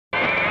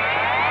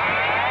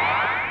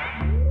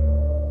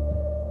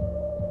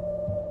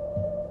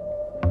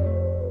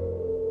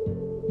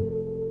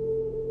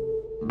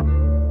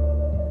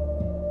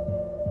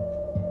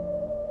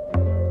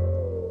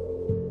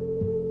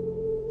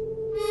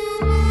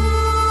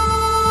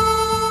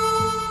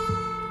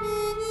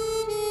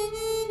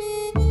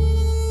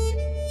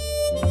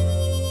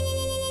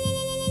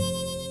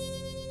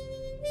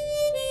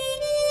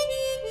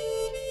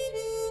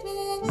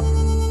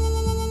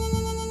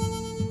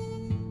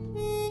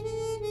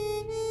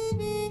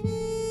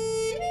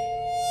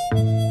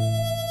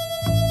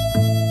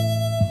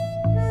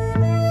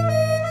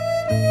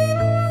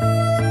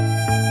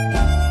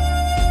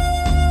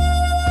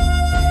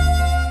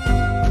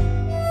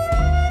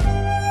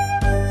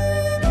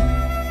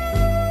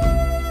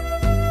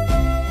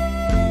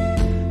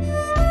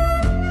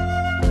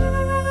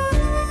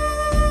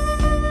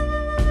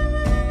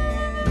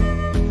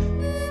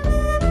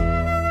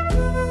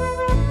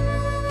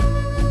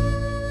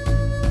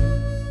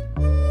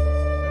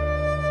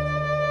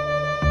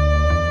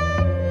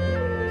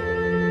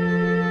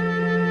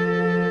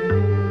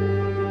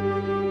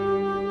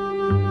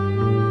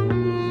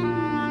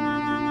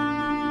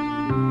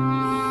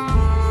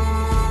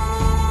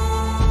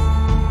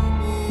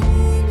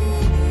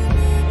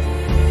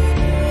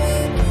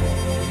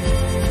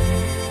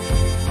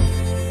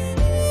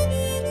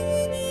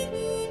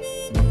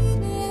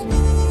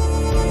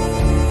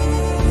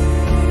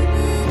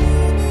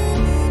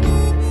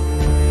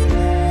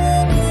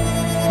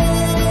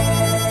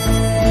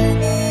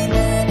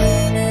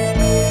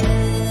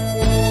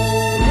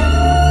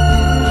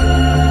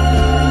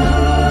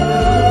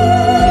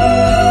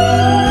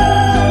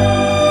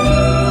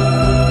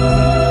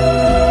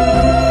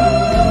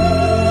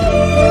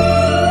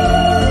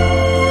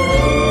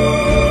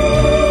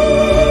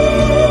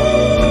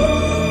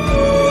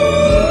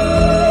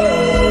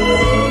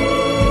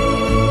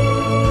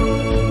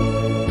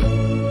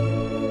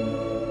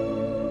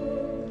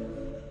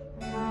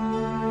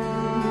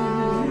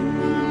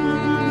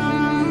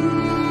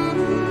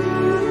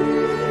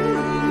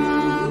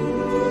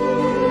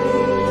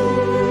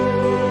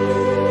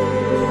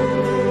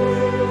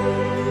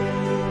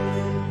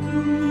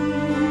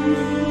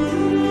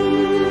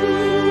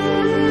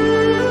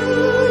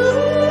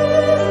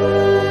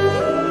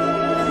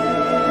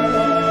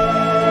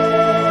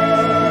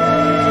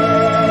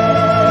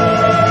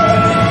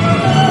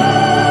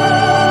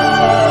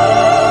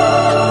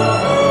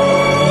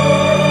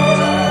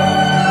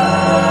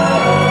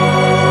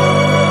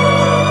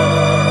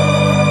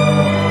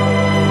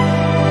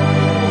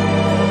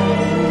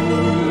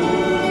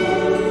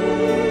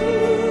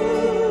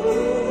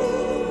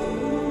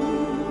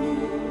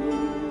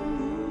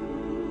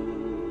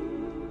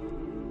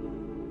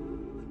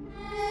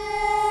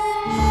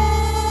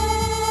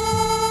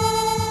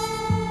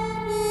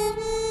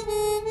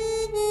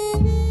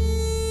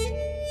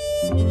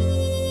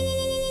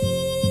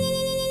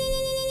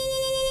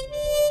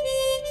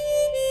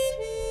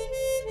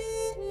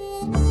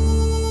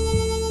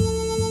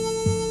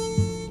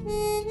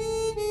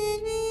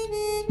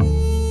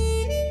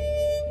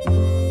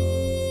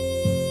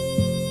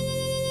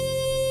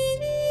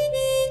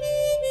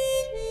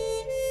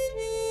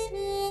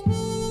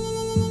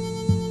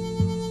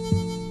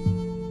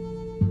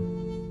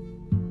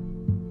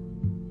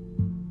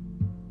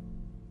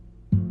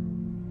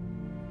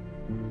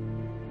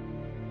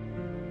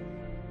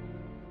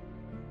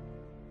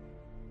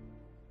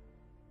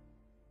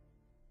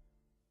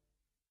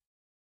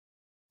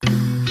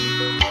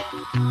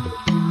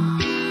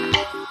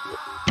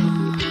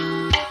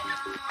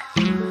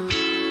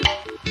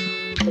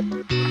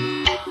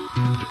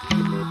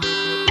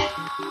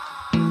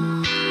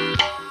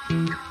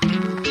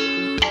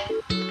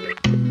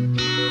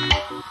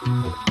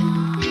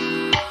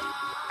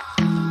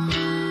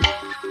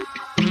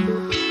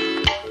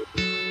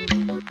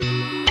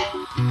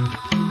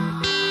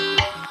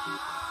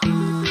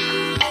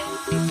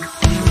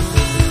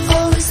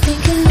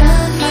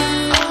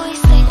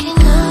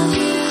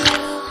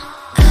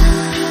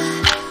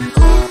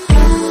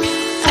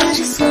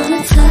just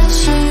wanna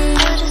touch you.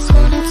 I just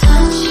wanna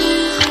touch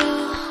you.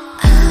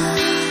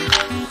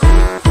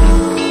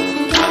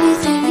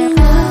 Anything you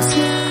want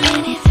to,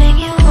 anything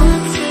you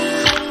want to.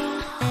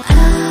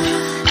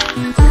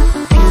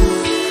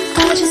 I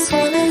just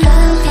wanna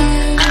love you.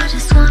 I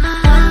just wanna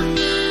love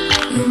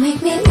you. You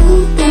make me ooh,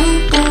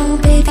 ooh, ooh,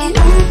 baby,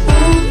 ooh,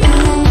 ooh,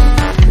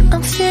 ooh.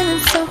 I'm feeling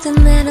something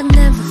that I've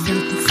never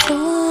felt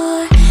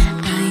before.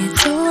 I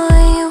adore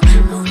you, I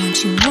want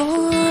you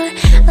more.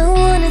 I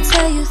wanna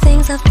tell you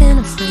things I've been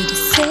afraid to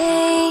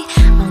say.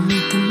 I'll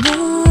make a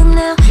move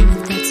now,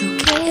 if that's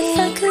okay. If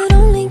I could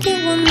only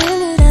get 1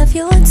 minute of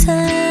your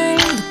time,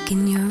 look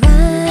in your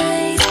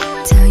eyes,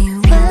 tell you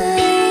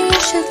why you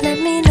should let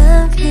me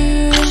love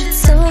you.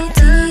 So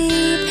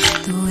deep,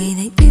 the way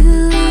that you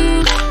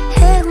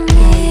have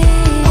me.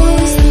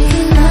 Always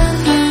thinking of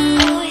you,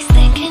 always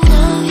thinking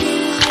of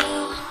you.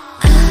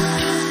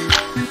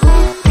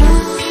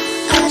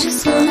 I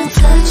just wanna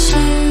touch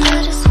you. I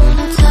just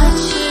wanna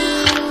touch you.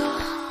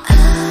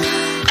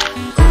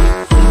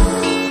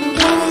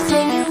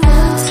 Anything you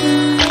want to,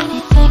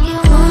 anything you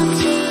want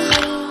to.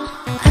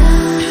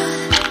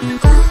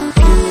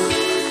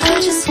 I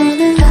just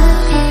wanna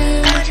love you.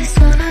 I just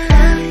wanna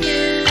love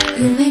you.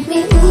 You make me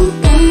ooh,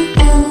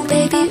 ooh, ooh,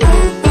 baby,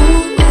 ooh,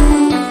 ooh,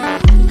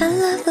 ooh. I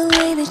love the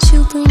way that you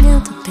bring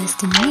out the best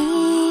in me.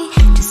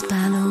 Just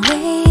by the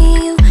way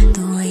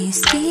you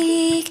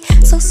speak,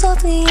 so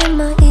softly in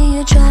my ear,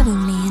 you're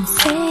driving me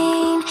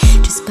insane.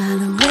 Just by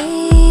the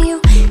way you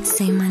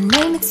say my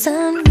name, it's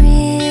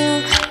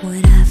unreal.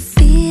 What I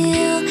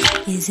feel,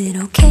 is it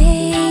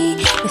okay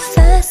if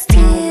I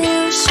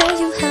still show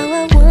you how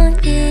I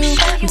want you?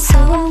 I'm so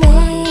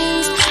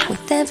amazed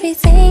with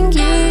everything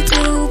you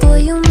do. Boy,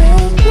 you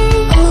make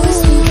me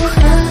always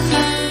thinking of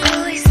you,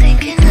 always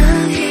thinking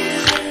of you.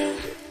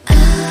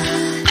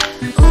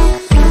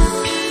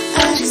 I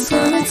just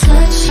wanna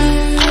touch you.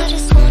 I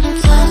just wanna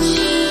touch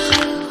you.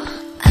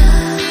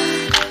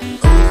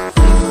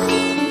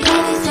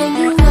 Anything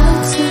you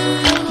want to,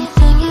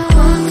 anything you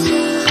want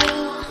to.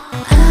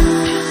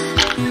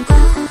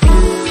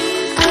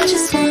 I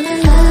just wanna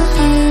love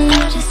you. I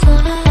just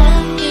wanna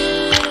love you.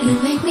 You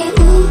make me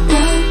ooh,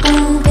 ooh,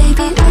 ooh,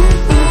 baby,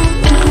 ooh, ooh, ooh.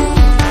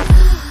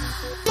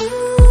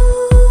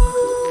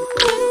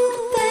 Ooh,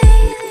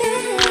 baby.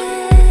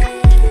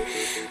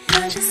 I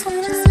just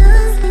wanna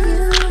love you.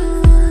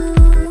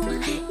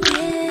 Yeah.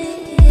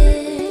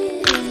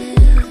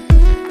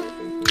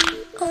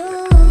 Oh.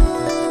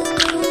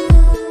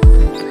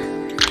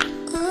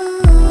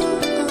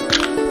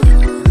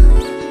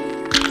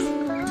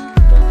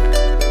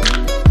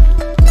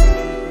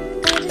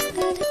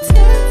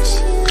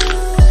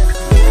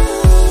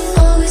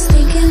 Always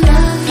thinking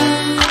of you,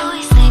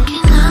 always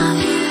thinking of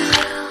you.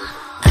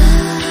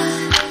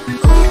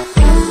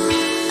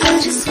 I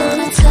just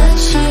wanna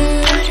touch you,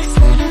 I just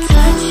wanna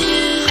touch you.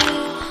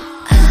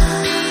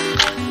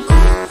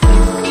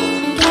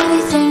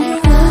 Anything you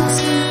want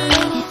to,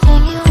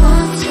 anything you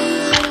want to.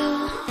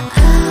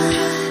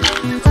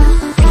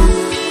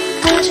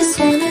 I just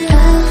wanna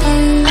love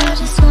you, I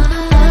just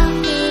wanna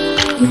love you.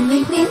 You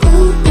make me ooh,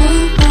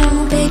 ooh,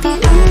 ooh, baby,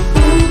 ooh,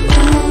 ooh, ooh.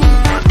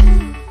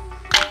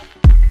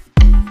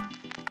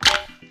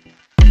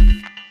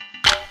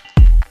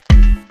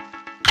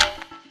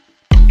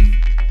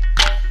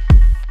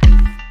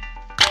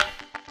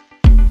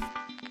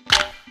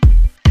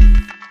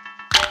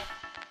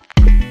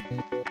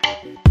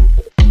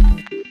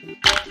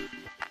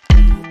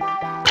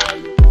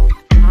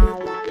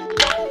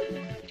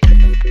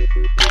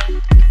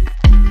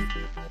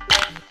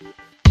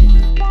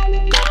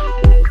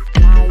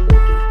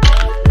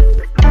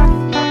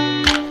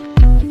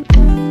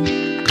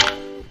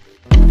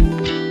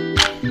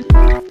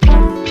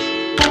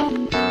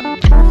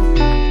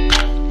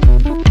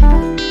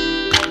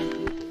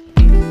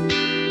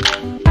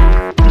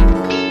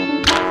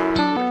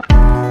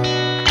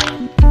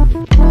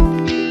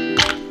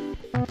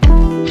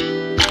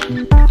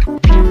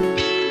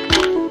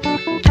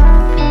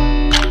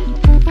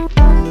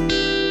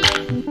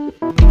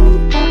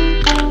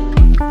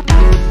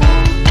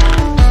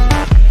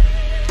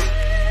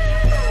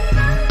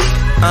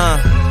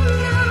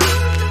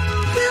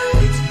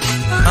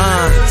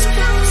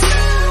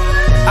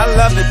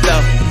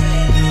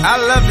 I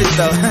love it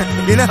though,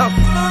 you know.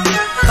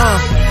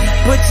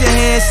 Put your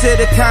hands to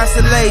the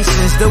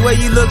constellations. The way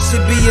you look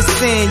should be a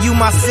sin. You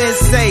my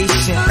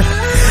sensation.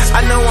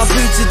 I know I'm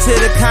preaching to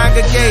the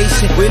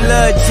congregation. We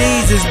love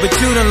Jesus, but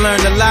you done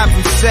learned a lot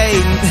from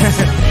Satan.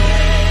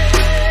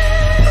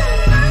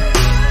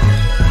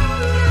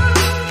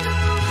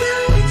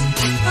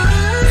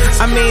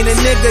 I mean, a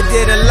nigga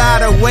did a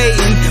lot of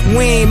waiting.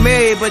 We ain't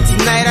married, but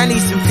tonight I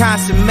need some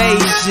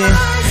consummation.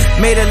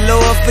 May the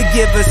Lord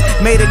forgive us,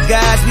 may the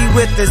gods be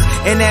with us.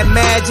 In that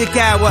magic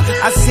hour,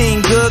 I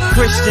seen good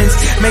Christians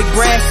make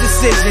brash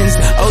decisions.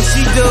 Oh,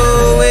 she do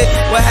it,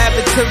 what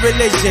happened to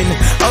religion?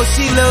 Oh,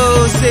 she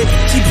lose it,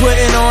 she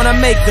putting on her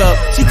makeup,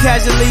 she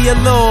casually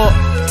allured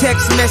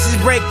Text message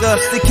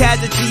breakups, the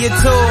casualty of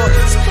tour.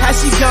 How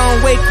she gon'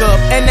 wake up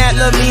and not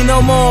love me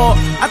no more?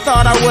 I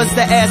thought I was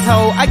the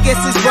asshole, I guess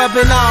it's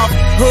rubbing off.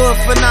 Hood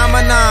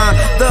phenomenon,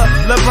 the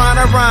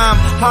LeBron of rhyme.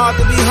 Hard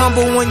to be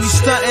humble when you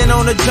stuntin'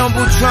 on a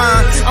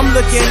jumbotron. I'm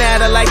looking at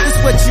her like, this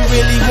what you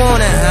really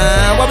wanted,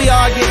 huh? Why we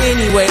argue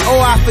anyway?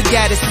 Oh, I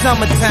forgot it's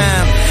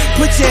summertime.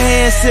 Put your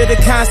hands to the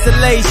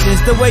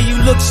constellations. The way you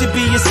look should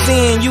be a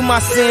sin, you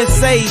my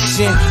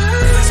sensation.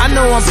 I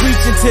know I'm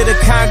preaching to the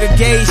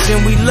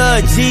congregation. We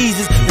love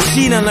Jesus, but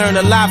she done learned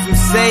a lot from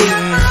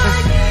Satan.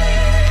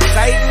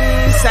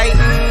 Satan.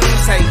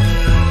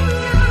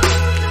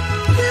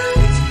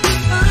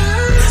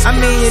 I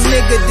mean, your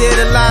nigga did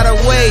a lot of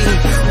waiting.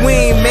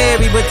 We ain't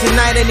married, but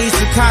tonight I need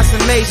some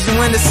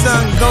consummation. When the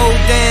sun go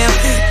down,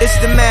 it's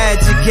the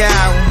magic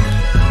hour.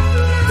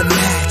 The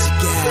magic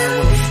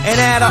hour. And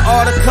out of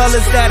all the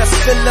colors that'll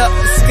fill up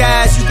the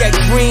skies, you got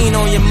green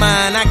on your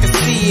mind, I can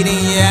see it in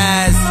your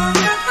eyes.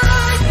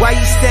 Why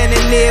you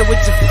standing there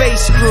with your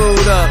face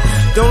screwed up?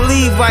 Don't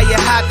leave while you're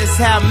hot, that's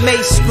how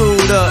Mace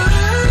screwed up.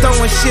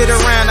 Throwing shit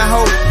around, the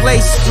whole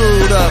place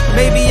screwed up.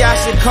 Maybe I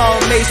should call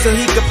Mace so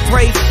he could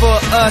pray for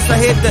us. I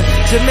hit the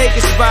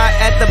Jamaican spot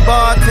at the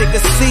bar, take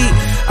a seat.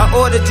 I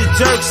ordered your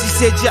jerk, she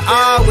said you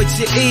are what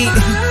you eat.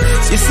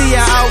 You see,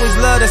 I always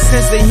loved a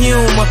sense of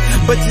humor,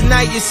 but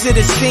tonight you should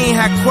have seen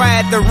how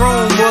quiet the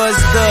room was.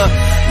 The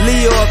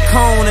Leo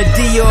Cone, a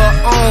Dior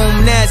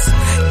Om, that's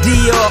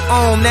Dior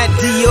Om, that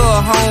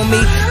Dior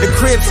homie. The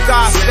crib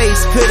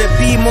Scarface, could it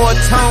be more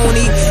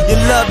Tony? You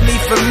love me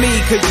for me,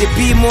 could you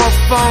be more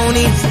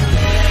phony?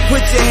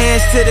 Put your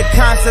hands to the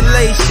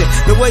consolation.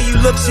 The way you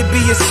look should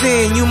be a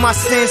sin, you my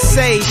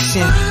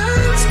sensation.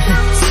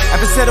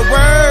 Haven't said a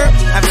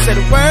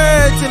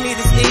word to me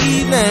this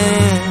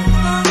evening.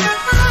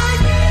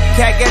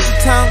 Cat got your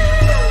tongue?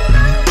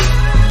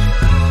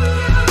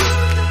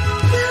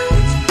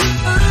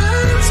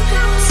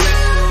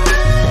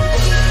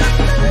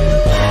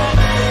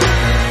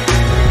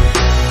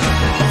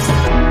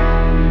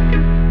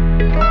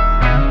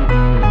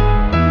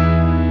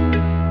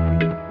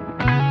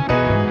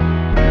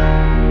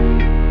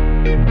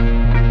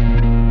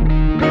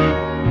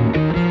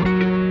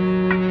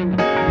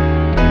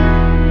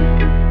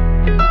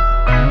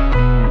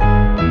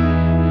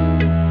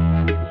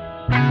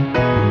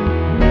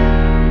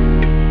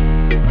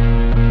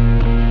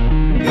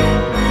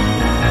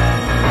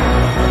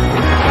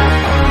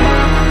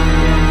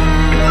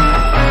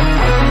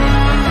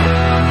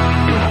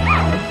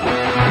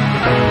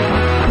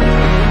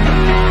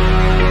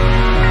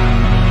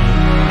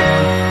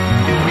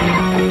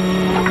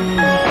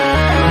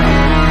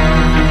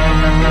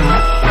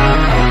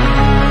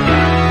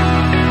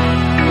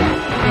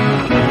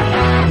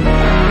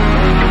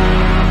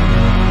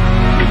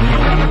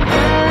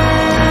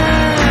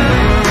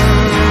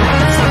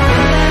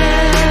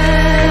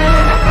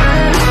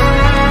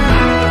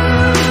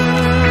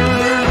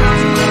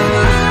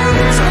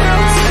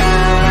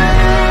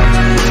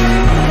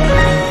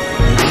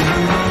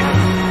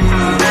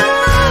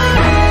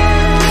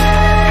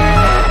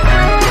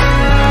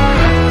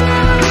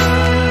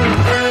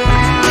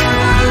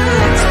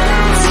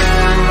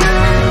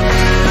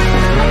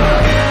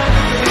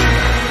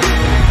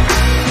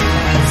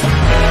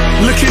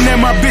 Looking at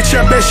my bitch,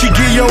 I bet she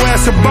give your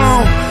ass a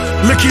bone.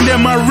 Looking at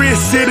my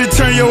wrist, it'll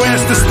turn your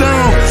ass to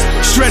stone.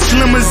 Stretch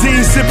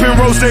limousine, sipping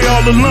rose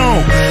all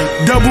alone.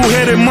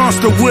 Double-headed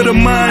monster with a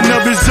mind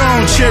of his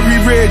own. Cherry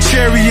red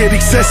chariot,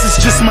 excess is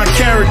just my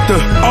character.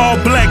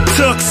 All black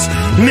tux,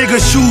 nigga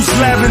shoes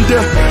lavender.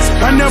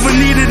 I never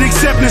needed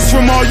acceptance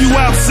from all you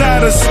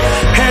outsiders.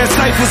 Had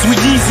ciphers with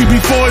Yeezy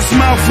before his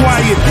mouth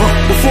wired.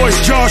 Before his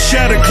jaw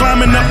shattered,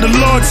 climbing up the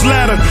Lord's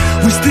ladder.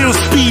 We still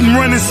speeding,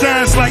 running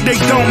signs like they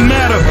don't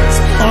matter.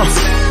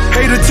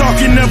 Hater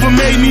talking never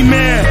made me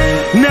mad.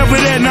 Never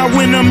that, not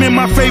when I'm in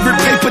my favorite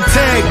paper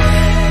tag.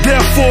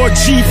 Therefore,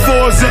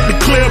 G4s at the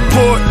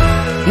Clearport.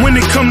 When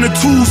it come to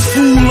tools,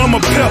 fool, I'm a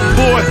pep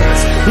boy.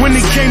 When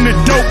it came to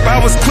dope, I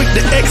was quick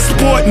to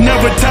export.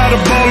 Never tired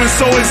of ballin',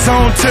 so it's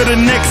on to the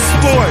next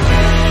sport.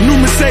 New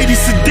Mercedes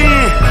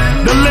sedan,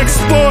 the Lex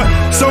Sport.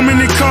 So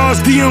many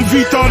cars,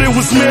 DMV thought it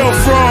was mail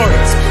fraud.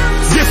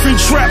 Different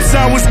traps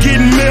I was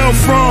getting mail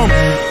from.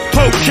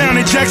 Polk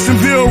County,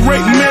 Jacksonville,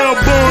 Rake,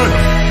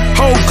 Melbourne.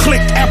 Whole click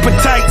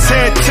appetites,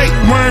 had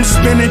tapeworms.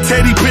 Spinning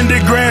Teddy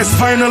Pendergrass,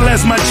 final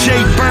as my J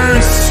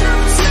burns.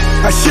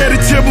 I shed a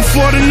tear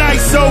before the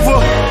night's over.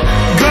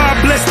 God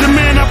bless the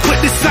man I put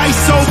this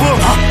ice over.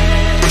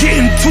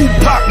 Getting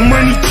Tupac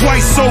money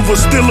twice over.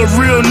 Still a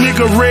real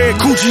nigga, red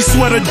Gucci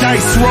sweater,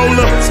 dice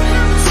roller.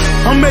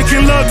 I'm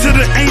making love to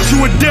the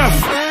angel of death.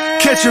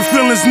 Catching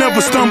feelings,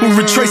 never stumble,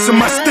 retracing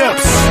my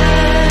steps.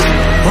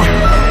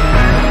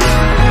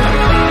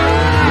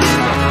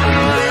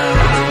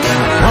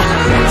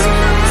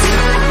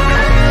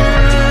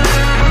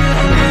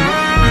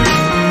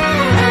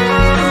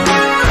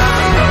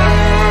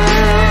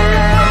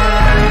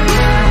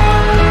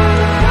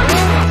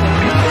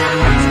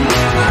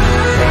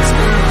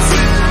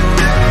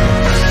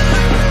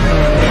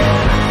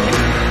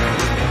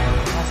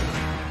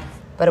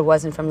 But it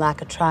wasn't from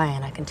lack of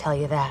trying, I can tell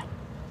you that.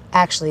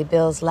 Actually,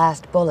 Bill's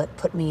last bullet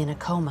put me in a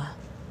coma.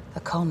 A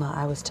coma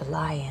I was to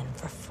lie in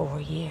for 4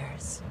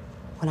 years.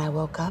 When I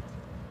woke up,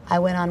 I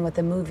went on what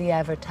the movie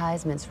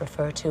advertisements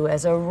refer to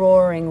as a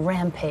roaring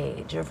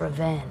rampage of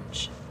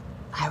revenge.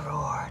 I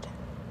roared,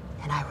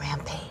 and I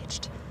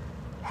rampaged,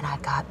 and I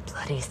got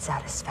bloody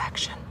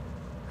satisfaction.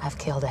 I've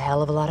killed a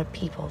hell of a lot of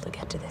people to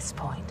get to this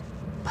point,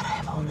 but I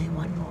have only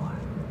one more.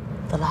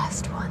 The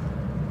last one.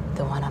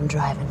 The one I'm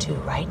driving to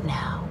right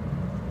now.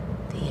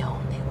 The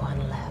only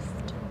one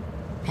left.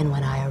 And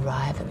when I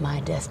arrive at my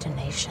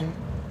destination,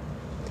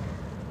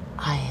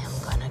 I am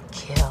gonna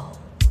kill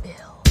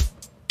Bill.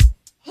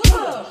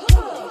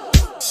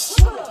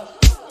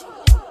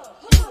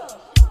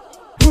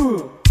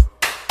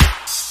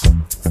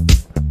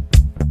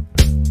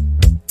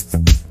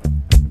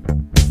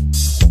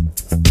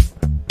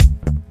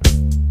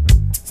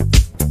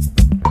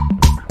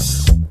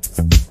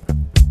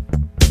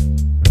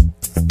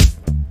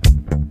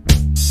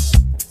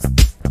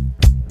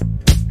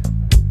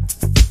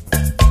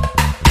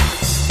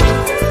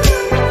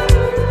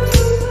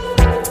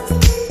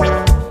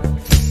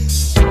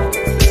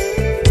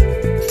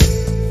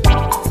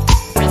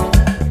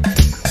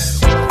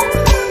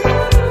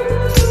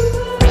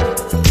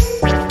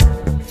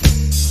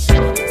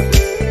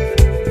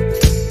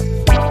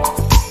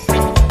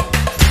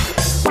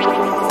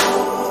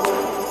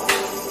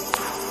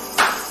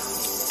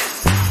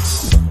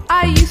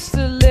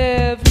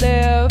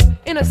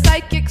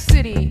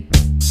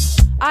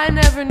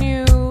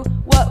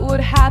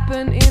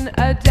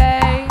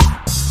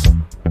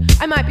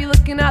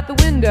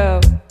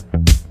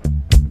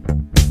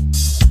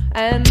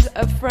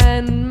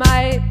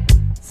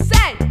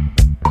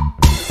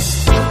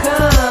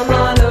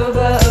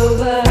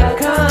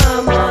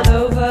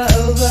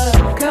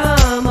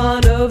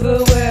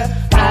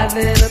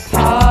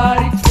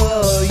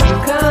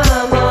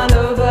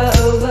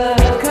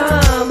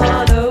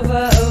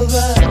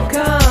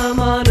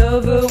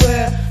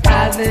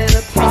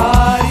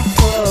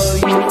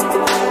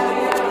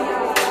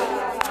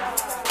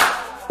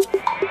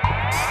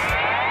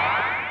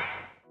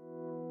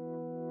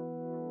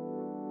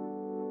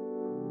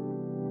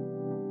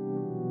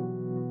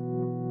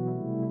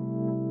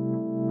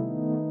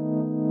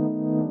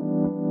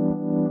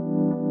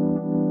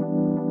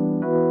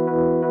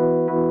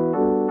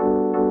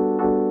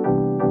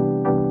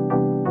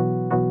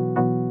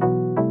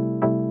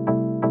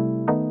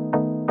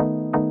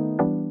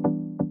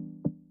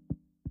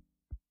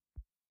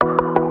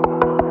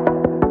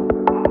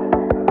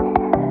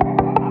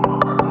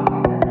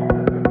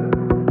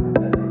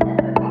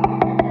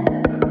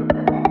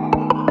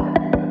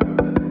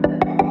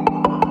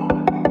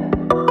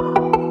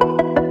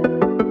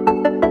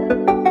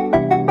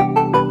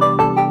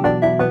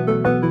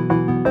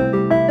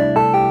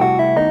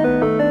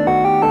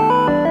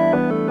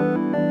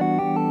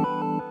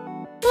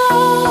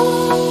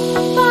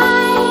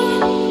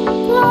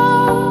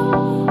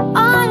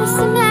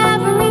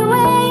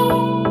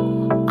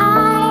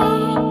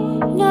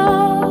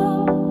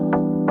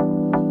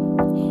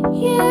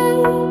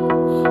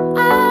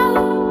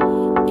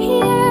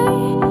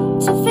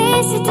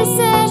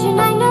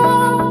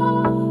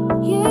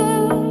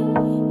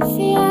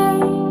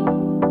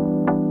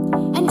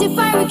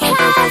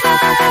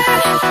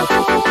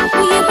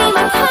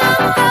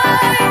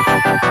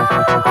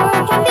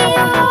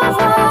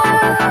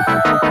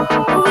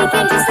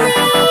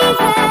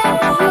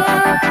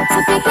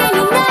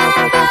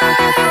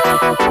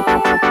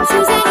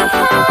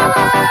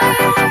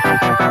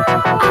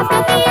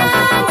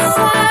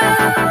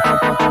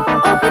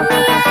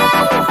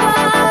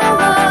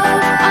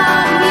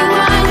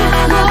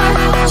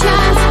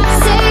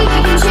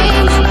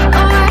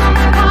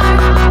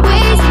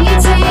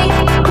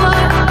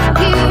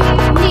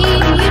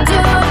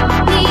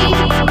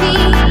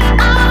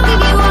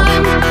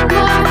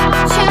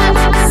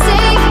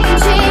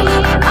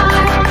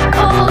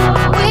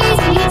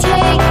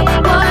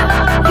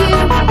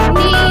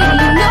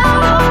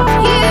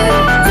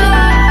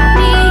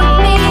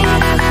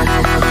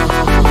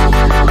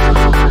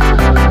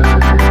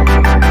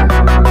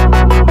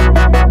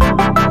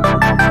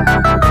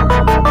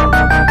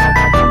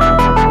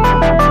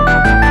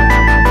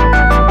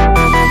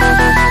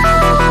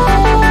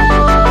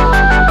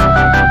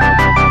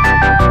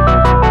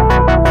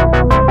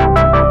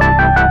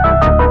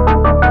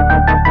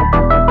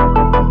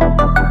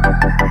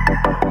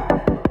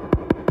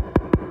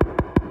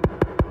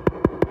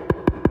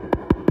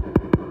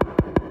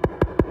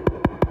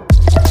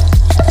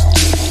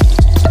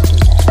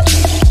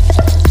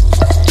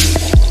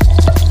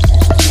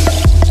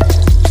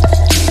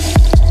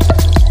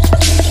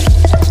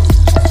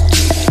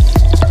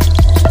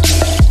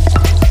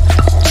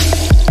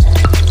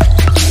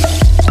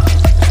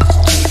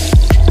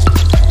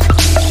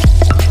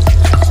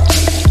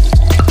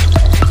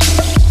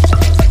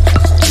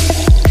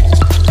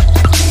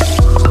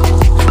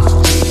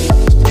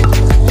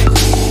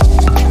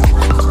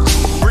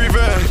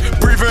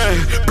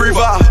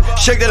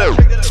 Shake that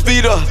up,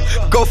 speed up,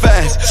 go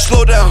fast,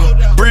 slow down,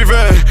 breathe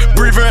in,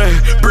 breathe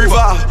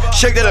out,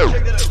 shake that up,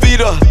 speed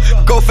up,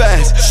 go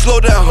fast, slow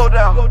down.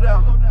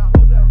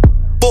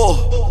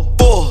 4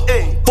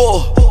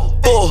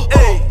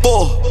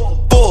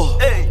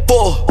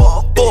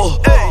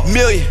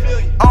 million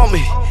on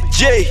me,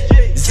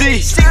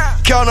 Jay-Z,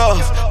 count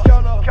off,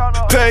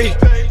 pay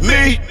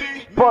me.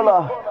 Pull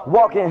up,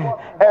 walking,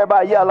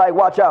 everybody yell like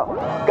watch out.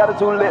 Got it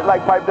too lit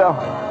like pipe down.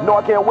 No,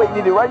 I can't wait,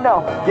 need it right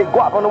now. Get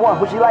guap on the one,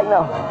 who she like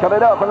now. Count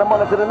it up from the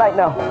morning to the night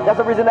now. That's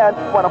the reason that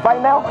I wanna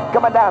fight now.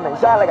 Come on down and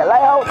shine like a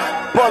lighthouse.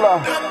 Pull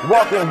up,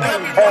 walking,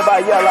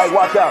 everybody yell like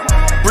watch out.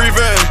 Breathe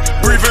in,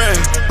 breathe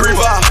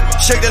out,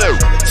 shake that up,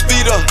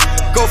 speed up,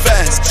 go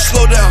fast,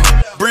 slow down.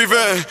 Breathe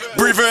in,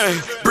 breathe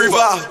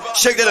out,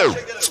 shake that up,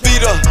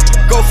 speed up,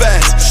 go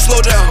fast,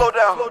 slow down.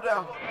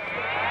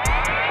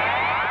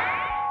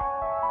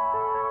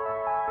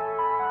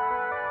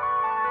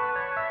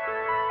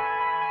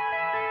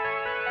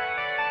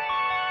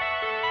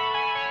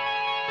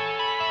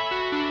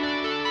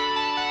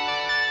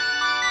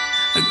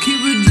 I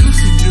keep it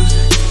juicy,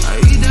 I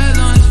eat that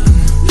lunch.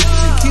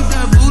 She keep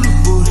that booty,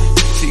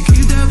 she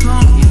keep that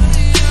plump.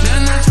 That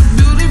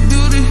natural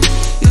beauty,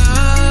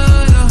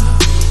 yeah.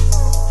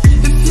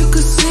 If you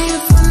could see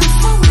it from the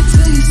front, wait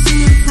till you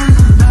see it from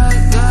the back,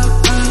 back,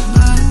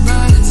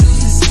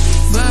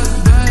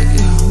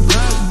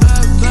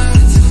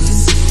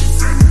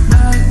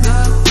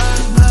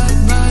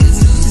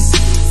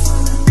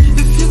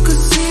 If you could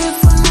see it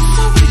from the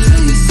front, wait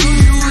till you see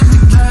it with the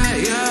back,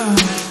 yeah.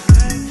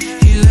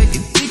 He like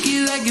it thick, he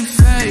like it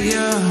fat,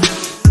 yeah.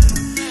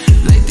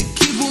 Like to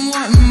keep him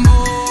wanting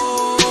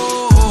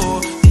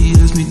more. He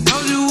asked me,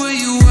 Doja, where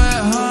you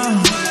at, huh?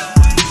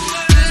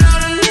 And all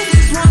the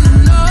niggas wanna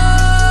know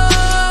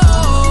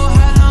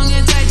how long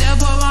it take to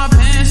put my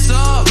pants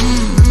up.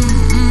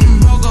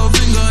 Broke a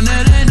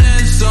fingernail and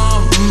then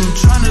some.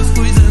 Tryna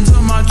squeeze into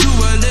my true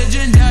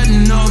religion, that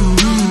no.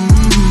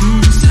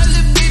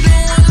 Celebrate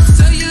don't wanna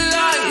sell you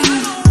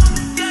life.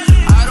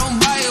 I don't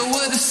buy it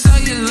with a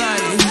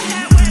cellulite.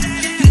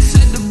 He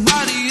said the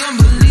body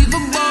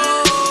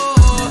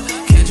unbelievable.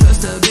 Can't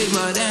trust a big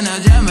blood and a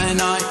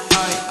Gemini.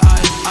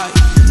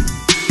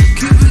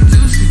 Keep it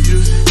juicy,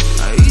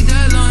 I eat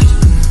that lunch.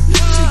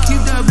 She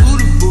keep that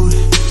booty,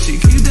 she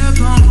keep that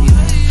plump.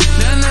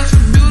 That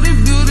natural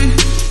beauty,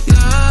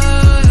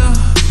 yeah.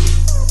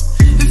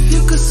 If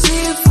you could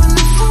see it from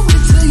the front,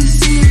 wait till you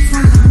see it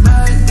from the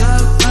back,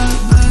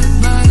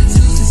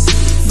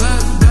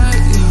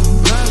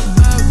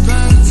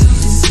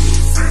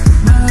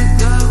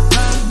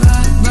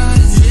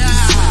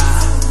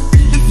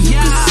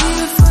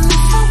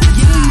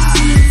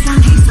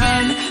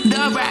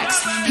 the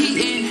racks, he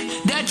in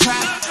the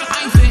trap.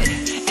 I'm fit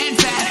and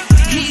fat,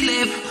 he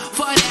live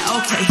for that.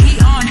 Okay, he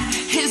on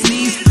his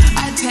knees,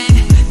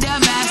 attend the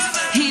mass.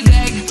 He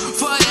beg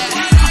for that. I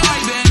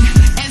bang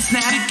and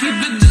snap. Keep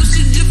it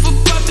juicy, just for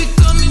puppy,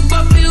 call me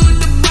puppy with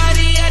the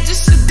body. I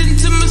just slipped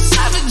into my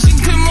savage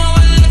and came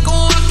over like a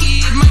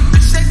walkie. My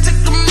bitch like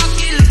took a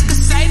monkey, like a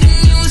side of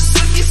me was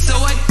sucky, so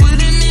I put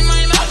him in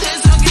my mouth and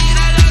suck it.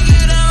 I like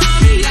it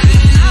around me, like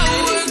an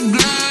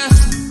hourglass.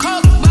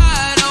 Coke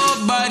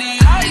bottle, body.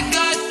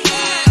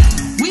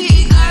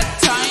 We got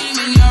time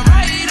and you're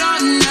right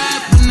on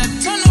that. When I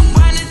turn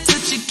around and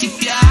touch you,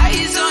 keep your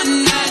eyes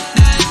on that.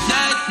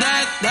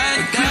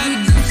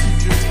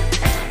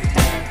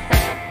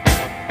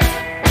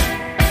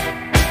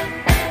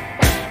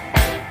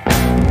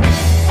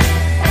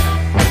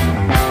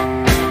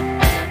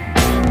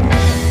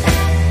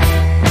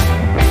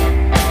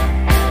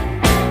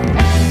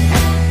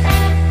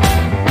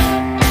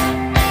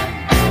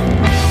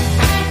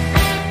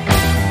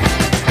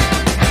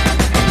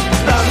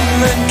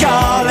 London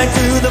calling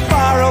to the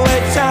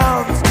faraway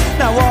towns.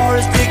 Now war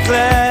is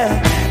declared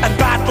and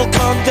battle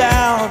come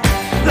down.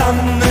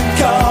 London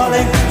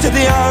calling to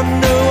the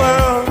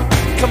underworld.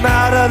 Come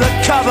out of the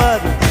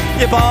cupboard,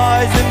 you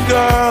boys and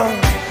girls.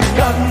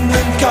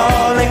 London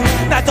calling,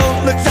 now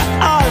don't look to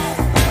us.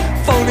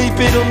 Phony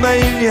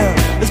Beatlemania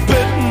has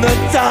bitten the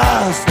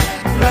dust.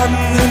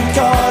 London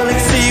calling,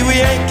 see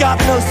we ain't got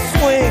no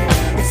swing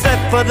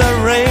except for the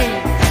rain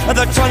and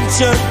the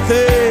truncheon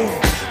thing.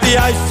 The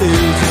ice age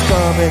is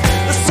coming,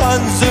 the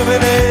sun's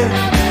zooming in.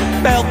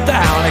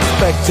 Meltdown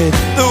expected,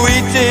 the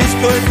wheat is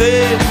going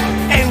thin.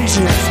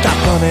 Engines stop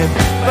running,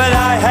 but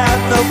I have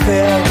no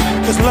fear,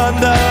 cause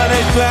London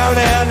is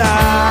drowning.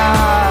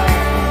 I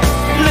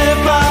live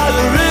by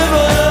the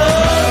river,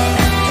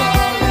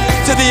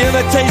 to the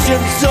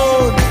imitation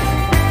zone.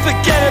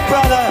 Forget it,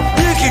 brother,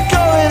 you can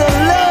go it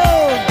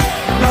alone.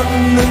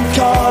 London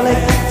calling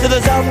to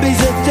the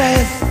zombies of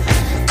death.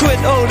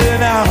 Quit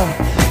holding out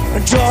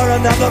and draw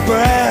another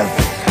breath.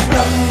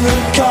 London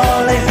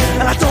calling,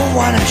 and I don't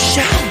wanna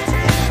shout,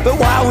 but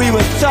while we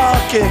were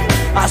talking,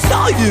 I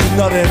saw you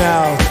nodding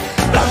out.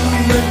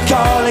 London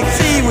calling,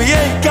 see we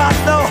ain't got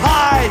no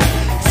hide,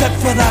 except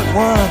for that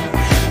one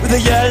with the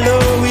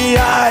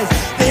yellowy eyes.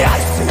 The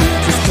ice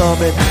age is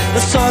coming, the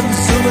sun's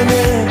zooming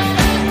in.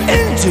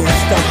 Engines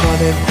stop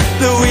running,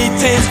 the wheat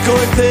is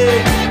going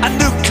thin. A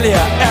nuclear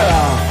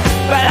error,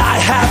 but I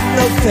have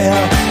no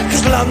fear,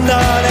 'cause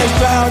London is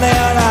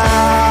drowning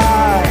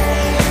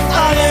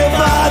out here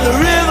by the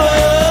river.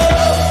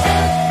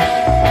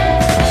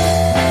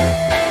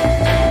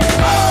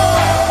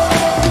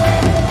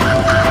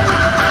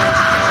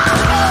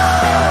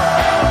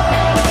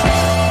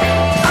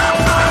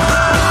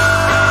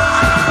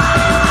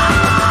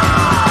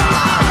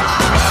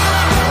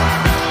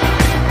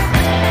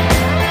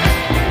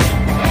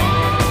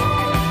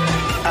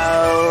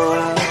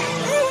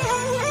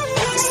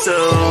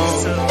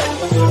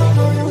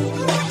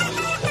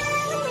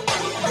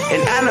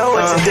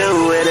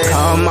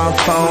 My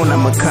phone,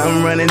 I'ma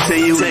come running to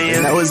you.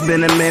 I know it's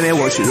been a minute,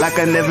 want you like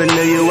I never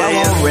knew you. I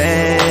want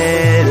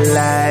red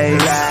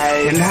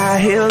light and high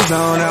heels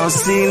on, I don't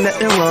see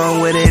nothing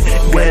wrong with it.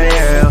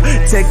 Girl,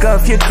 take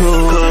off your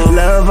cool,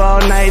 love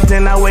all night,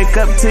 then I wake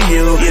up to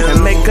you.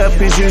 And makeup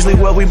is usually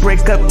what we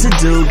break up to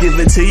do. Give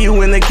it to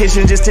you in the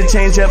kitchen just to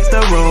change up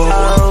the room.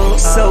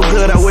 So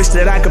good, I wish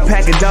that I could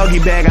pack a doggy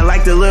bag. I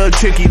like the little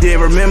trick you did,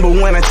 remember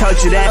when I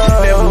taught you that?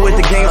 Never with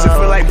the games, I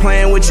feel like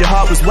playing with your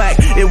heart was whack.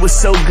 It was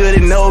so good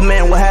and no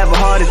man will have a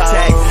heart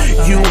attack.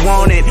 You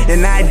want it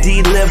and I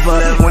deliver.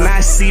 When I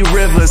see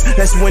rivers,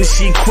 that's when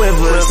she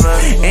quivers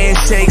and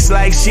shakes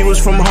like she was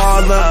from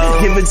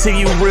Harlem. Give it to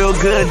you real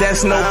good,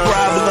 that's no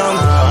problem.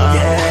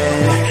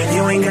 Yeah,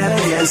 you ain't gotta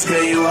guess,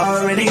 girl, you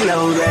already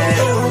know that.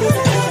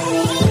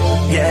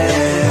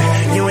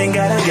 Yeah, you ain't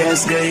gotta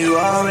guess, girl, you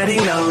already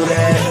know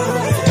that.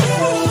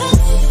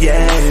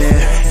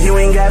 Yeah, you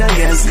ain't gotta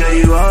guess, girl,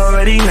 you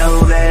already know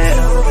that.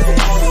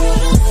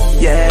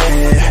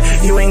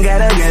 Yeah, you ain't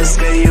gotta guess,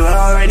 girl, you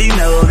already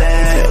know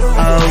that.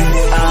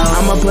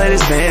 I'ma play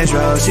this dance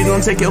role, she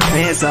gon' take your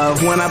pants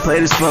off when I play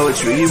this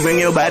poetry. You bring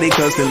your body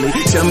close to me,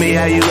 show me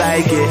how you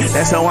like it,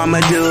 that's how I'ma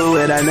do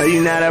it. I know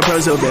you're not a pro,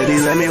 so baby,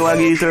 let me walk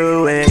you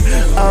through it.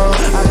 Oh,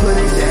 I put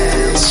it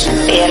down.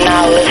 You're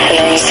now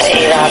listening to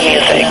E-Rob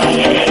Music.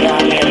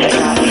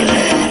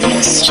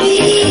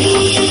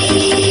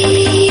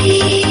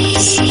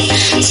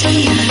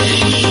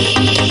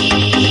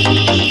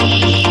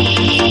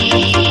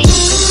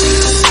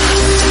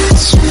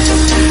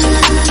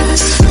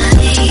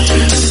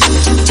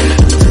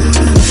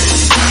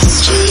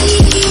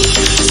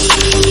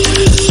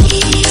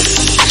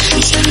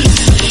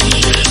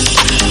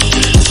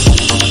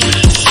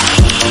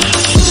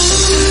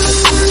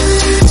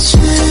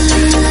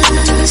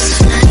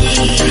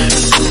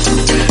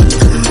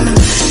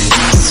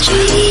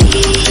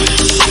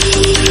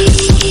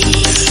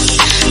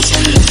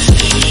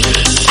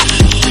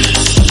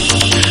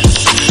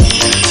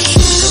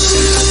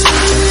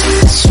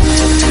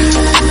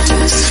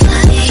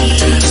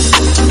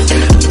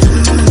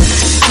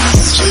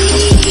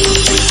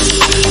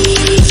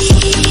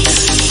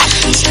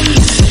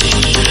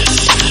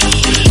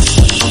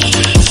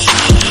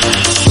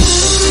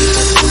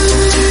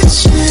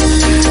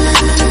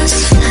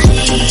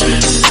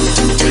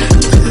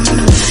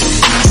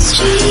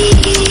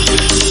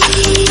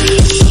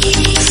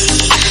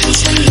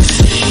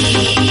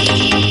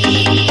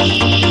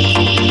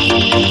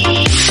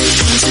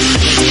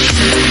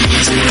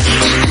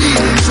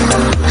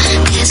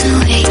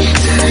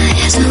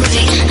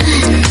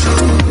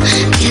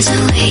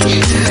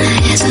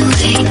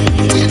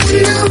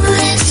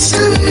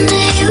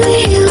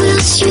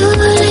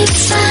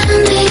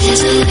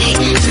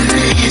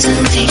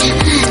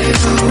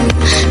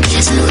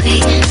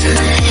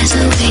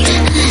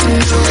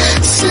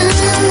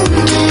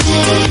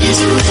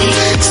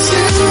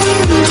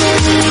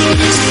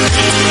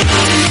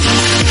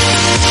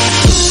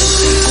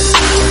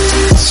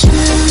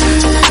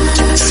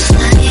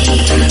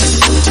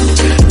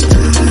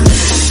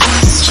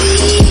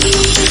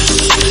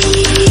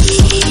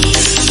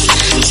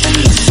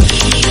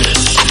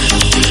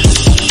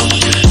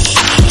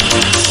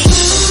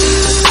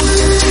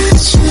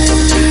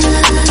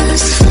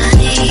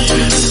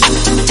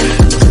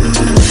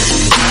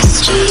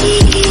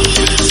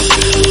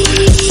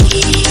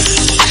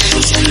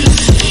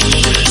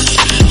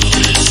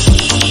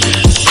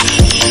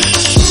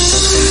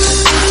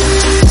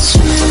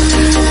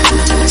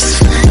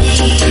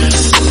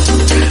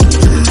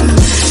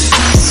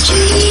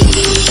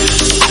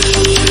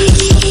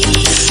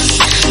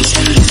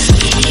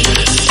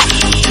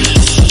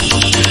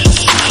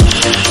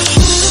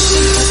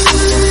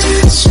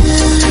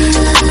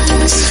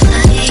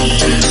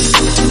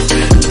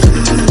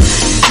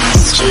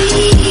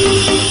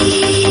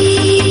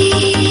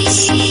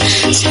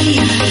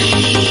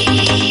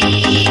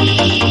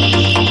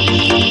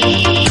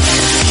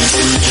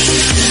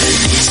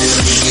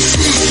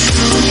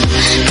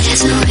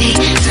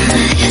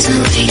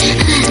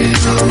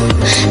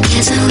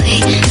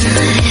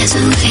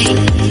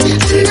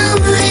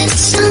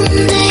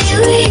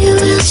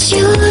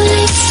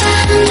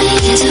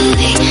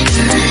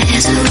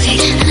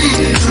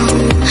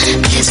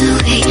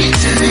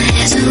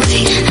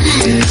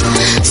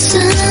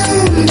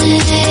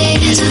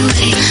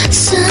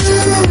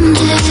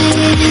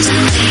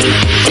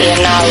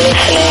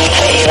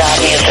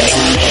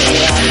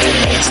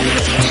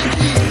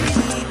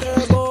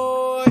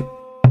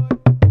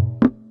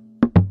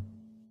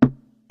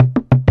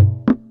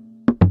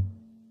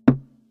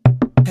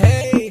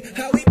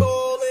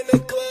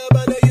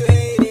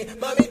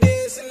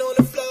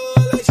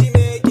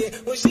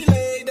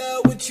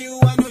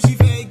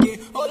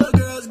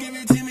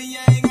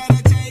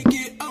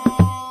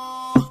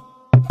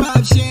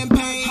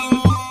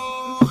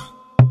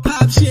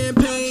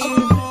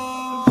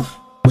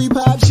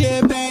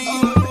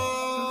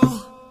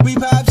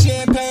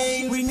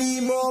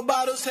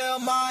 bottles, hell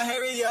my,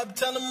 hurry up.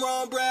 Tell them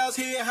Ron Browns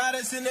here,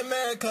 hottest in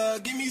America.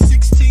 Give me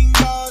 16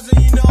 bars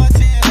and you know I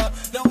tear up.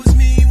 Know it's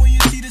me when you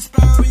see the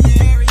sperm in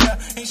your area.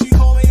 And she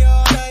call me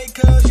all night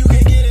cause you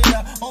can't get it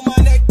up. On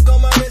my neck,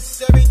 on my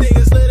wrist, everything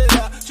is lit it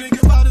up.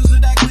 Drinking bottles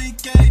with that clique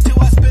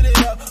till I spit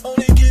it up.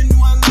 Only getting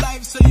one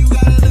life, so you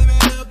gotta live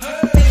it up.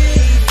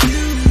 If you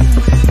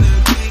and the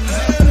things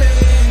I'm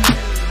in,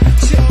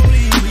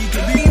 shorty, we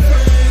can be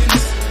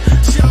friends.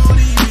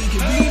 Shorty, we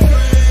can be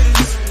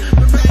friends.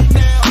 But right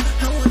now,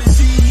 I wanna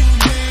see you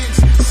dance.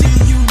 See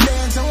you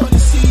dance, I wanna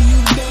see you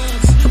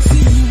dance.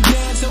 See you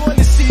dance, I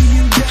wanna see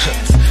you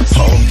dance.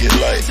 Home get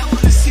light. I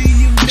wanna see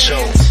you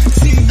dance.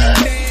 See you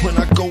dance. When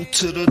I go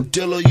to the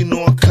dealer, you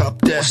know I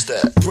cop that. What's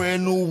that?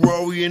 Brand new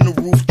Rory in the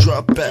roof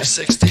drop back.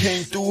 60.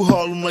 Came through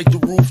Harlem like the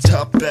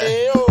rooftop back.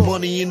 Ayo.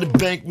 Money in the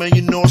bank, man,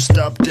 you know I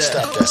stop that.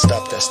 Stop that,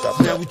 stop that, stop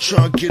Now that. we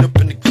tryna get up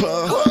in the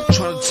club.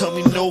 Tryna tell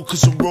me no,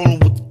 cause I'm rolling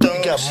with the thugs.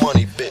 You got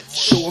money, bitch.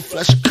 So I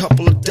flash a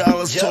couple of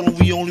dollars. Yep. Told them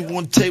we only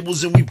want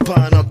tables and we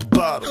buying out the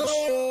bottles.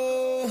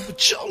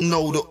 But y'all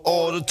know the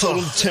order. Told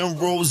them 10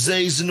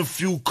 rosés and a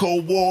few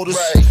cold waters.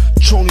 Right.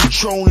 Tron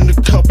and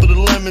a couple of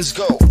lemons.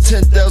 Go.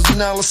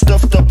 $10,000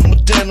 stuffed up in my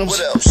denims.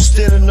 What else?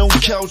 Standing on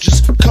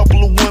couches,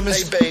 couple of women.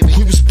 Hey, baby.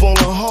 We was ballin'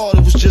 hard,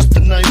 it was just the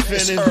ninth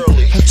It's inning.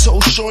 early. I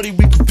told Shorty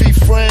we could be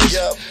friends.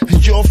 Yep.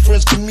 And your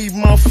friends can meet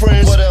my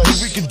friends. What else?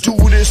 And we can do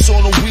this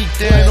on a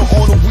weekday or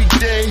on a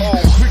weekday. Oh.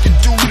 We can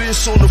do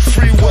this on the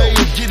freeway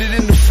and get it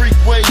in the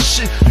freeway.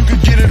 Shit, you can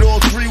get it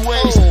all 3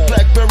 ways. Oh.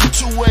 Blackberry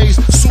 2 ways.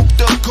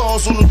 Souped up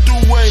cars on the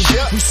throughway.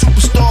 Yep. We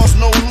superstars,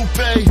 no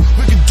Lupe.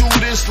 We can do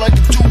this like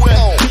a duet.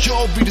 Oh.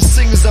 Y'all be the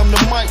singers, I'm the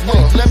mic.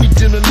 Wait, let me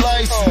dim the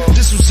lights. Oh.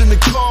 This was in the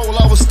car while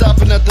I was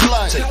stopping at the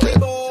light. Take We that.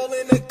 ball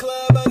in the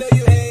club, I know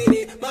you hate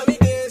it. Mommy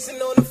dancing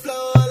on the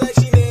floor like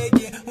she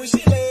naked. When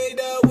she laid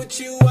up with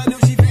you, I knew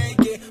she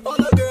fake it. All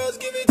the girls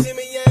give it to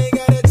me, I ain't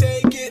gotta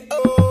take it.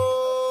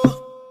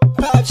 Oh,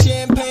 pop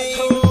champagne.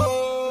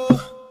 Oh,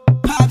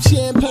 pop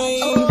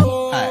champagne.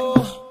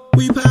 Oh,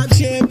 we pop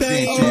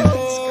champagne.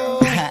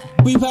 Oh,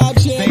 we pop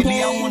champagne.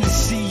 Baby, I wanna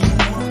see you.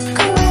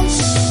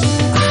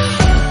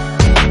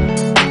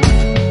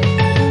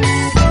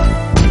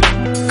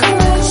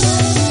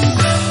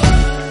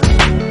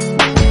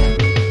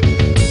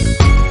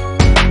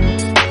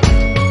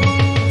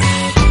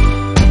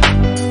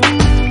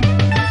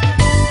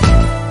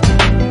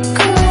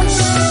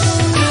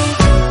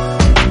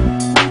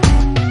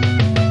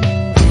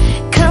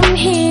 Come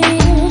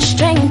here,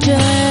 stranger,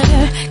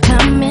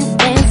 come and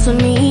dance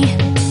with me.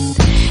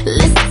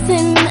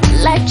 Listen,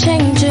 life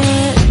changer,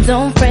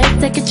 don't fret,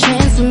 take a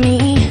chance with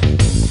me.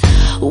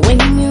 When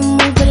you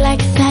move it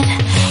like that,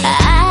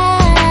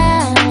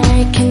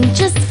 I can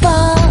just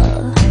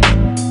fall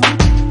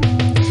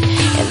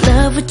in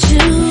love with you,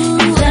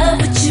 in love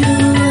with you.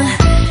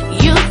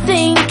 You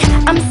think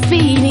I'm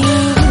speeding,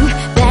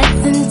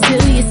 that's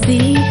until you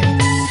see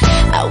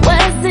I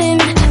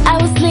wasn't, I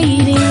was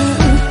leading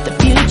the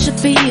future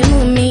for you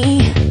and me.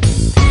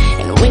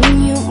 And when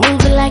you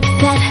move it like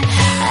that,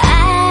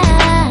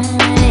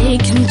 I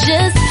can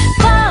just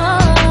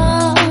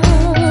fall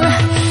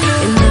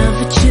in love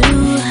with you,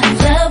 in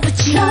love with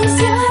you. Close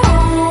your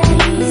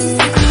eyes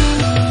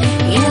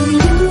and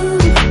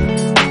look,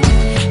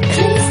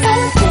 please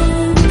don't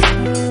think,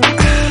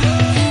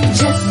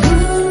 just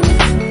move.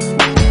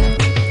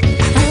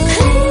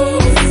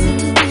 Please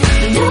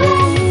don't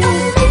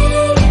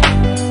leave.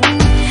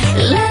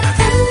 Let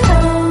them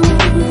know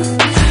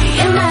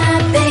you're my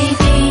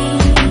baby.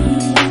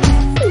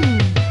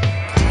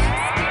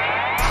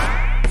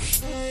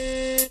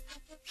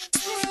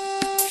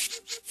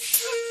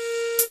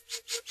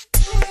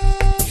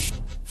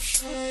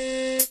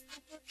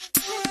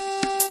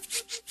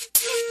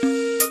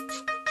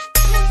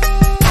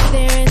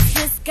 There is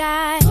this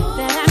guy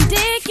that I'm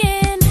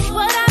digging.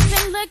 What I've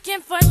been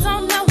looking for,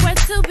 don't know where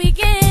to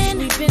begin.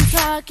 We've been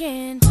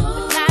talking,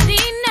 but not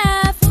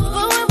enough.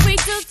 But when we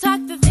do talk,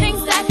 the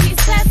things that he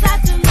says I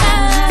do love.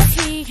 I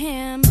see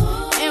him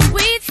and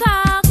we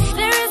talk.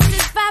 There is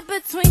this vibe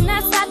between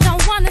us, I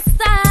don't wanna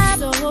stop.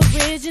 So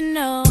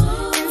original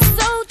and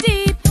so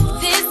deep.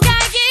 This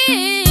guy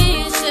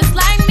is just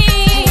like me.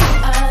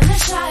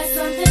 Let's try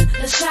something.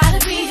 Let's try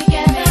to be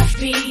together.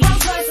 Be one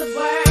choice of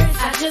words.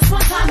 I just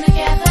want time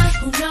together.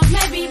 Who knows?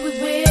 Maybe we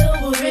will.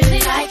 We'll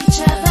really like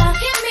each other.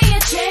 Give me a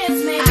chance,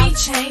 maybe I'll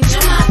change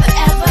your mind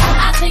forever.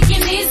 I think you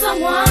need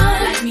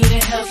someone.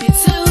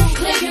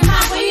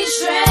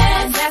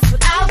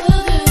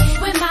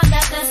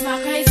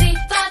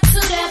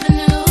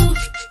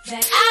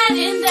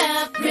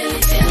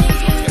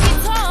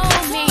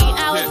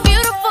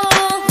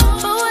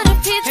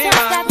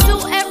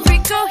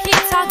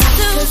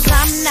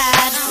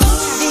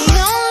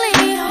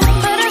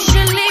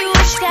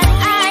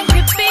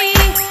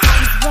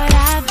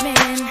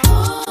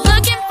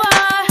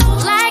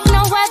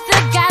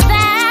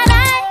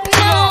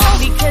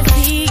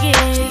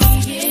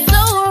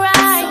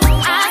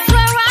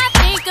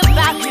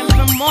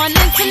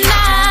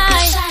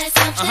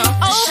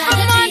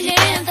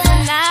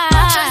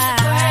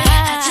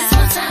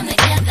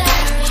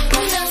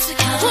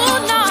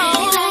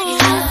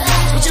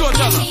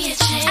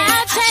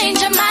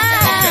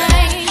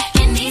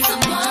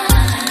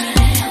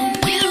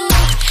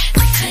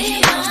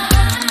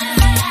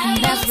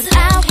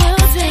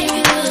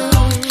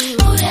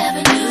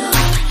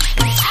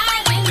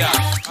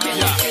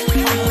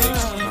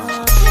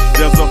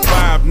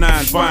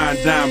 fine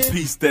dime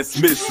piece that's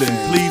missing.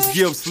 Please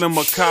give Slim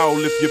a call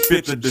if you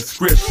fit the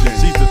description.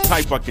 She's the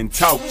type I can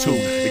talk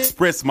to,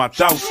 express my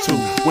thoughts to.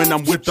 When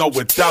I'm with or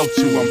without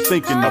you, I'm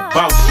thinking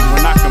about you.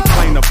 When I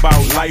complain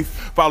about life,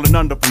 falling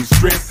under from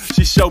stress,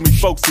 she showed me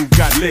folks who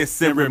got less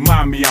and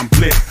remind me I'm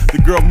blessed. The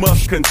girl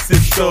must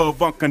consist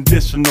of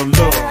unconditional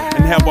love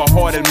and have her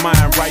heart and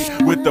mind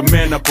right with the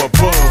man up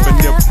above. And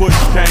if push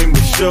came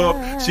to shove,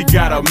 she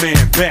got her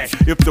man back.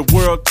 If the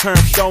world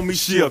turns on me,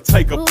 she'll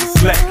take up the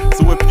slack.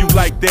 So if you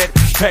like that,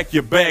 pack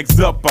your bags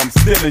up, I'm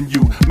stealing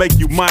you. Make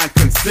you mine,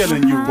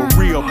 concealing you. For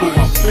real, who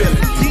I'm feeling.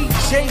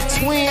 DJ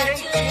Twin,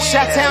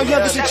 Shot-Town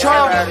youngest in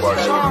charge.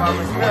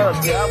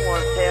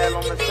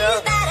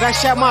 That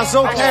shot my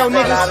Zopal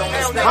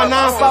niggas. My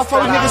 954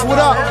 niggas, what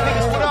up?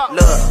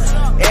 Look,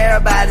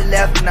 everybody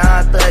left and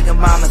I'm thugging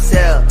by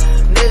myself.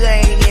 Nigga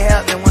ain't even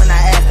help me when I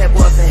asked that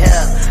boy for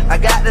help. I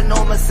got to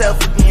know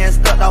myself for being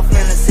stuck off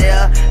in the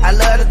cell. I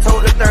love to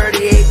tote the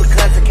 38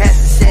 because I catch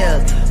the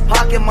shells.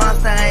 Pocket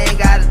monster, I ain't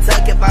gotta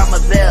tuck it by my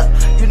belt.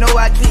 You know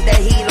I keep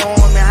that heat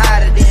on me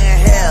hotter than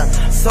hell.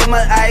 So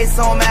much ice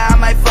on me, I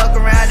might fuck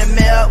around and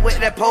melt. With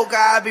that poker,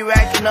 I'll be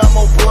racking up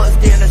more bullets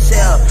than a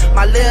shell.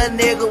 My little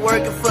nigga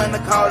working for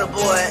me, call the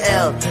boy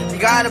L. You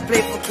gotta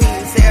play for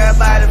keys,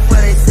 everybody for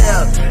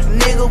themselves.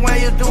 Nigga, when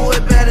you do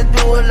it, better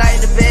do it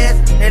like the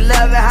best. They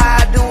love it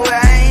how I do it,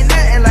 I ain't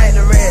nothing like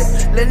the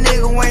rest. Little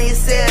nigga, when you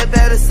say it,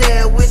 better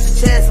say it with your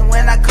chest. And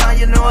when I come,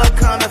 you know I'm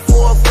coming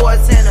full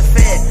force in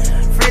effect.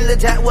 Free Lil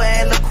Jack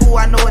and look cool,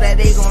 I know that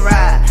they gon'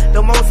 ride.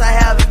 The most I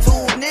have is 2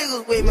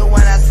 niggas with me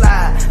when I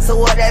slide. So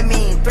what that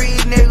mean? 3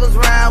 niggas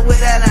round with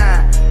that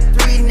line.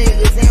 3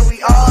 niggas and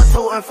we all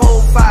toting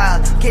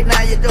 4-5. Getting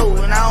out your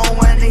door and I don't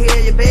wanna hear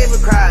your baby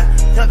cry.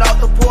 Jumped off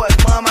the porch,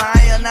 mama,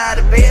 I am not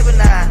a baby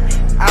now.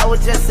 I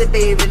was just a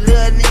baby,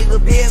 little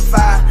nigga big 5.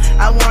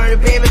 I wanted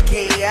a baby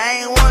K,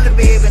 I ain't want a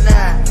baby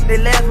now. They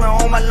left me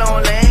on my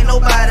lonely, ain't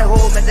nobody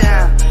hold me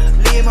down.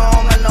 Leave me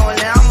on my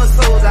lonely, I'm a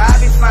soldier, I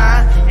be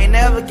fine. Ain't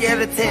never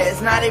get a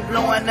text, now they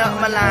blowing up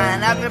my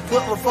line. I been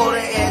put before the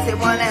edge, they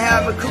wanna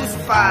have me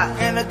crucified.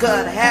 In the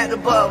gutter, had to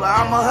bubble,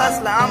 I'm a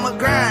hustler, I'm a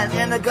grind.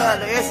 In the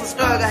gutter, it's a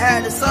struggle,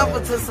 had to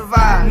suffer to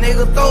survive.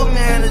 Nigga throw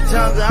me in the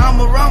jungle,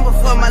 I'ma rumble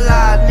for my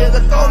life.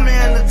 Nigga throw me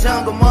in the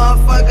jungle,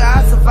 motherfucker,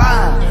 I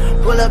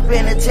survive. Pull up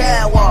in the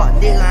Jaguar,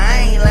 nigga, I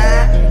ain't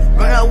lying.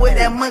 Run up with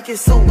that monkey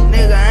suit,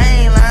 nigga, I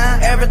ain't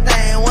lying.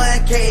 Everything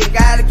 1K,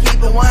 gotta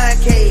keep it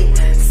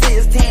 1K.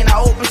 16,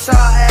 I open shop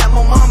at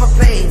my mama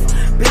place.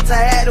 Bitch,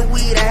 I had the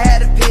weed, I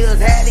had the pills,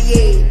 had the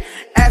egg.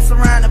 Ask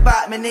around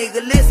about me,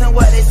 nigga, listen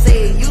what they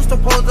say. Used to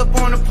pose up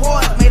on the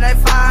porch, made like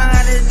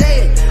 500 a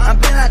day. I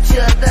been out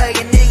here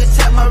thugging, nigga,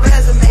 check my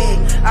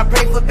resume. I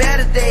pray for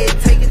better days,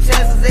 taking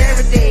chances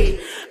every day.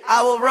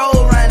 I will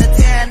roll running,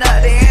 tearing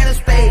up the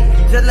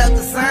interstate. Just left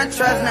the sun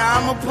trust, now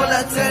I'ma pull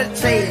up to the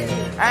chase.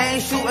 I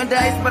ain't shooting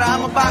dice, but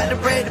I'm about to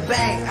break the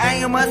bank. I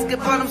ain't musket,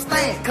 but I'm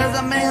stank, cause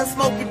I'm in here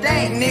smoking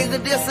dank.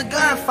 Nigga, this a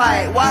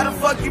gunfight, why the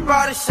fuck you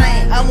brought a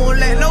shame? I won't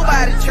let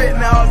nobody trip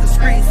me off the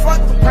streets,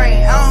 fuck the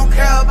brain. I don't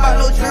care about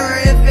no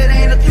jury if it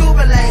ain't a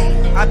Cuban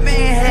lane. I been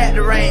had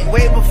the rain,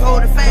 way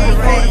before the fame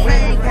came.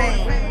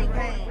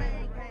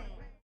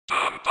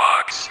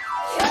 Boombox.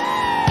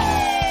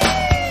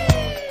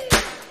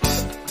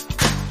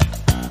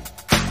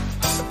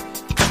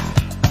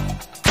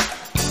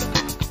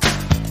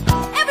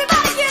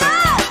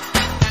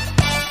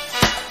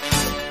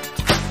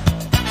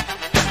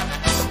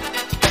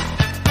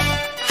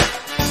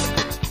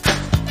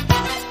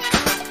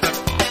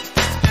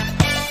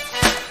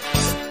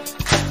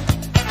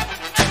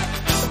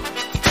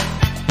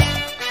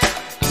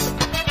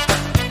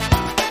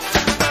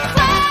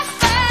 Class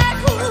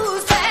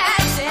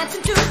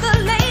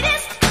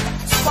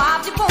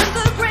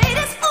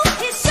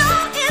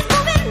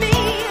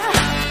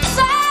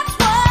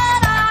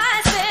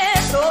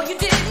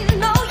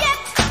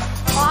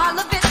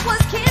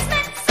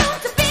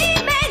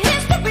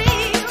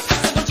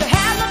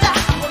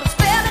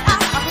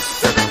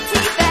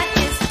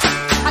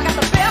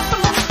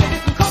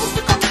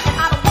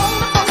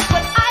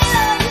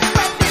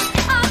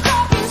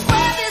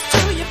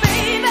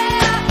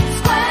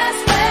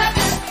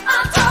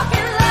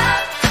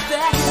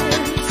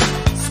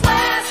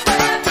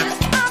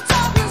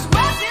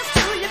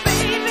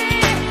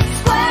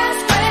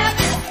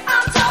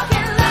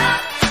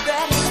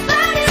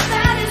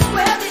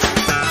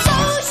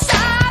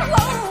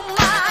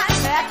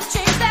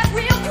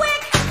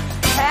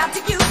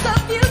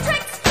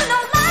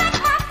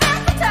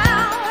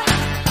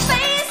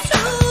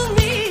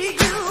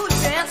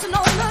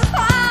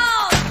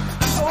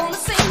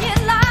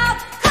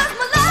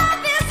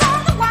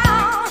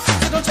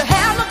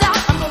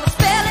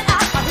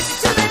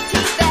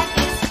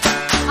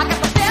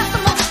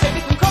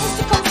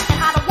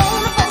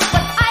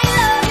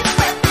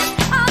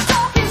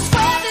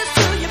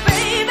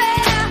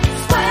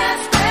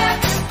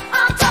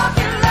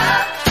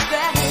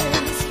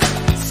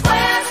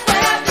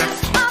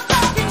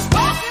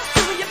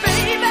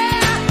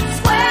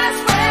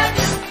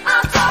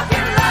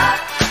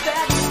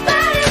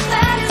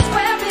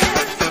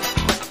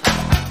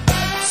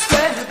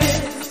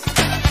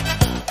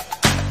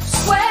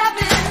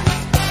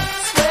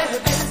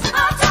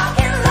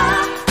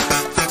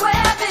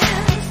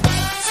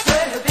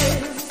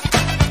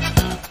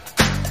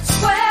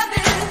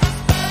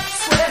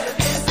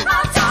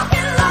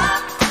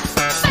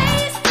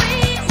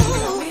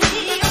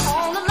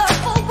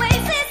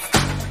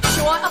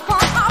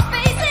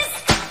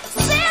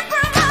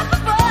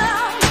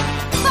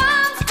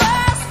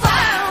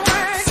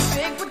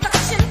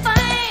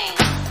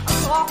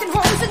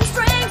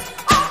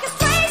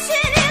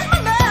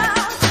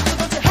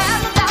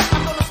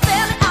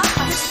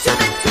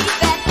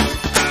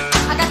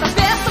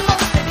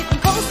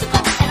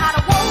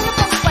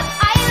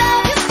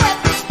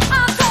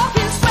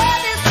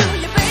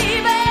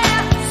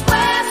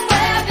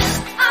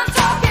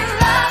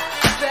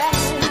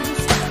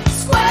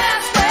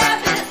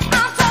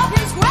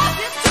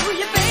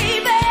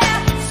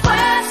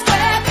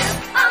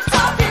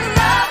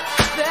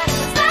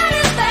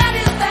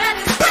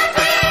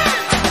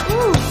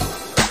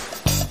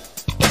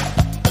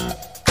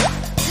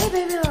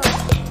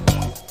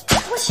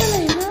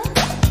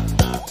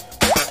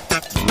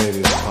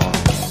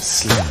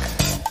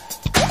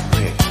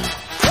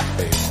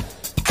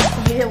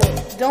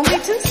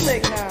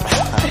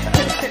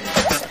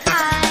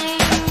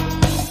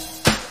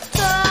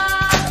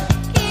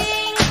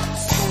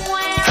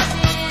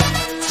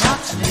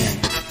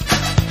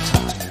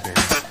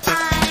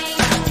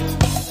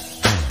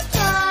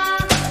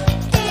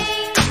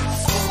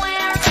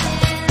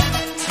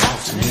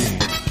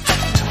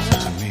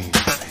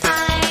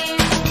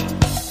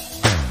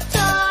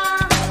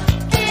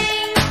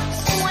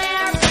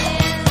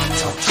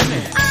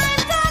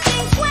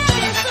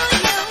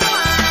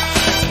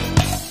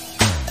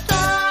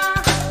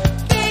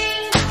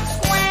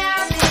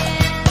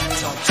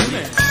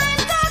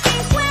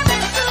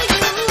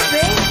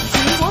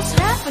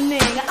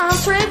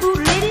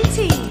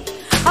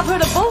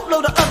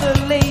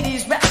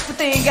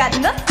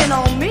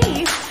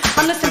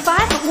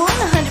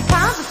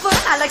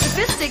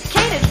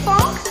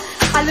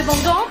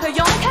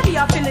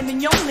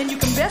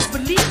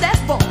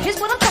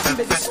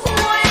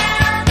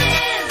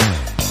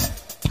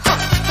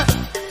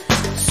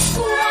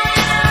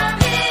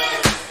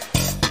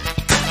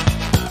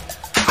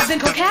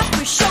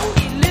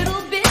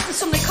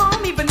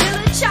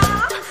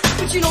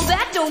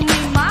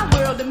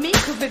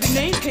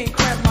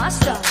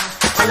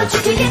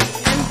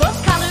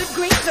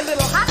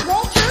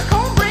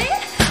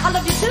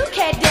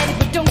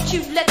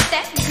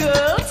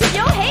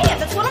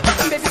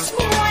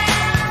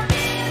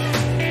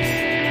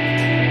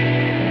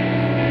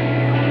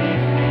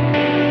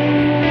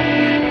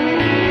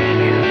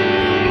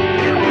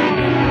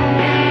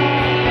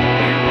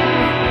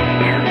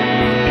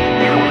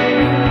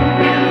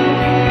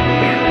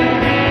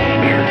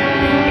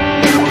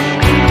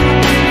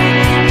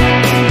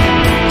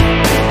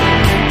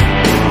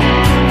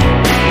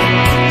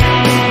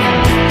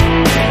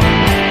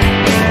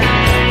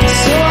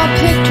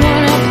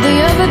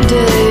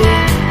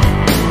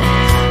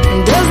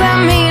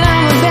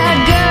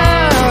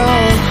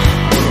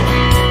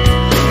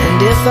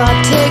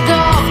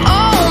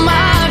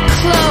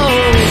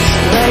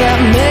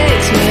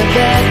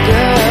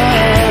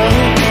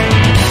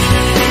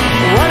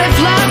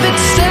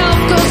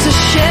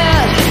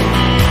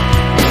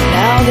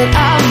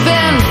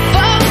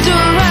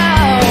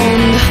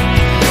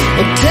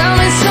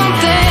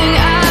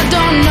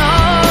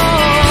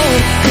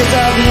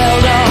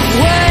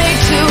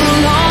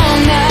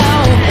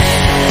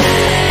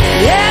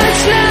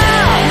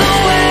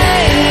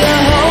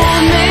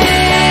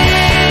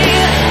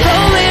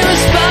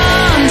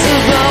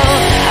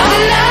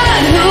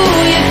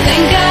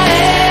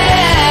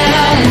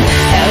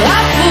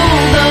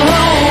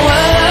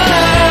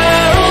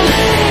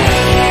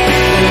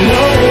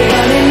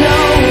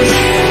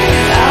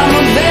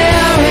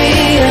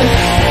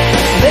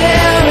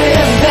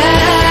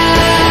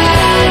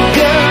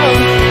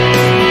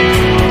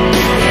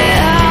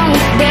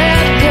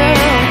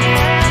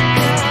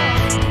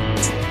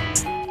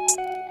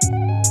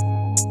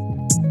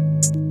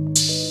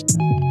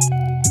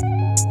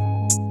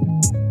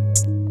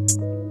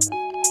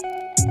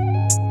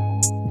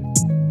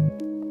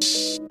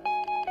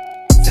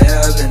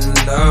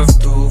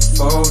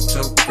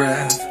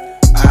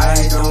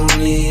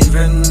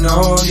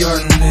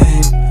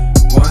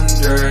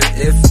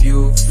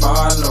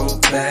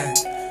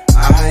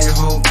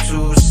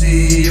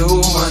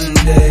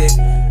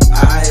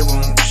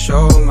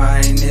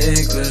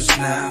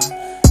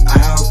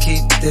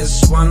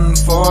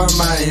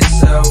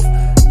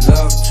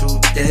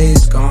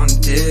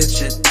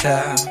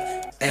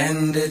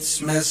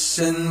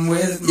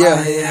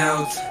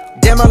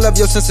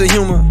Sense of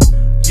humor.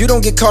 You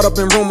don't get caught up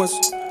in rumors.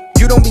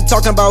 You don't be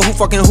talking about who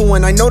fucking who,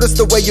 and I notice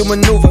the way you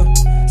maneuver.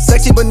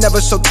 Sexy but never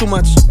show too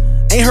much.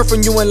 Ain't heard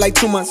from you in like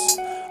 2 months.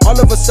 All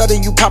of a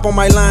sudden you pop on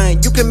my line.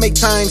 You can make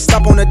time,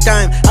 stop on a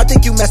dime. I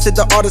think you mastered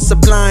the art of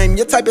sublime.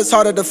 Your type is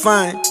harder to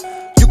find.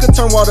 You can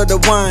turn water to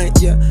wine,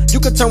 yeah. You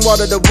can turn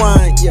water to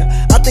wine,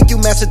 yeah. I think you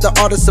mastered the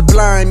art of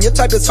sublime. Your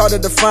type is harder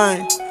to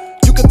find.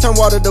 You can turn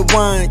water to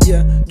wine,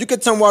 yeah. You can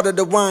turn water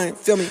to wine,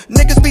 feel me?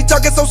 Niggas be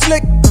talking so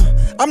slick.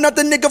 I'm not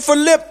the nigga for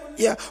lip,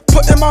 yeah.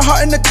 Putting my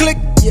heart in the click,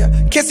 yeah.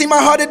 Can't see my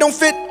heart, it don't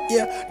fit,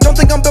 yeah. Don't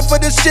think I'm built for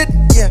this shit,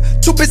 yeah.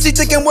 Too busy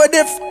thinking what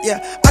if,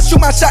 yeah. I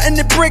shoot my shot in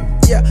the brick,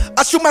 yeah.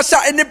 I shoot my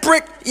shot in the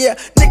brick, yeah.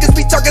 Niggas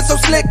be talking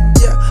so slick,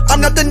 yeah. I'm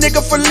not the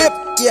nigga for lip,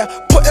 yeah.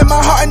 Putting my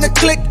heart in the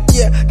click,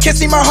 yeah. Can't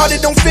see my heart,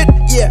 it don't fit,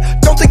 yeah.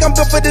 Don't think I'm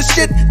built for this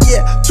shit,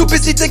 yeah. Too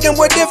busy thinking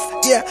what if,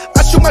 yeah.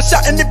 I shoot my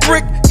shot in the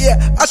brick, yeah.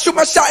 I shoot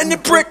my shot in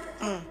the brick.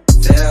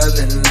 Fell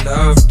in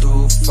love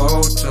through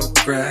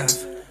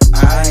photograph.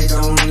 I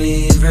don't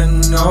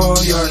even know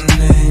your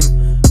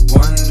name.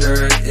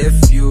 Wonder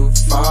if you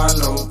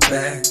follow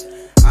back.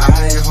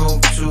 I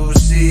hope to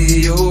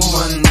see you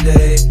one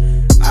day.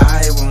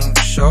 I won't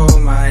show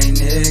my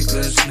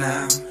niggas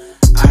now.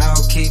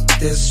 I'll keep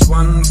this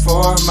one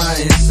for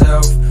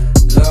myself.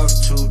 Love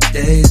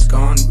today's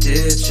gone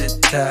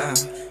digital,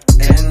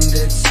 and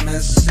it's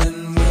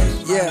messing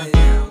with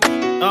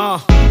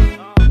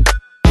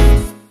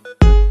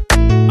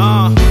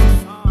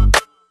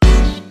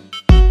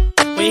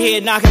When you hear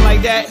it knocking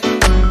like that,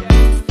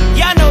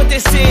 y'all know what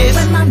this is.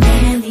 When my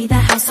man leave the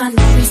house, I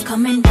know he's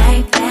coming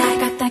right back.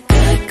 Got that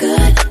good good,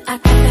 good. I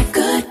got that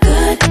good,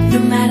 good. No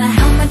matter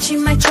how much you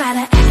might try to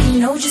act, you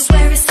know just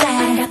where it's at.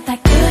 I got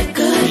that good,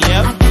 good.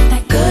 I got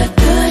that good,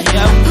 good. I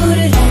put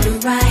it on the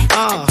right.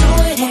 I do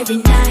it every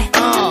night.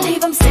 I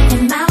leave them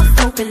sitting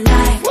mouth open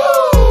like.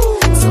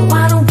 So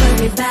I don't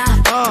worry about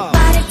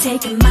nobody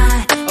taking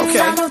mine. Cause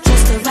I know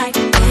just the right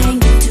thing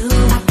to do.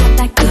 I got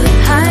that good.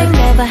 I ain't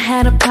never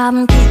had a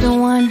problem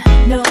keeping one.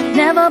 No,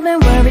 never been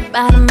worried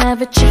about them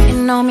ever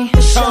cheating on me.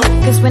 For sure.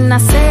 Cause when I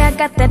say I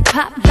got that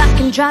pop, lock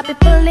and drop it,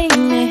 believe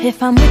me.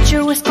 If I'm with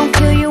you, it's gon'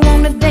 kill you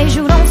on the days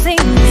you don't see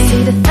me.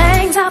 See the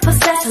things I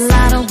possess, a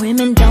lot of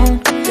women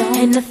don't.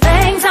 And the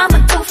things I'ma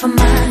do for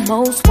mine,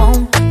 most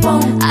won't.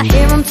 I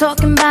hear them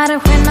talking about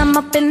it when I'm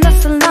up in the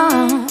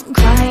salon,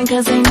 crying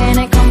cause they man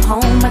ain't come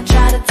home. I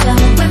try to tell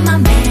them when my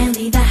man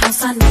leave the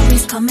house, I know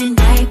he's coming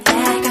right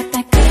back. I got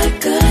that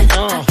good, good. I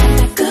got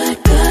that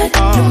good, good.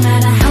 No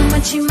matter how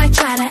much you might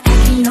try to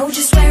act, you know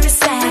just where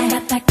it's at. I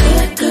got that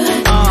good,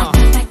 good. I got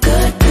that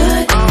good,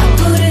 good. I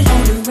put it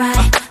on the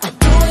right. I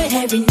do it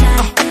every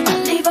night.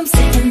 I leave them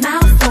sitting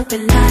mouth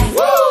open like.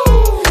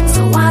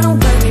 So I don't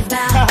worry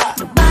about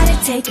nobody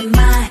taking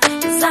mine.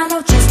 Cause I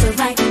know just the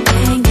right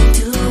thing to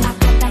do. I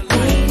got that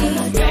lady.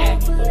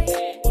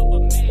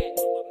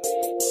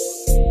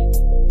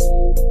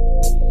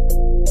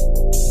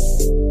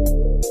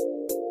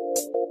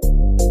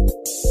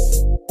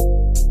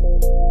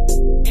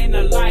 In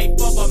the life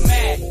of a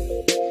man.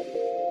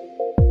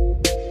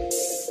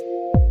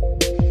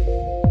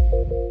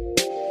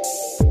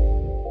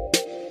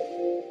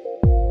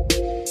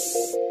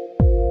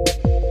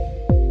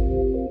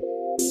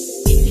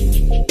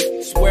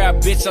 Swear a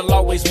bitch will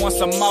always want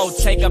some more.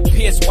 Take a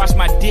piss, wash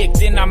my dick,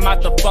 then I'm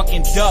out the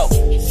fucking dope.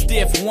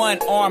 Stiff one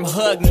arm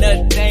hug,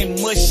 nut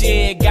ain't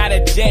mushy. Got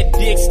a jet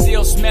dick,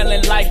 still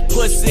smelling like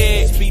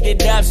pussy. Speed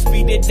it up,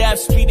 speed it up,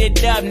 speed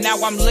it up.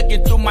 Now I'm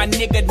looking through my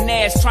nigga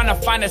Nash, trying to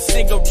find a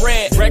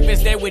cigarette.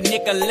 Breakfast there with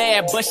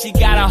Nicolette, but she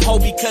got a hoe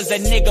because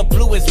that nigga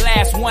blew his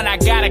last one. I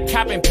got a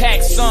cop and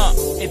pack some.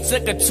 It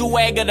took a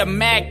 2-egger to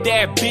Mac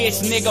that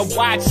bitch. Nigga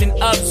watch and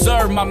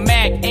observe my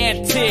Mac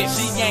antics.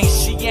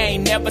 She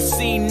ain't never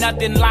seen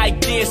nothing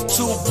like this.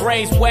 2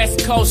 braids,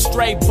 West Coast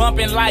straight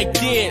bumping like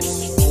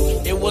this.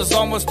 It was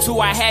almost 2,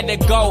 I had to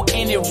go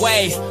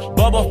anyway.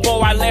 But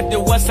before I left,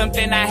 it was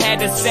something I had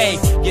to say.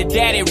 Your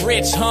daddy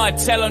rich, huh?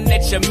 Tell him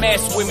that you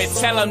mess with me.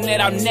 Tell him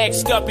that I'm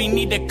next up, he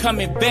need to come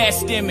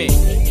invest in me.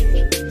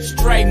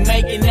 Straight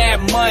making that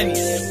money.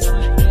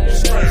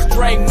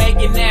 Straight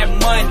making that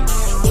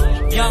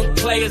money. Young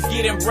players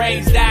getting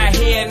braids out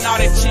here, and all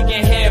the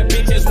chicken hair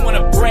bitches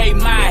wanna braid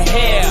my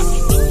hair.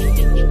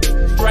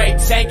 Straight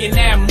taking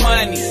that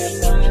money.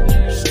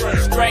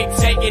 Straight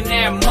taking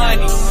that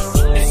money.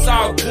 It's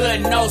all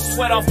good, no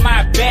sweat off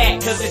my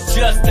back, cause it's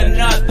just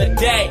another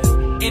day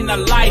in the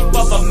life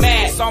of a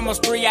man. It's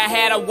almost 3, I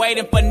had her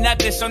waiting for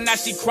nothing, so now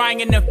she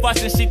crying and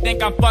fussing, she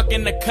think I'm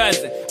fucking the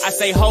cousin. I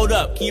say, hold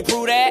up, can you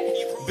prove that?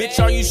 Bitch,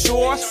 are you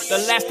sure? The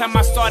last time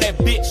I saw that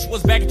bitch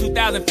was back in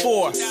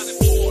 2004.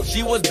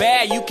 She was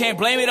bad, you can't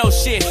blame me though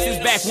shit,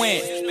 since back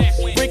when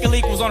Freak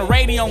Leak was on the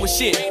radio with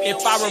shit,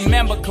 if I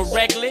remember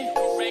correctly.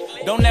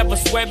 Don't ever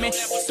sweat me,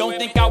 don't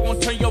think I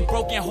won't turn your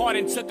broken heart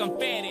into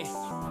confetti.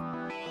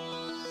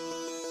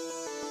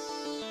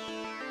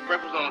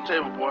 Breakfast on the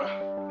table, boy.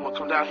 You wanna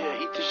come down here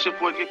and eat this shit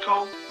before it get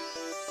cold?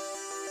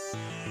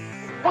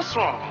 What's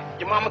wrong?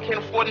 Your mama can't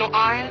afford no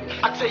iron?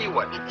 I tell you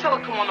what, tell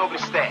her come on over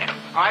to Stab,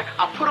 alright?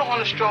 I'll put her on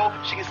the stroll,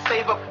 she can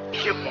save up,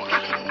 get one.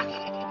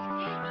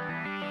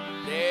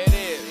 There it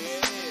is.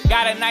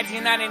 Got a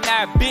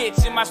 1999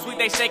 bitch in my suite,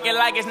 they shake it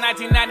like it's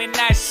 1999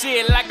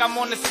 shit. Like I'm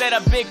on the set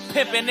of Big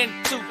Pimpin' in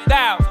 2000.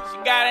 She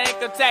got an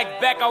income tax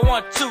back, I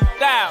want 2,000.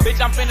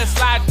 Bitch, I'm finna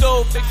slide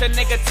through, fix a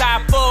nigga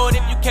Thai food.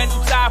 If you can't do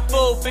Thai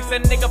food, fix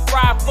a nigga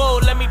fried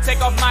food. Let me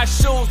take off my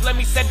shoes, let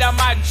me set down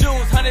my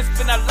jewels. Honey's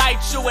finna light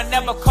you and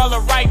never call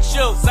her right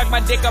you. Suck my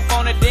dick up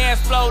on the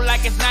dance floor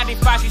like it's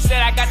 95. She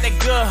said I got that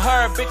good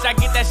herb, bitch, I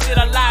get that shit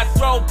a lot.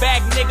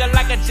 Throwback nigga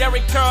like a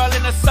Jerry curl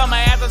in the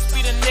summer. As I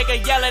speed a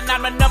nigga yelling,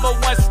 I'm the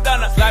 #1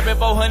 stunner. Slapping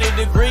 400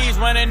 degrees,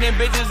 running in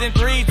bitches in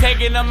 3,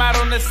 taking them out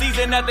on the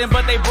season, nothing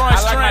but they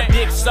brunch. I like my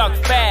dick suck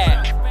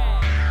fat.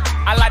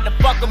 I like to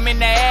fuck him in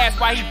the ass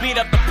while he beat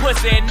up the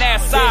pussy and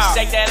that's all. Bitch,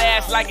 shake that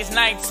ass like it's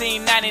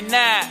 1999.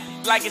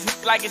 Like it's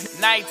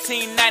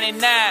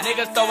 1999.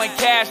 Niggas throwing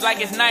cash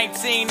like it's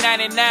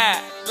 1999.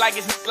 Like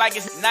it's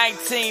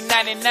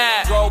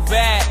 1999. Go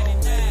back,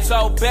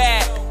 so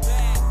back.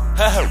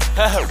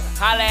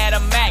 Holla at a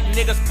Mac,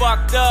 niggas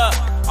fucked up.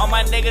 All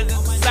my niggas is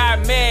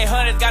beside me.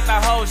 Hunters got the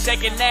hoe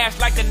shaking ass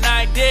like the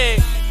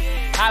 90s.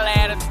 Holla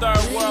at a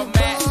third world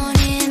Mac. Born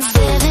in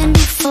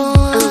 74.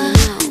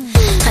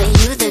 Are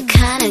you the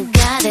kind of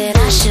guy that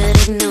I should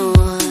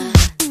ignore?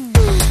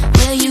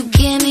 Will you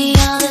give me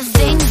all the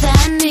things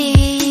I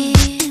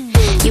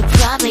need? You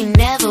probably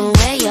never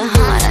wear your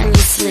heart on your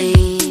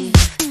sleeve.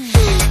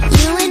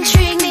 You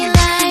intrigue me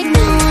like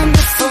no one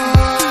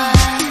before.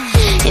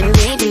 It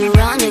may be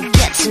wrong to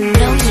get to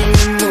know you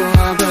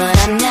more, but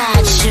I'm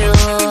not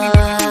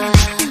sure.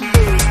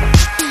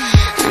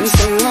 I'm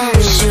so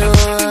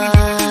unsure.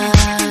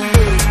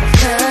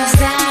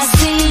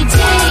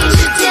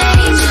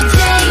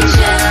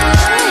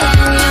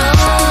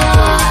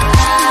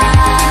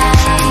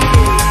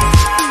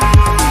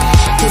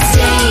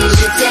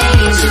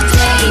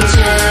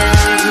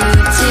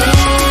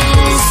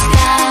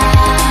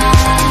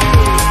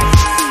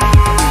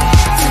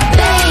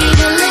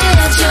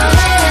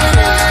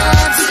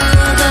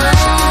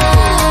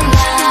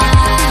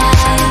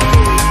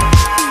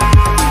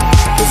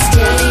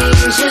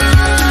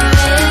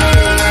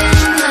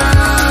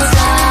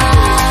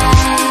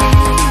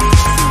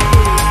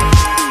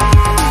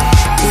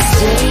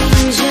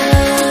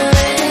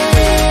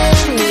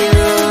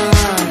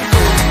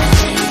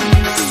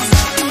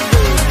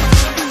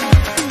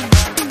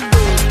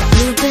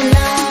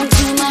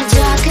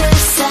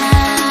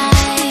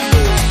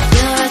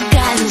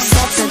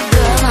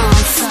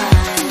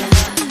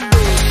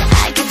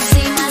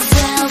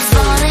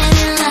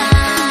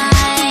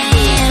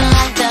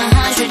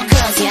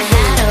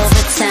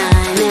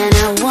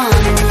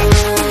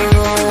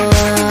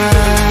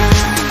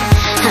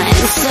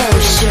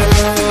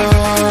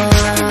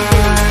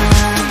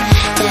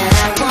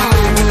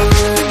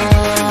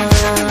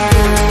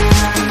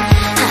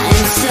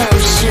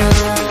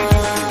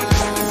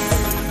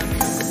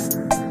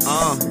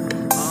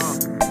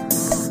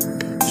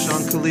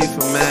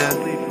 Khalifa, man.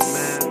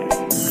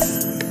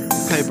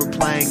 Paper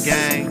Plane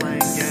Gang.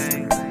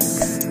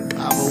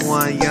 Alpha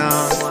One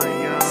Young.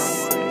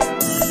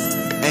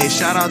 Hey,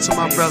 shout out to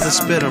my brother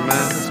Spitter,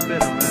 man.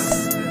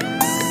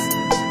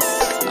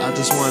 I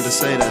just wanted to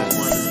say that.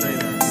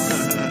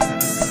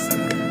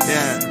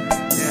 Yeah.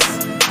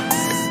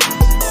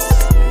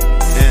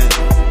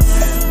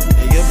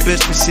 And your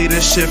bitch can see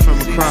this shit from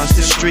across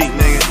the street,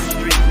 nigga.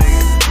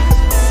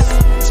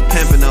 It's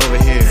pimpin' over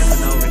here.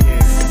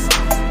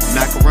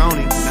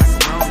 Macaroni.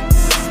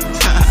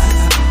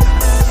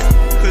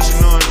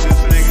 Cushion oranges,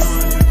 nigga.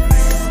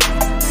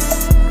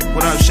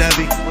 What up,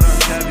 Chevy?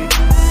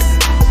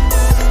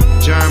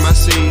 Germ, I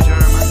see you.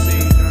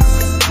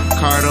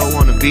 Cardo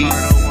on the beat.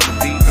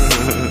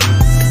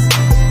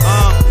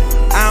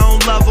 I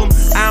don't love them,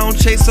 I don't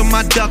chase them,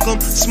 I duck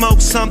them. Smoke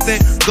something,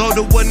 go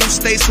to a new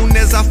state soon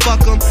as I fuck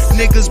them.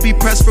 Niggas be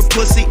pressed for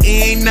pussy, it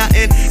ain't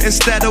nothing.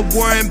 Instead of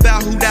worrying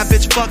about who that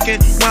bitch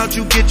fucking, why don't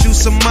you get you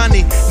some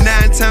money?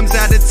 9 times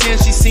out of 10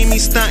 she see me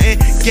stunting.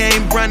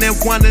 Game running,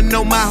 wanna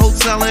know my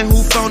hotel and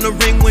who phone the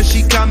ring when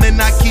she coming.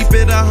 I keep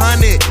it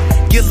 100.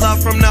 Get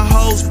love from the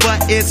hoes,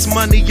 but it's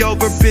money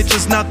over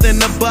bitches, nothing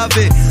above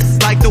it.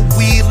 Like the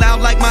weed,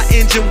 loud like my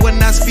engine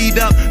when I speed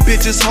up.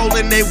 Bitches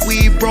holding they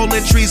weed, rolling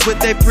trees with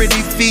their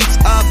pretty feet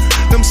up.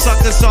 Them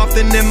suckers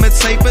often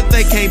imitate, but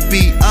they can't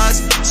beat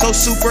us. So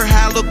super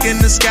high, look in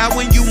the sky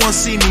when you won't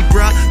see me,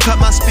 bruh. Cut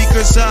my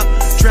speakers up,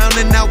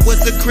 drowning out what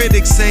the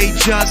critics say.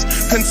 Just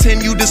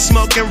continue to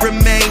smoke and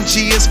remain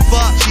G as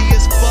fuck.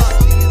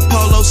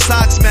 Polo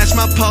socks match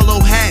my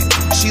polo hat.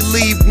 She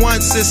leave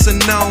once, it's a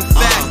known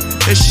fact.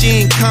 And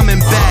she ain't coming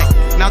back.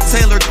 Now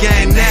Taylor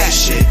gang that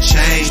shit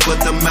changed,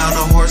 but the amount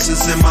of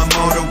horses in my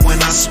motor when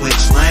I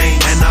switch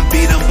lanes. And I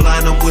beat them,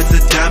 blind them with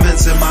the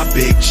diamonds in my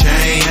big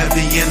chain.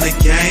 Heavy in the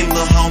game,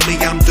 lil' homie,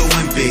 I'm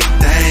doing big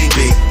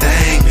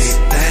things.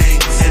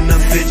 And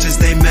them bitches,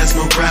 they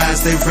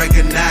mesmerize, they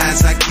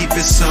recognize. I keep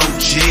it so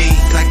G,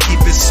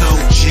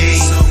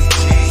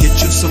 Get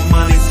you some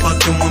money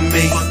fucking with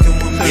me.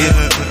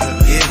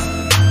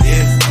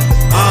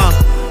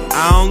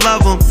 I don't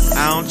love them,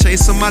 I don't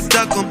chase them, I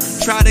duck them.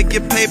 Try to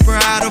get paper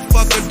out of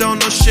fucker, don't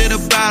know shit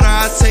about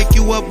her. I take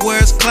you up where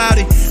it's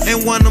cloudy.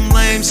 Ain't one of them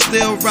lame,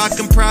 still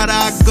rockin' Prada.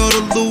 I go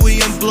to Louis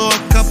and blow a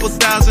couple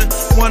thousand.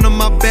 One of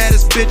my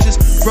baddest bitches,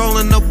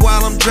 rolling up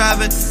while I'm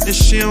driving. And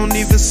she don't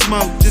even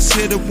smoke, just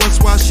hit it once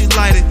while she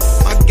light it.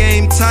 My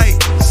game tight,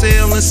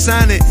 sell and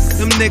sign it.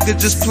 Them niggas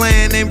just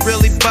playing, ain't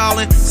really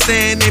ballin'.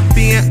 Saying they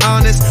being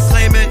honest,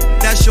 claiming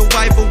that's your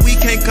wife, but we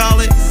can't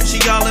call it.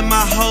 She all in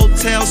my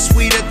hotel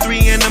suite at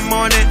 3 in the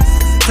morning,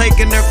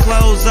 taking their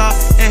clothes off,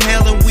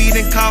 inhaling weed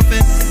and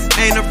coughing.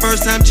 Ain't her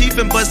first time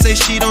cheapin', but say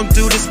she don't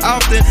do this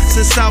often.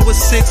 Since I was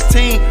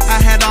 16, I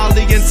had all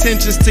the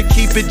intentions to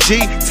keep it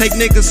G. Take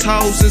niggas'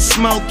 hoes and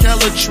smoke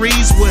hella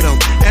trees with them.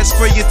 As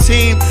for your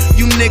team,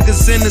 you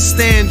niggas in the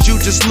stands, you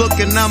just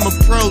looking. I'm a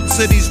pro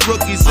to these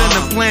rookies, and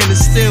the plan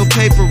is still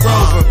paper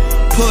over.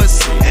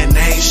 Pussy. And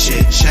ain't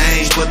shit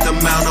changed, but the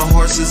amount of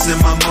horses in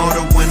my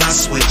motor when I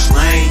switch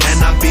lanes.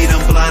 And I beat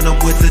them, blind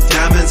them with the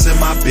diamonds in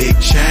my big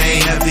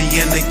chain. Heavy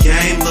in the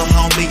game, lil'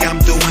 homie,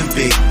 I'm doing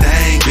big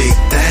things.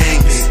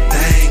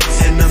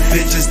 And them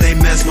bitches, they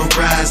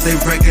mesmerize, they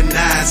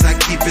recognize. I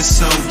keep it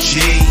so G,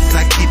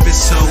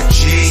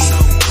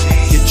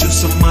 Get you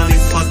some money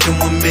fucking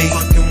with me.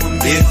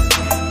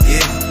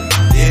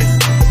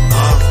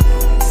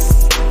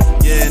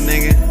 Yeah,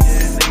 nigga.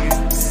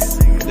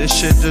 This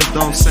shit just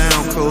don't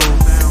sound cool.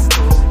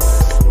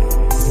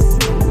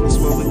 That's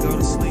where we go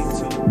to sleep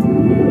to.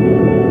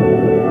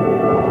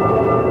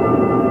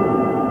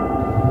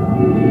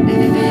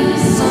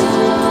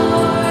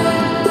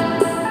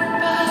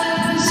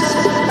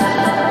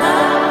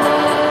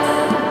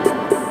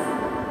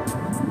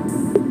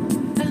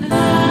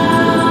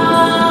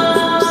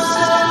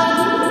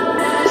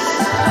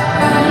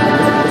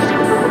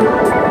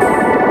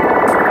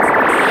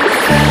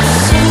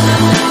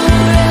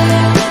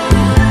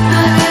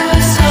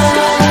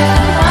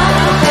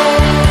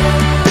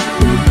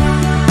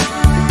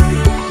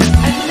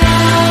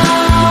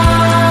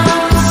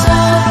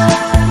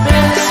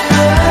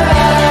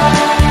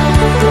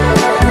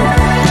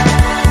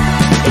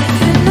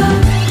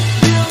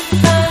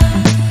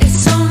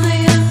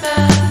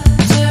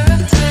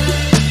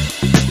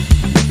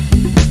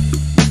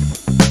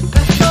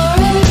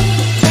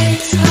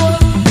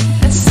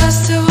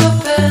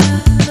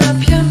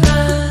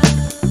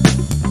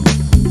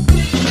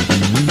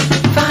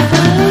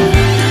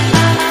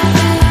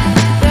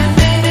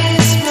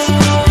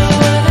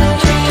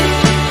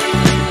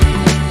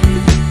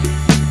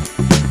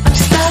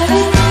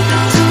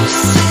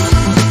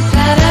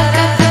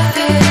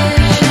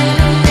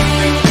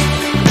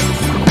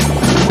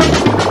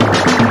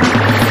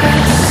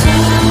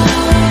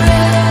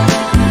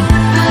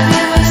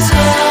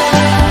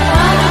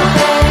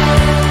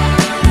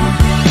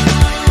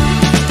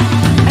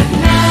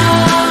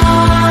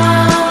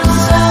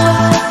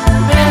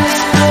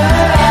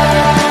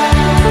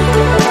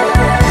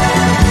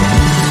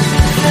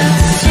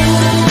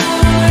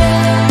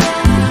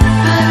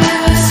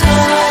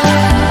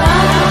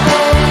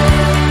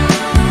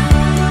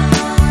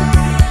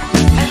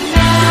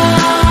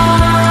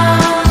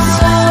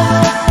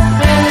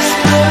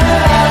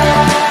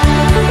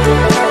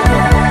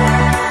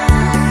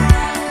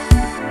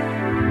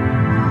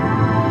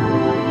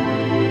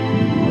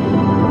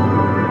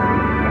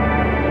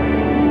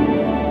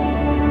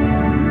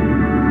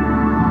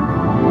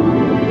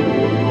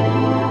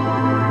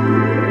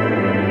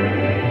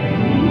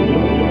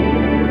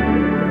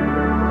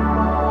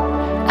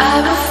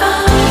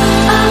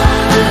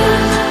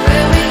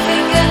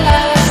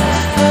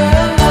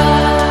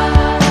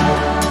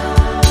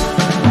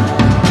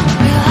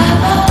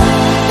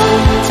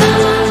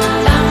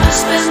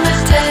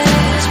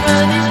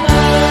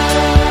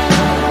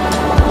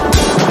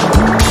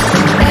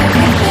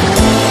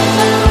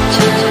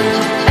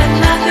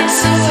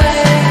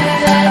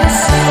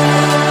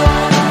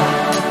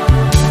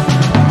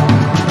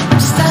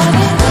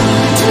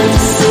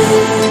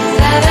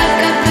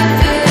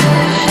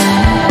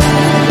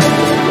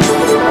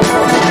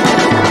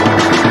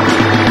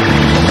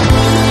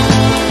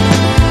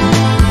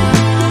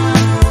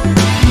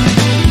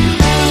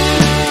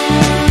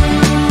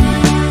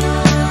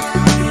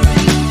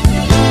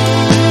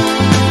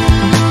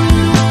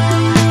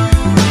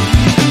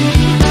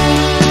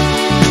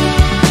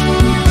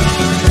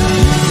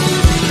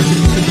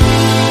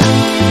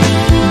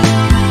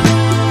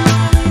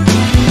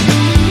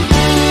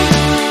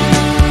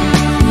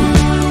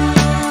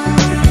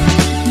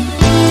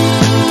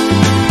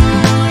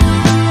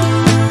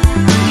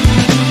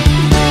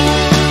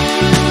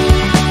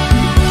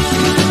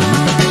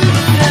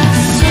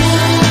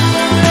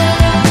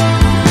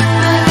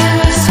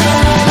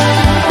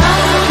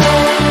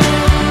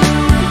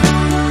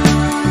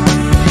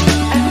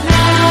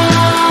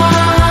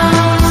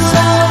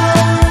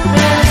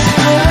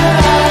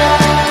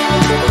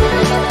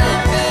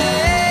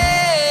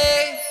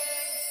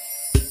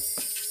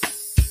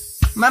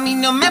 Mami,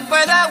 no me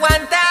puedo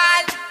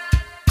aguantar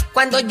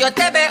cuando yo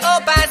te veo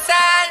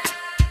pasar.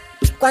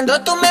 Cuando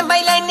tú me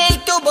bailas en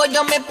el tubo,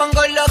 yo me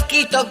pongo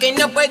loquito que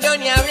no puedo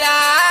ni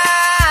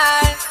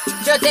hablar.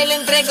 Yo te lo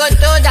entrego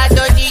toda,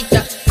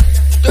 todita.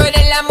 Tú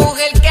eres la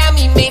mujer que a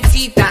mí me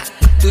excita.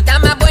 Tú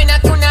estás más buena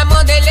que una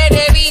modelo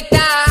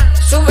revista.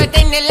 Súbete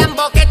en el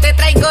Lambo que te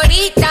traigo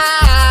ahorita.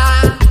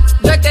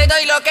 Yo te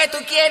doy lo que tú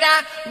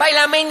quieras,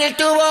 báilame en el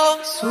tubo.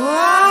 Suave.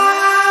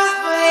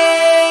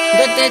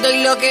 Yo te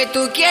doy lo que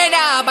tú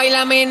quieras,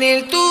 báilame en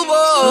el tubo.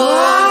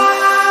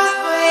 Suave.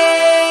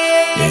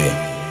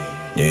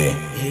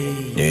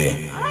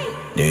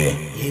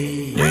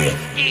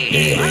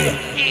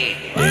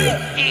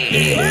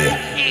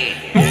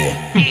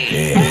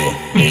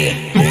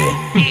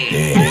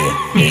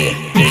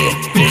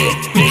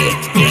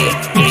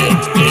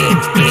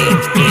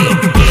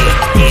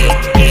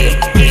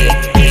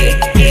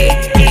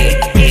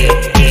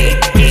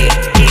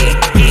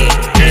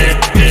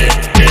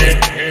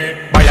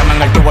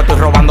 Estoy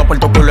robando por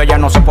tu culo, ella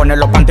no se pone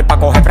los panties pa'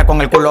 coger fresco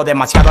con el culo.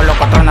 Demasiado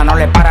locotrona, no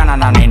le paran a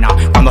la nena.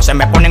 Cuando se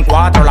me ponen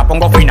cuatro, la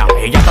pongo fina.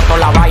 Ella está toda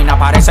la vaina,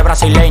 parece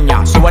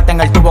brasileña. Súbete en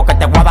el tubo que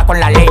te guarda con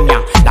la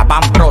leña. La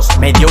Van Bros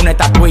me dio una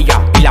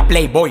estatuilla. Y la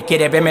Playboy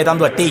quiere verme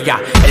dando estilla.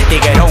 El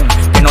tiguerón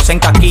que no se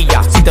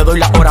encaquilla. Si te doy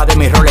la hora de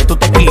mis roles, tú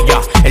te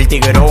quillas. El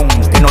tiguerón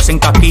que no se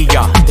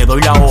encaquilla. Te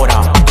doy la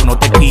hora, tú no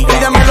te quillas.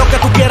 Pídeme lo que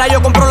tú quieras, yo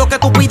compro lo que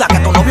tú pidas. Que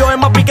tu novio es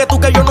más pique tú,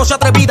 que yo no soy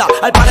atrevida.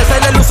 Al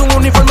parecer le luce un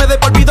uniforme de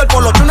por vida. El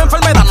polo una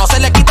enfermedad, no se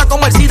le quita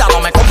como el SIDA. No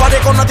me compare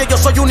con nadie, yo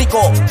soy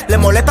único. Le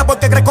molesta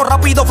porque crezco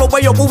rápido, flow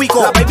bello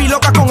púbico. La baby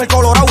loca con el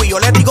colorado y yo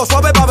le digo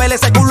suave pa' ver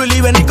ese culo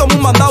y venir como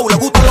un mandado. Le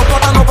gustan los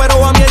plátanos,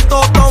 pero a mí el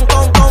tostón,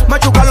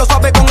 machucarlo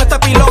sabe con este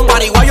pilón.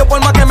 Mariguayo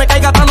por más que me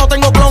caiga atrás no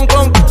tengo clon.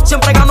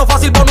 Siempre gano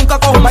fácil, pero nunca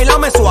cojo.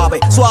 Bailame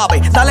suave,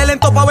 suave, dale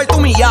lento pa' ver tu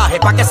millaje,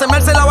 pa' que se me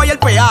alce la vaya el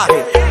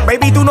peaje.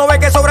 Baby, tú no ves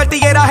que sobre el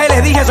tigueraje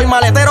les dije, soy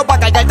maletero pa'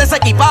 cargarte ese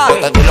equipaje.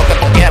 Yo te doy lo que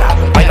tú quieras,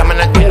 bailame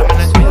en el tuyo. Yo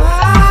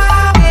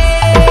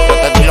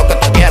te doy lo que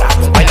tú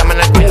quieras, bailame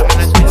en el tuyo.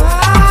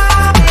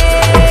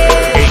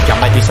 Ella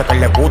me dice que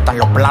le gustan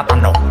los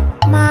plátanos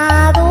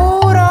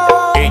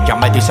Maduro. Ella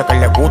me dice que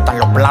le gustan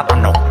los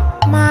plátanos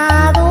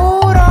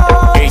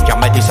Maduro. Ella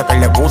me dice que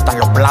le gustan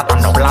los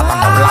plátanos.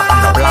 Plátano,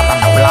 plátano,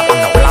 plátano,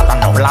 plátano,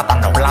 plátano,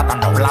 plátano,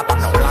 plátano,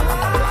 plátano,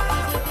 plátano.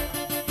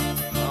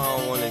 I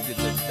don't wanna get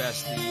the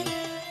best of you.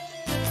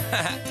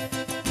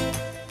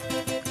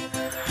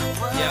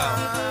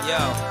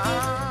 Yo.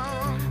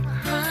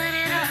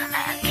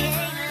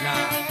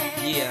 Nah,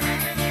 yeah.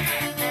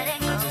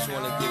 I just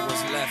wanna get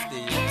what's left of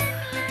you.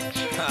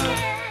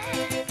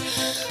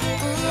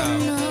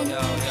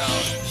 Yo.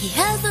 He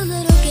has a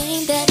little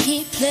game that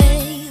he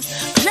plays.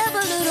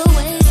 Clever little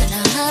ways and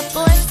a hot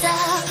boy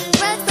style.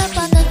 Racks up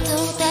on the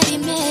dough that he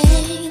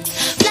makes.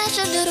 Flash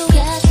a little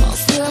cash,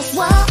 most girls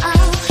wow.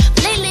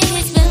 Lately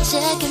he's been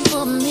checking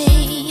for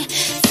me,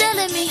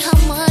 telling me how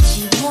much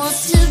he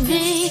wants to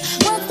be.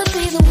 Wants to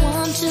be the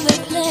one to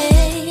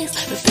replace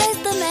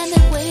the man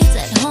that waits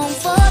at home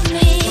for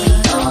me.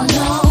 Oh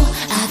no,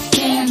 I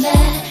can't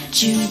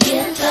let you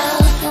get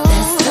love.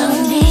 That's so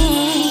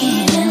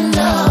mean and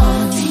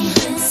low. Deep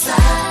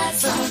inside,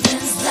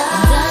 something's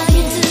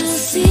dying to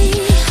see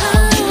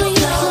how you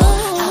go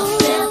out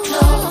there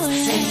close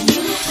and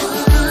you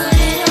put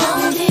it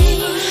on me.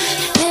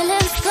 And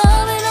it's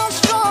coming on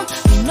strong.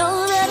 You know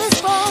that it's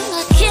wrong.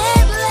 I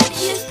can't let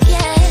you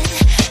get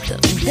the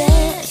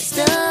best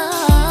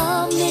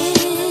of me.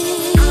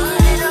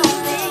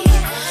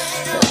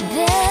 The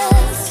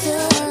best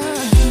of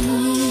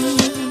me.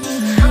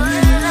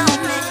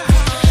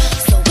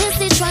 So is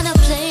he trying to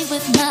play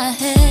with my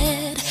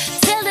head,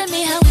 telling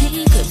me how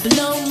he could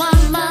blow my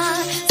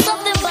mind?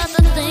 Something about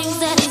the things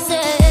that he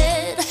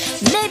said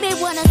made me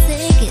wanna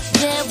take it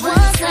there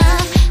one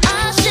time.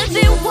 I should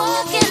be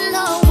walking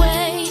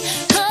away,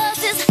 'cause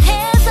his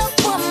hands up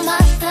on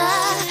my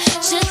thigh.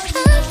 Should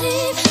I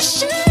leave?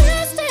 Should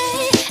I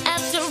stay?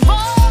 After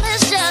all,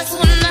 it's just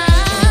one night.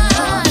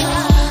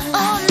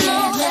 Oh no,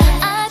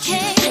 I can't let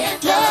you get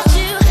the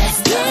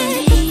best of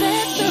me.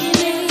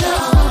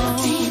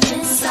 Deep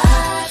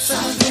inside,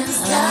 something's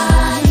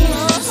dying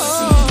to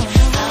see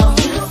how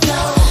you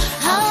flow.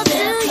 How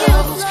do you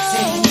flow?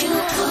 You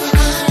put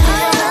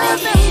it on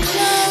me.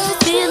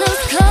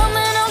 Feelings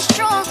coming on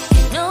strong.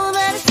 You know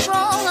that it's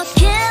wrong. I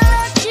can't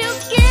let you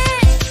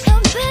get the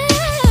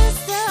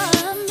best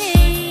of me.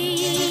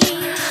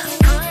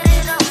 Put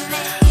it on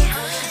me.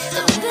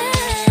 The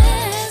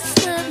best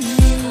of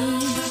me.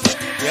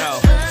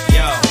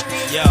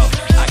 Yo,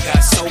 I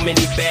got so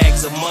many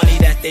bags of money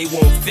that they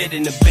won't fit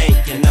in the bank.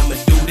 And I'ma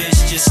do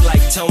this just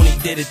like Tony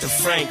did it to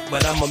Frank.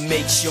 But I'ma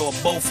make sure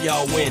both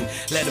y'all win.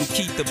 Let them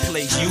keep the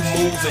place. You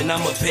move and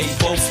I'ma pay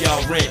both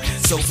y'all rent.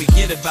 So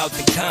forget about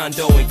the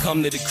condo and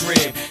come to the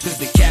crib. 'Cause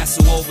the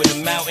castle over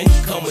the mountain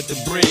come with the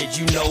bridge.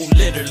 You know,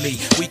 literally,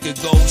 we could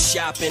go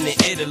shopping in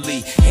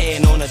Italy.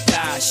 Hand on her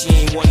thigh, she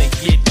ain't wanna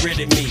get rid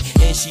of me.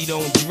 And she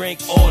don't drink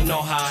or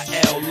know how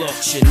L look.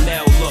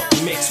 Chanel look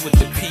mixed with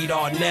the Pete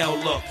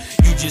Arnell look.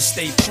 You just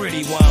stay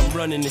pretty while I'm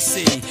running the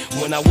city.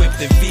 When I whip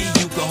the V,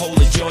 you can hold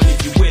a joint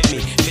if you with me.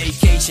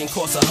 Vacation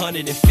costs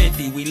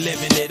 150, we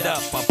living it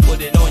up. I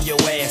put it on your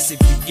ass if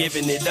you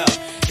giving it up.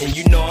 And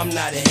you know I'm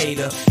not a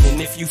hater.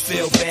 And if you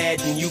feel bad,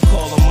 then you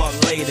call them up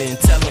later and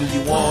tell them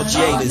you all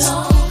jaders.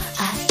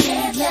 I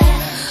can't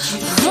let you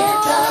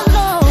get the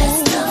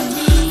best of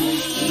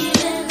me,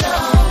 even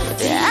though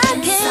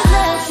I can't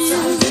let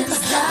you.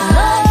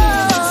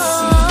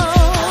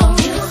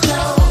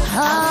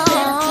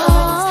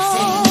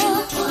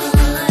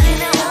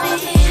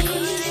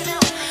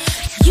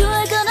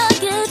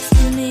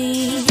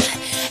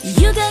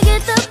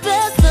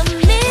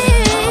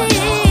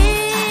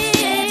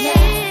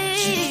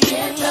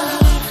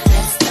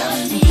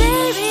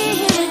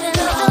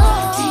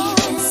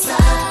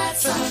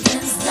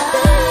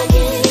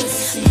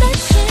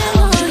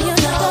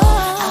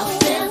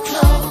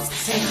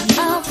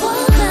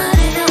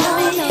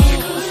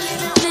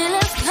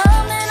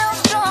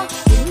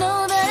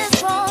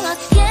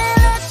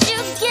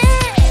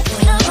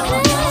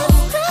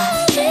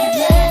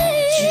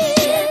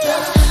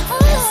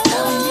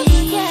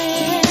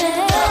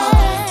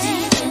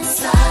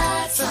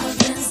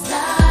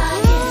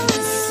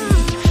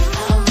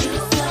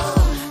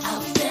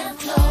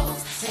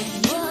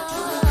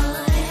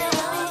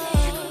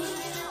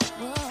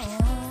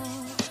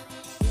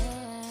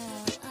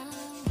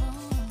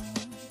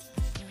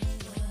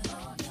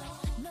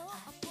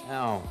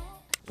 Now,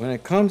 when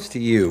it comes to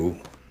you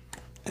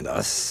and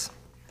us,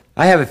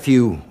 I have a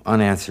few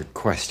unanswered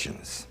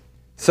questions.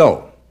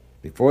 So,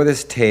 before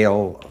this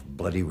tale of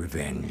bloody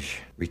revenge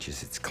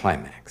reaches its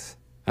climax,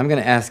 I'm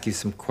going to ask you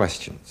some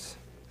questions,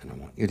 and I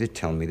want you to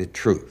tell me the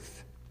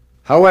truth.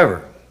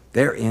 However,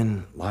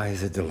 therein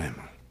lies a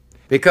dilemma.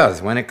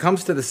 Because when it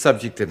comes to the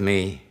subject of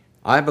me,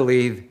 I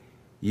believe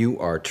you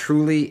are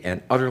truly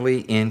and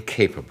utterly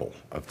incapable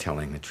of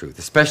telling the truth,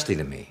 especially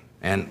to me,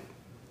 and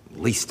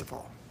least of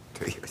all,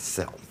 to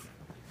yourself.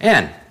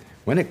 And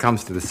when it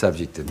comes to the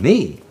subject of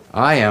me,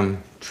 I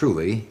am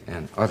truly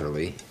and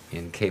utterly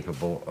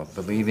incapable of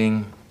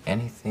believing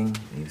anything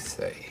you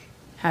say.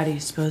 How do you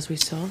suppose we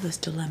solve this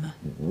dilemma?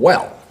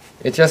 Well,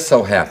 it just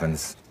so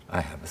happens I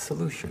have a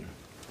solution.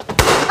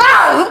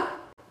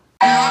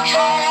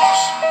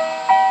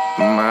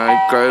 Man,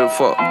 crazy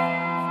fuck.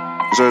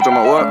 So you talking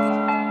about what?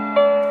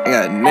 Ain't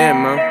got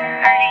nothing, man.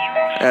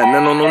 Ain't got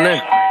nothing on no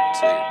name.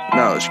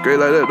 No, straight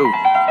like that, dude.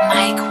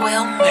 Mike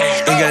Wilmer.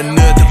 Ain't got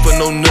nothing for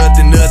no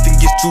nothing, nothing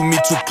gets to me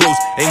too close.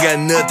 Ain't got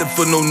nothing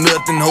for no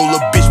nothing, hold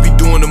up, bitch, be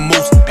doing the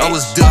most. I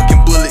was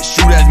ducking bullets,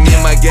 shoot at me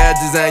and my guy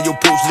design your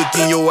post. Look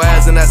in your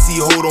eyes and I see,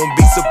 hold on,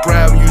 be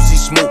surprised when you see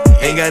smoke.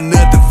 Ain't got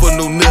nothing for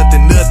no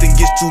nothing, nothing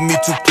gets to me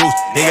too close.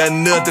 Ain't got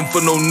nothing for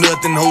no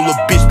nothing, hold up,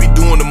 bitch, be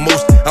doing the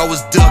most. I was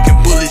ducking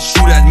bullets,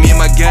 shoot at me and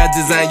my guy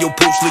design your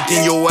post. Look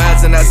in your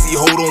eyes and I see,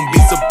 hold on, be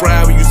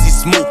surprised when you see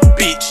smoke,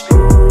 bitch.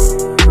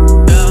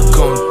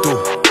 Come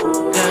through.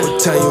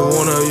 What time you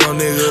want a young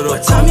nigga to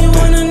come through? You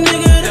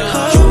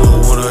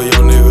want a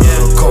young nigga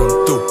to come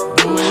through.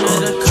 You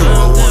want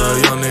a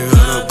young nigga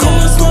to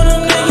come through.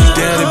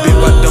 Damn, they big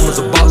by dumb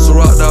as a box of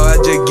rock, dog. I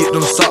just get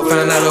them sock,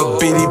 find out a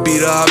bitty be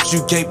the ops.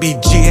 You can't be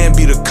G and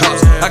be the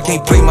cops. I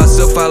can't play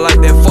myself out like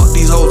that. Fuck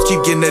these hoes,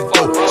 keep getting that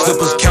dope.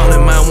 Slippers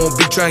counting, mine won't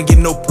be trying to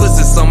get no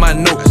pussy, some I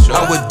know.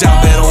 I would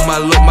doubt that on my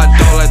luck, my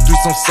dog like 3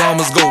 some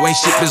summers go. Ain't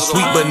shit been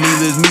sweet, but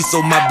neither is me,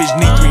 so my bitch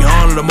need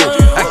 300 or more.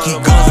 I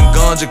keep guns and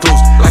ganja close.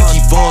 I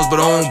keep funds,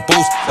 but I don't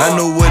boast. I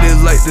know what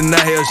it's like to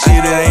not have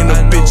shit, it ain't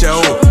a bitch I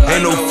owe.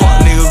 Ain't no fuck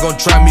nigga gon'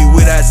 try me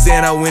without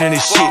saying I win in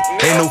this shit.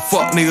 Ain't no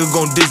fuck nigga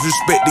gon'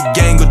 disrespect the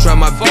gang, gon' try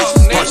my bitch.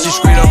 Pop shit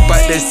straight up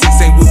out that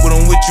 6, ain't with what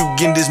I'm with you,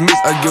 getting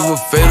dismissed. I give a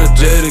fatal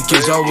Jada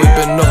kiss, I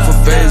whipping up for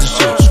phase and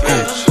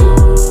shit.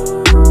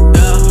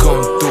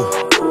 Come through.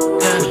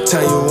 What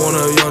time you want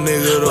a young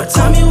nigga to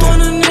come through? You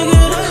want a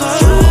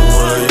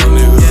young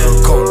nigga to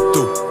come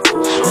through.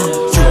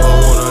 You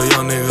want a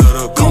young nigga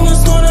to come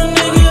through.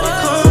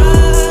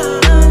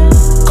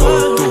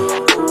 Come through.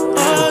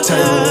 What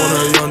time you want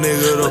a young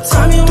nigga to come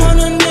through? You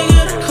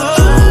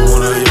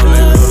want a young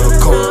nigga to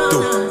come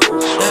through.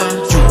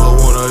 You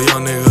want a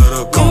young nigga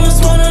to come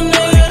through.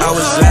 I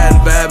was sliding,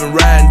 vibing,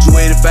 riding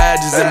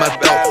 285 just in my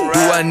thought. Do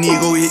I need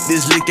go hit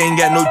this lick? Ain't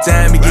got no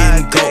time to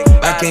getting caught.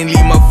 I can't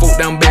leave my folk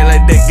down bad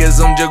like that,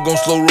 guess I'm just gon'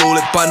 slow roll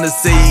it. Partner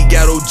say he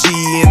got OG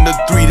in the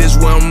 3, that's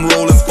where I'm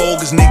rolling.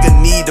 Focus, nigga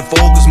need to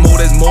focus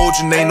more, that's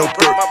motion, ain't no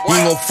perk. He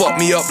ain't gon' fuck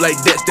me up like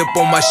that, step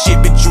on my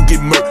shit, bitch, you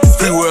get murked.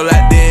 Free world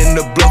out there in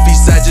the bluffy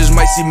side, just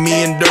might see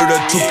me in dirt. A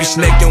 2-piece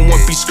snack and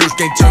 1-piece skirts,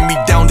 can't turn me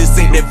down, this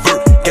ain't that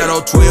vert. Got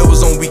all 12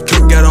 was on, we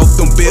cook, got off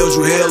them bills,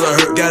 you hella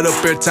hurt. Got up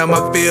every time I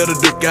feel the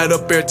dirt, got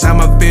up every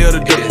time I feel the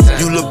dirt.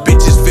 You little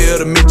bitches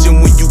fail to mention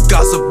when you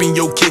gossip in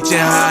your kitchen.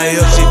 High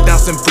up shit down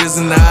in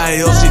prison, high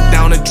up shit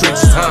down in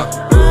trenches, huh?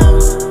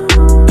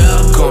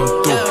 Come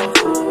through.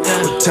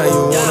 What time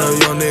you want a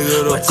young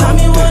nigga to come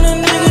through? You want a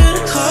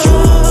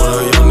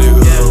young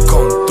nigga to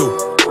come through.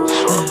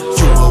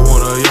 You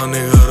want a young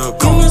nigga to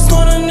come through.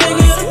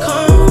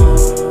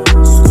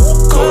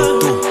 Come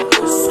through.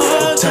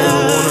 What time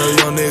you want a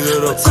young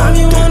nigga to come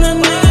through? You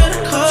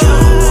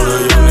want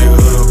a young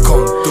nigga to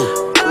come through.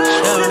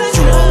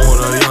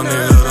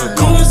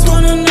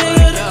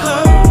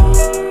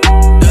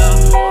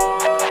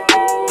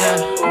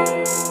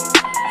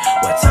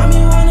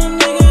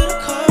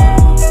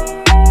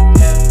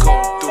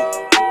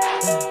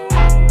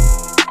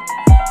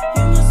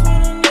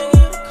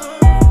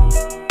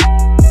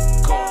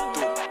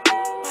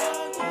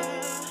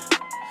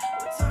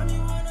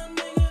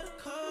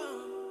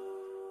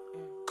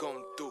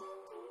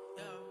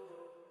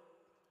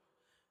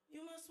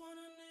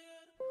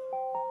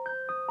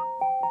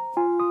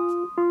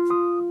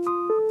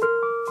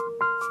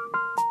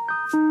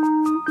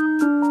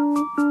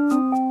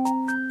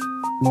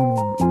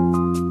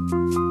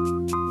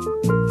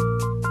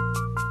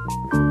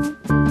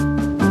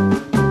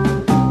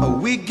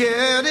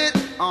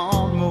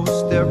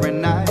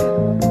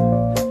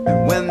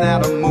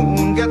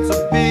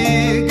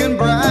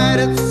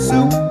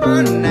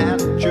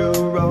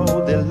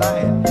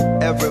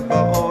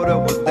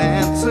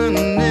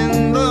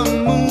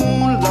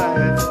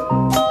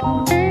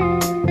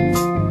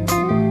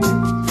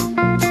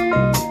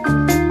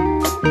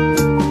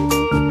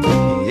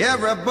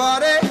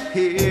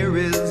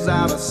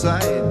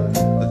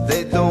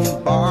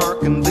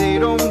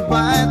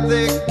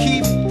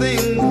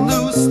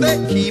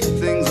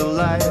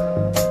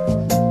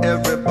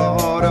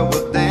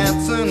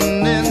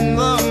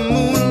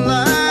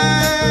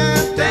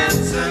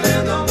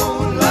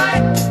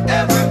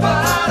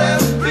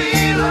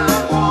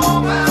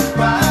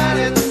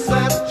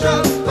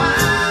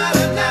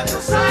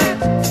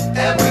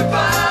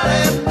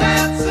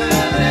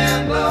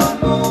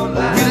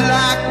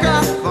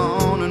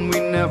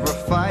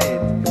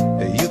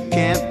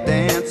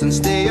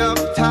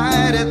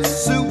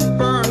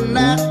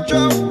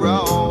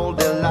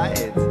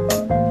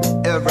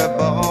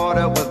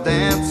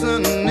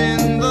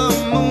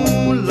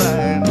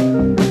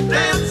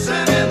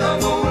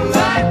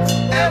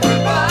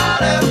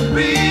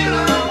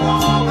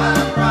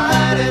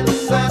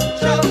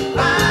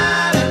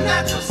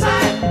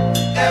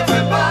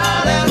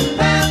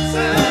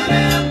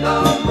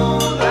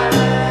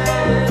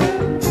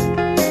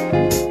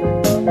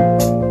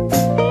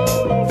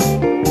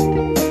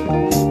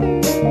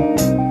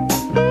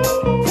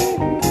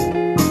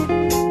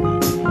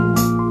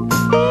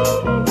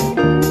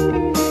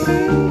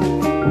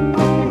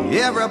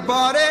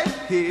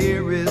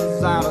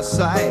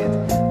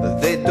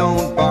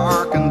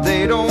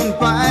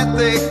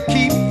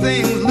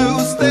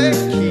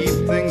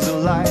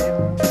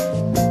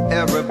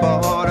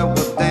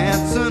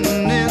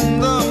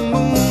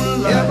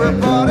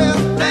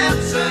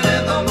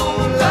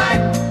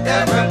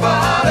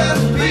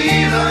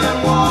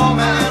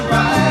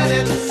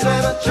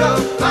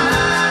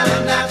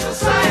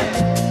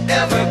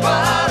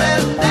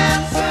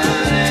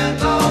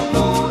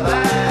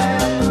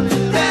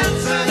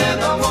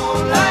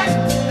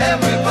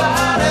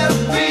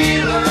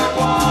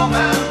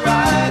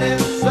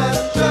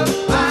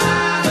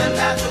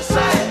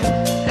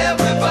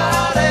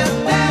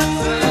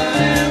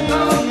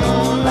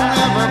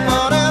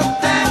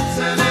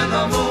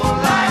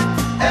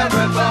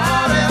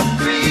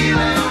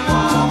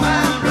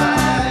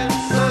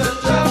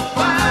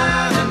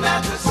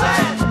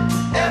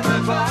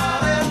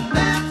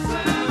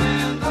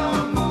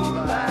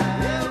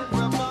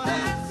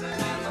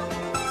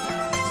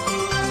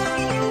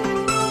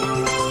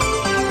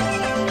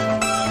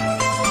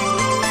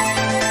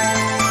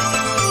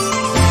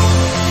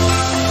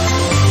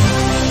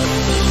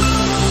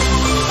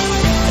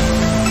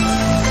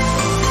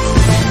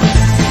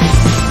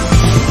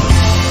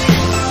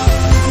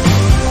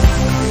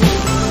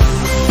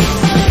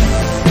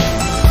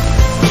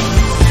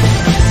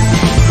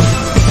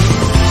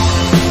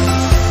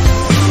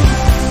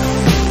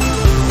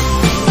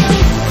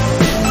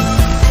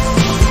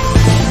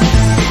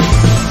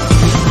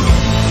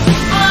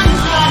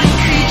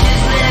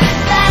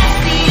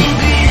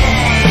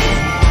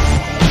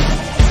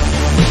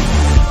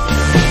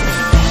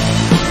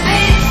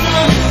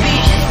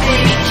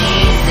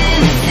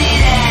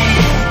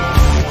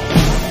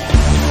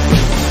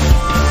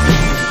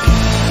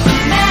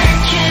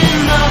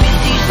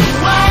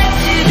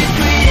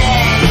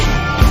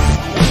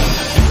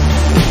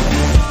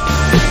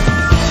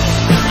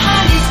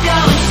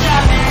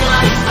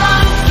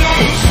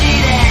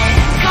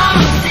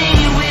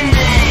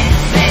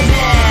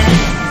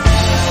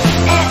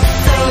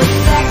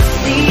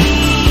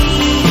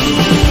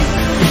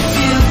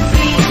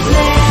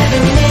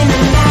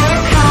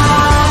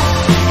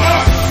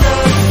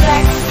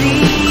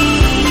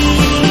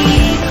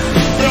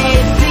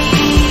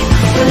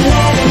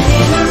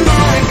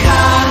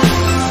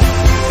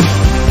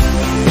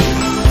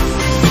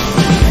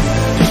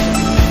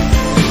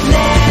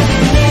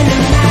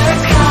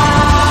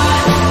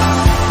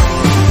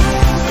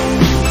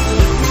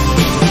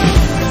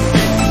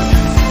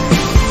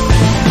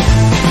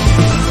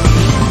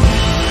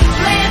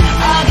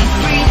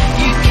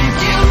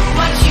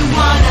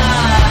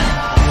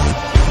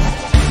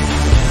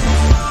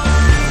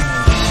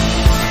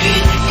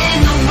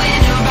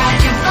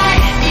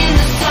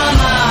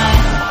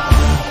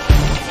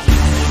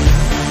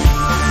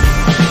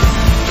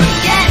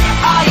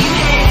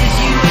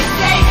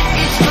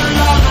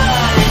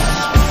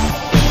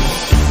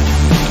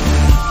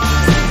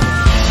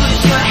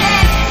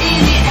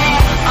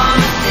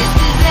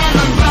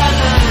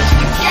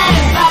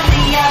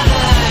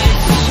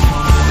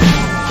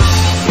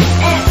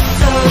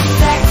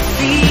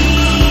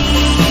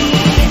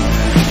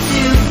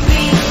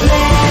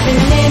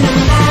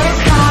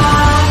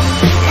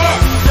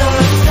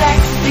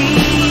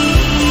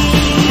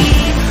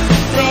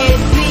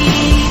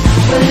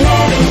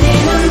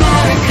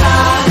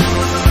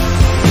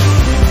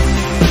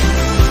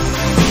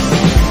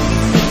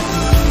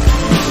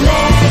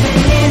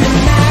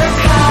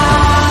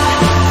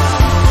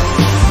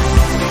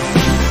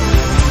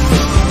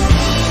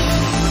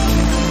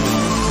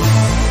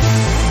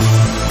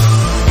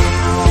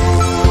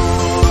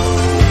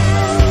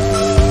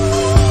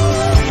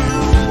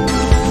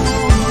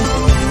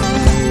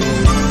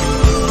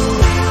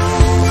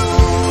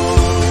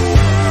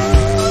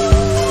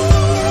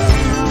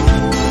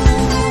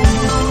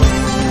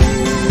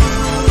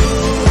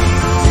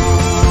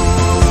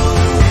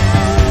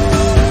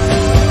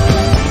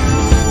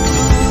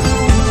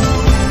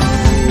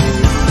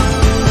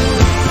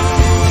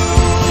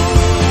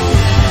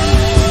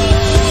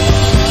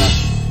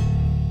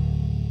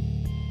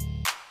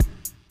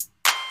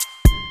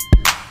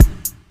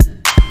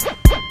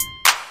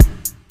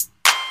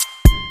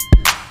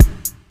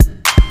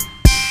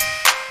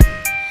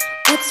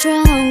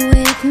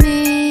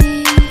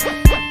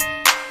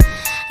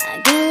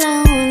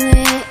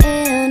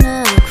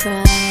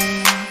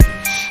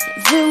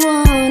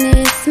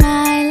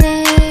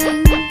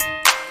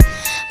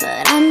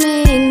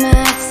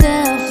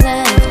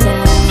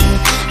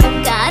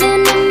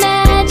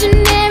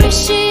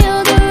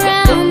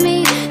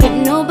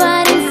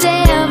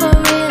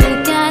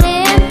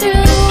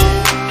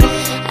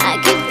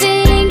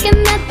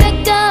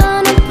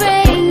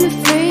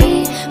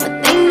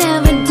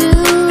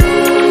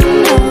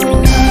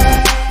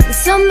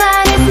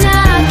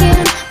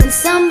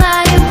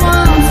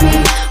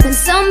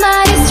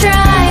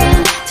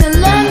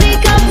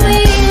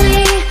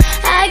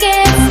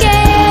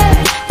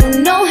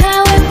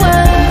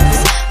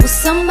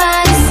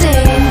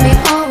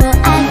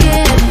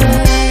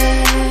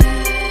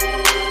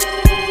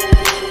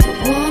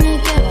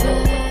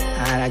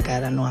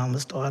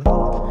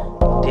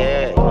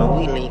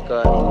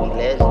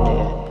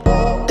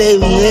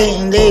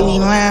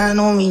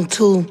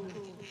 too.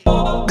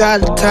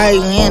 Got a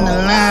tiger and a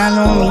lion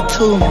on me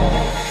too.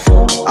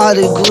 All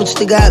the Gucci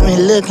they got me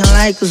looking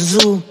like a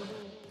zoo.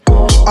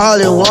 All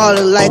the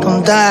water like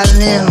I'm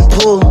diving in the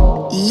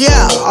pool.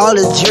 Yeah, all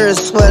the jewelry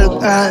swear to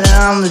God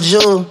that I'm a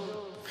Jew.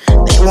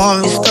 They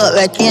want me stuck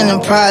back in the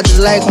project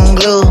like I'm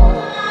glue.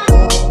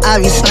 I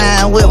be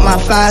sliding with my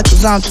fire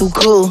cause I'm too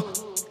cool.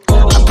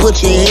 I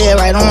put your head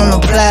right on the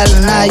platter,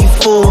 now you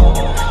fool.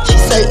 She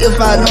say if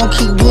I don't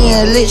keep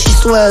being lit, she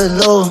swears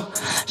low.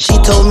 She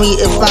told me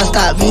if I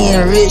stop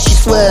being rich, she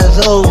swears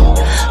old.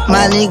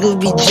 My nigga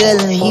be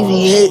jealous, he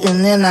be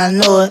hating and I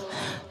know it.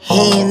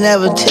 He ain't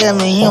never tell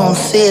me, he don't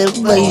say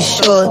it, but he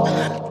sure.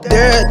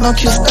 There,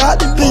 don't you start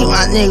the beat,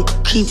 my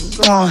nigga, keep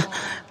it going.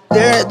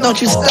 There, don't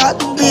you start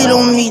the beat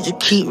on me, just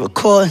keep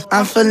recording.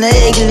 I'm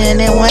finagling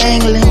and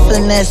wangling,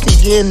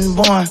 finessing, getting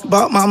born.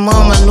 Bought my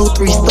mama a new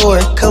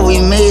 3-story, cause we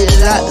made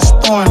it out the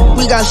storm.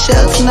 We got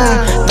shells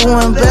now,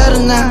 doing better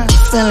now,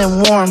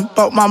 feeling warm.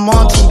 Bought my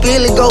mom 2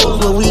 Billy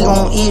Goats, but we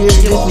gon' eat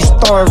it if we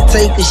starve.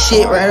 Take the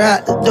shit right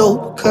out the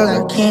door, cause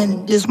I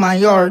can, this my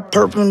yard.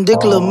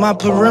 Perpendicular, my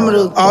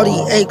perimeter, all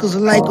these acres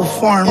like a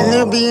farm. And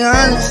to be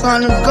honest,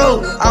 on the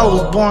go, I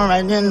was born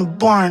right in the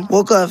barn.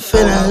 Woke up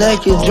feeling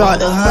lucky,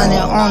 dropped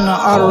 100 on the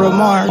auto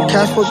remark.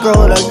 Cash for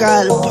gold, I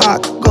got a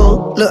pocket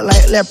gold, look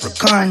like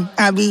leprechaun.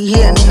 I be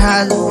hitting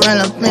high, run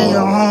up in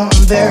your home,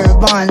 very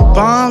bond.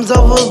 Bombs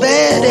over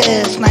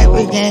badass,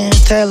 sniper game,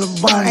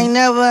 Taliban. Ain't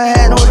never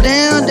had no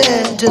damn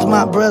dad, just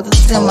my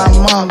brothers and my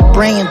mom.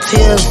 Bringing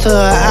tears to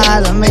her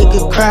eyes and make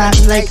her cry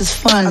like it's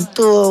fun. I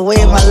threw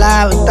away my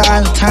life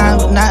 1,000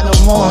 times, but not no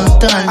more, I'm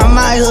done. I'm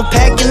out here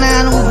packing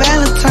out on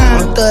Valentine,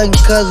 I'm thugging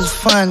cause it's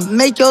fun.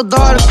 Make your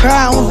daughter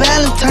cry on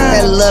Valentine,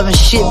 that loving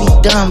shit be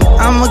dumb.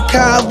 I'm a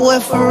cowboy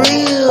for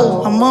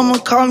real, my mama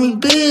call me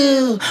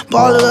Bill.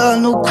 Ballin'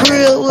 a new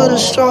crib with a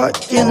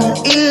shark in the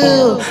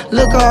ear.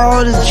 Look at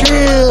all this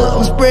drill,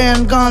 I'm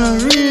spraying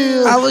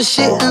gonorrhea. I was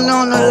shitting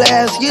on the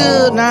last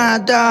year, now I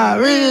die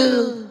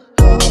real.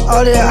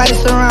 All that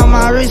ice around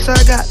my wrist,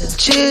 I got to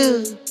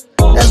chill.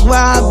 That's why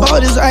I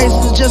bought this ice,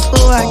 just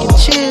so I can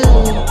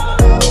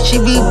chill. She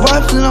be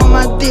barfing on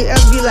my dick, I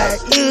be like,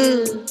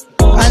 yeah.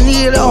 I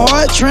needed a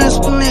heart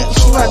transplant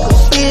so I could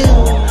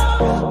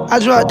feel. I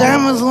draw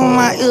diamonds on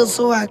my ears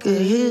so I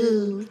could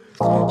heal.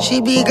 She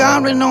be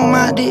gobbling on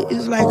my dick,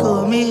 it's like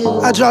a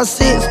meal. I draw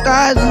 6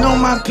 stars on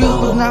my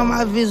pupils, now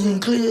my vision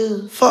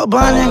clear. Fuck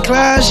Bonnie and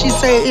Clyde, she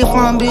say if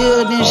I'm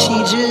Bill, then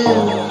she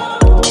jail.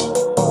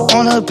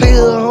 On a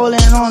pill, holding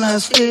on her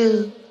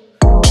skill.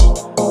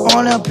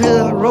 On a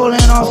pill,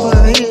 rolling off a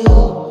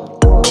hill.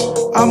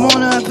 I'm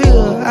on a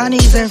pill, I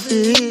need that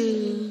feel.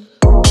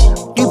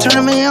 You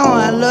turn me on,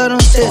 I love them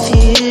sexy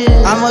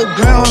hills. I'm a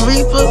ground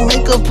reaper,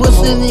 make a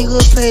pussy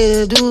nigga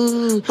pay a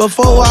dude.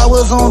 Before I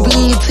was on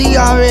BET,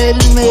 I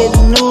already made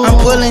the news. I'm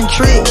pulling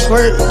tricks,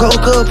 work, go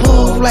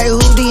kapoo, like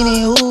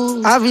Houdini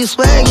who. I be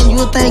swagging,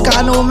 you think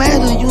I know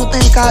magic, you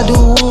think I do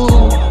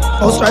woo.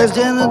 Most stripes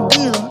in the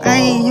deal, I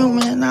ain't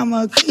human, I'm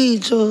a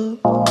creature.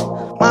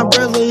 My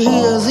brother, he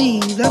a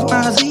Z, that's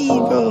my Z,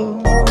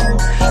 bro.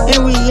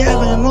 And we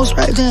having most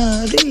stripes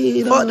in the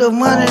deal. Fuck the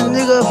money,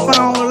 nigga, if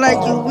I don't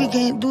like you, we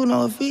can't do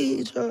no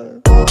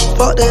feature.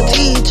 Fuck the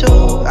teacher,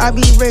 I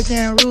be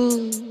breaking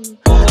rules.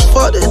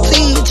 Fuck the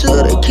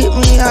teacher, they kicked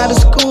me out of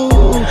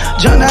school.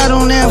 Jumped out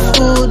on that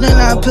food, then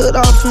I peeled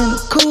off in the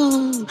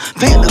cool.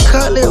 Paint the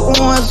cutlet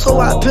on so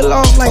I peel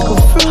off like a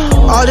fruit.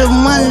 All the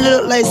money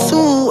look like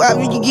Sue, I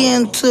be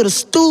getting to the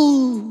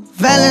stool.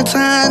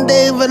 Valentine's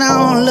Day, but I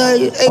don't love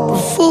you, April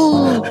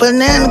Fool.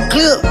 Banana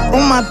clip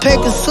on my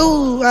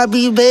Pegasus, I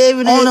be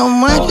baby on the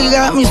monkey,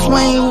 got me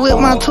swinging with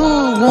my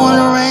tool. Going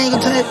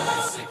orangutan.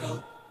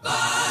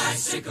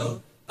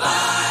 Bicycle,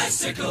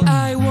 bicycle.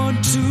 I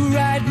want to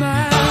ride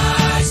my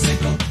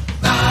bicycle,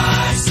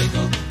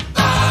 bicycle,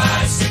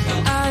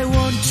 bicycle. I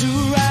want to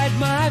ride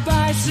my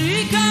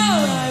bicycle.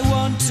 I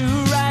want to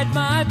ride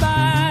my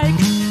bike.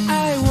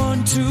 I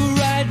want to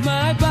ride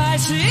my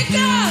bicycle.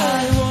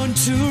 I want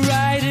to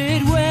ride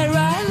it where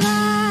I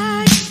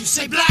like. You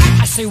say black,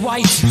 I say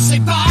white. You say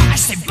bar, I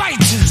say bite.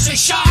 You say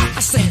shark, I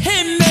say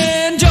him.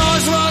 And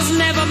Jaws was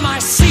never my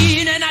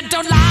scene, and I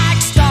don't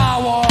like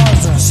Star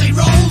Wars. You say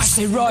Rose, I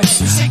say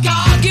Royce. You say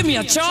God, give me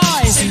a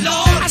choice. You say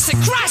Lord, I say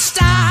Christ.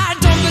 I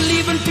don't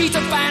believe in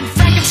Peter Pan,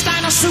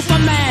 Frankenstein, or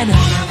Superman. All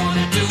I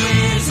wanna do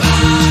is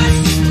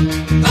bicycle,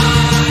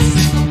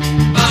 bicycle,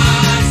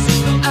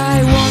 bicycle.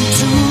 I want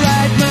to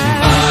ride my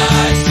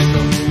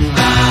bicycle,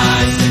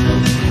 bicycle,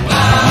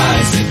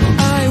 bicycle.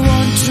 I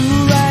want to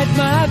ride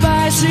my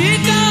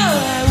bicycle.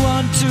 I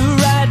want to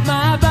ride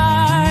my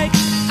bike.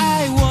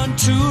 I want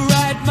to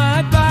ride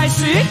my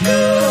bicycle.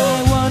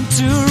 I want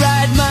to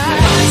ride my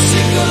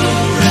bicycle.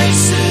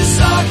 Races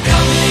are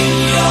coming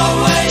your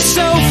way,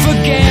 so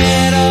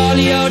forget all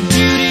your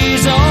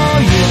duties. Oh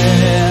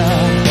yeah.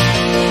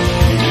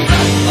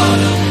 Run for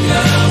the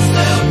girls,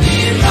 they'll be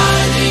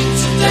riding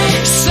today.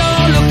 So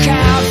look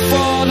out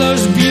for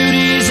those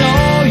beauties.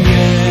 Oh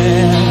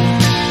yeah.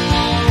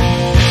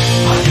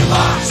 On your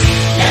marks,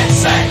 get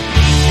set,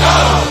 go.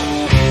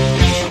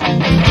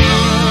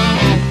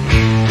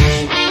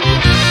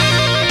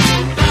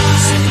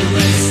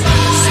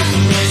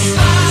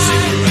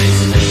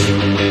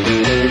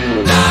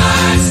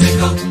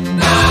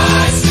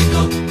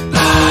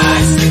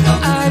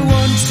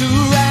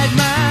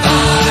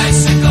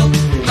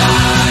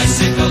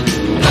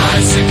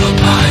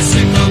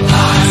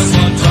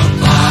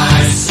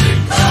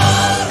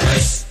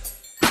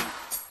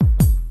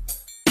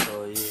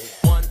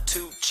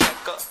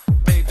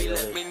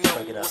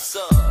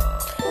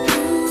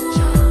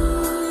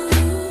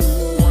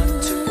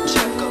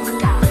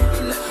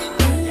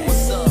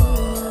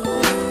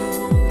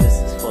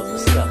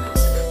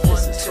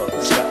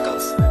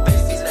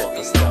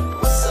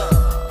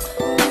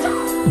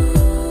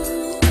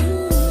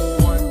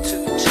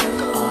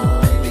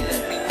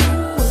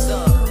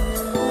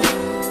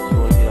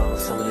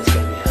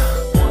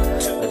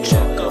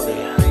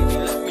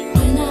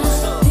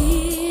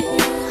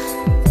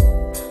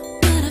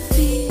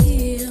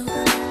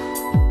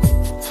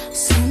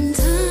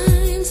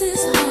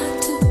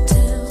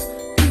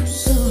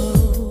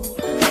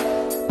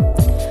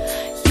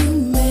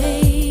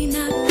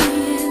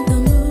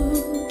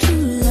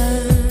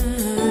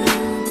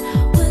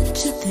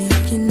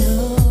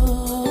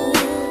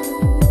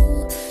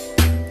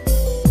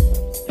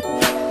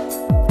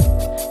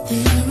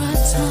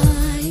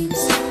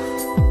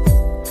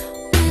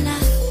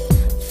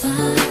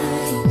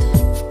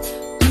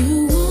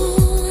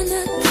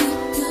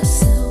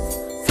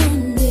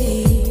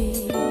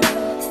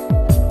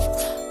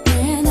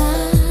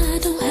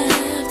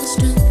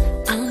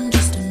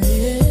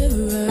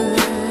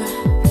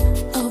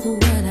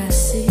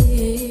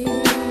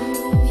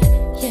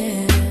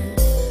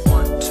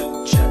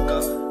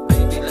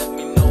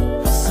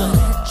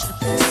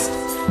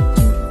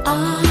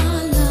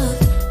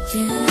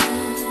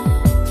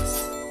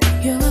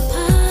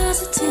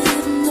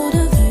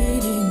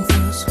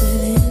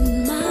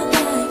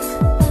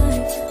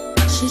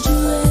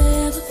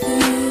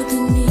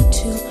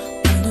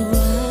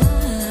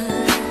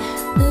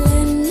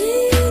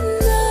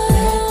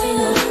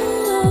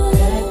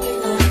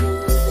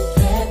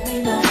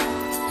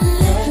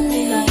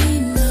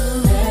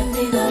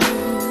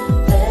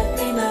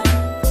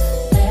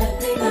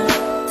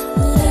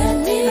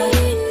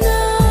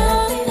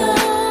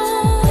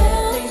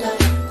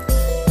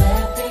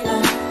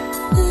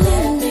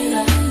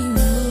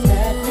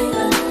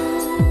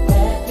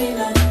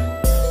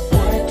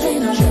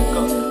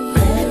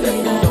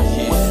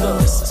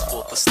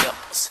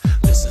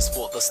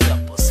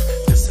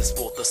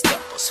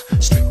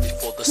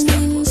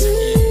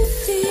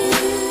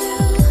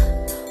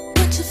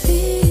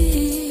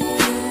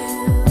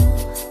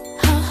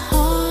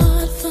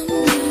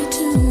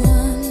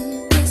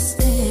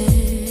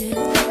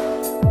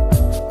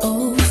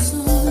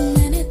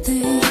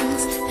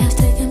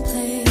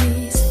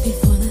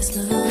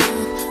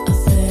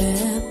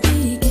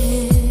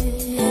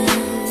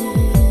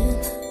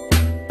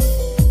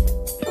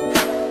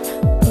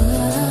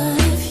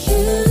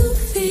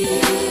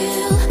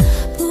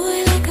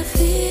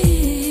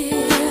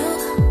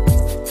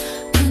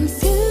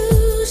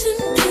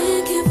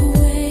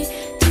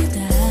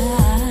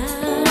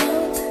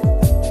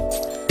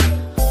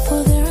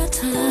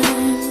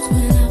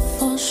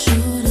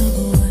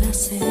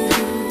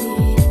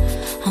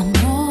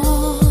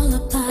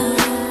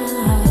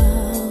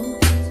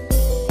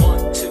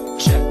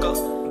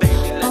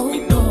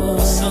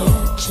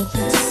 your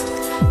best.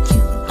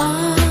 You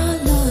are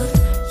love,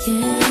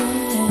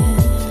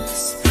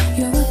 yes.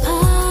 You're a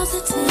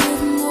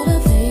positive,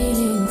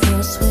 motivating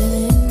force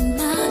within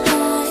my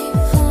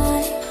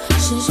life.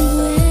 Should you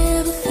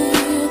ever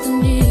feel the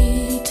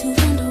need to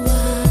wonder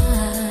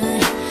why,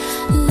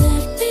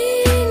 let me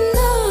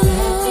know.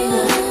 Let me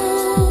know.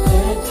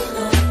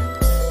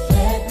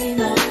 Let me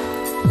know.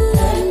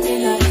 Let me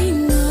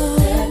know.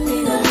 Let me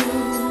know.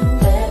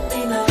 Let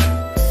me know.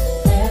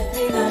 Let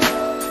me know.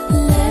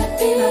 Let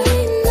me know. Let me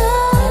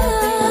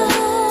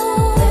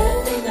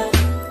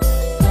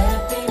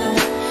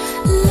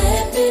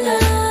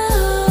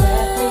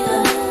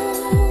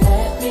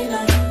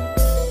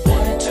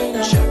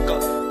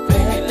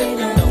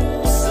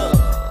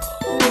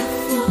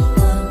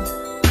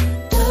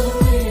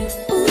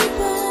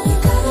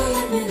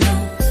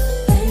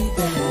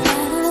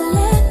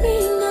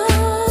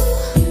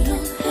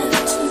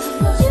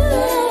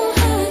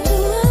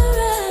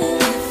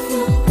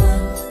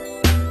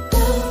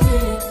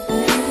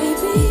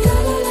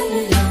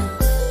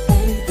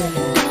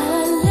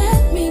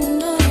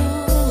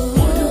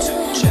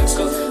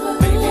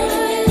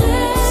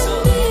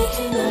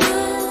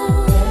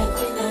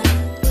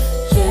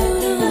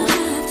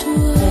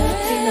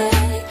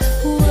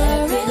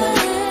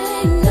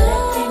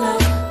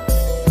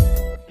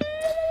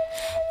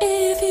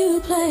if you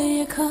play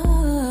your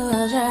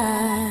cards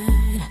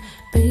right,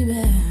 baby.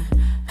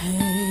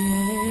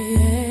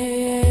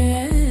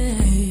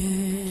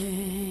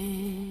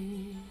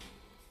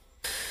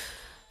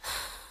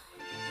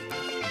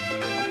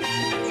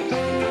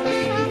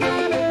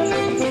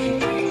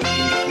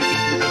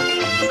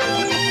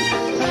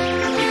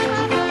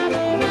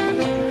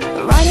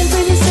 Riding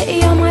through the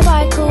city on my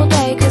bike all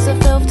day, cause the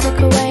filth took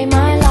away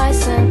my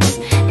license.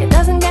 It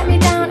doesn't get me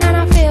down and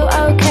I feel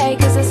okay,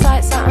 cause the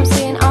sights that I'm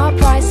seeing are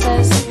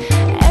priceless.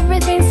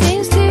 Everything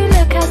seems to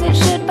look as it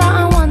should, but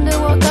I wonder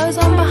what goes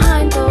on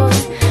behind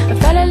doors. A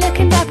fella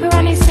looking dapper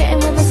and he's sitting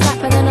with a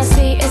slap, and then I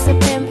see it's a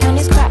pimp and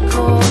his crack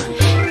core.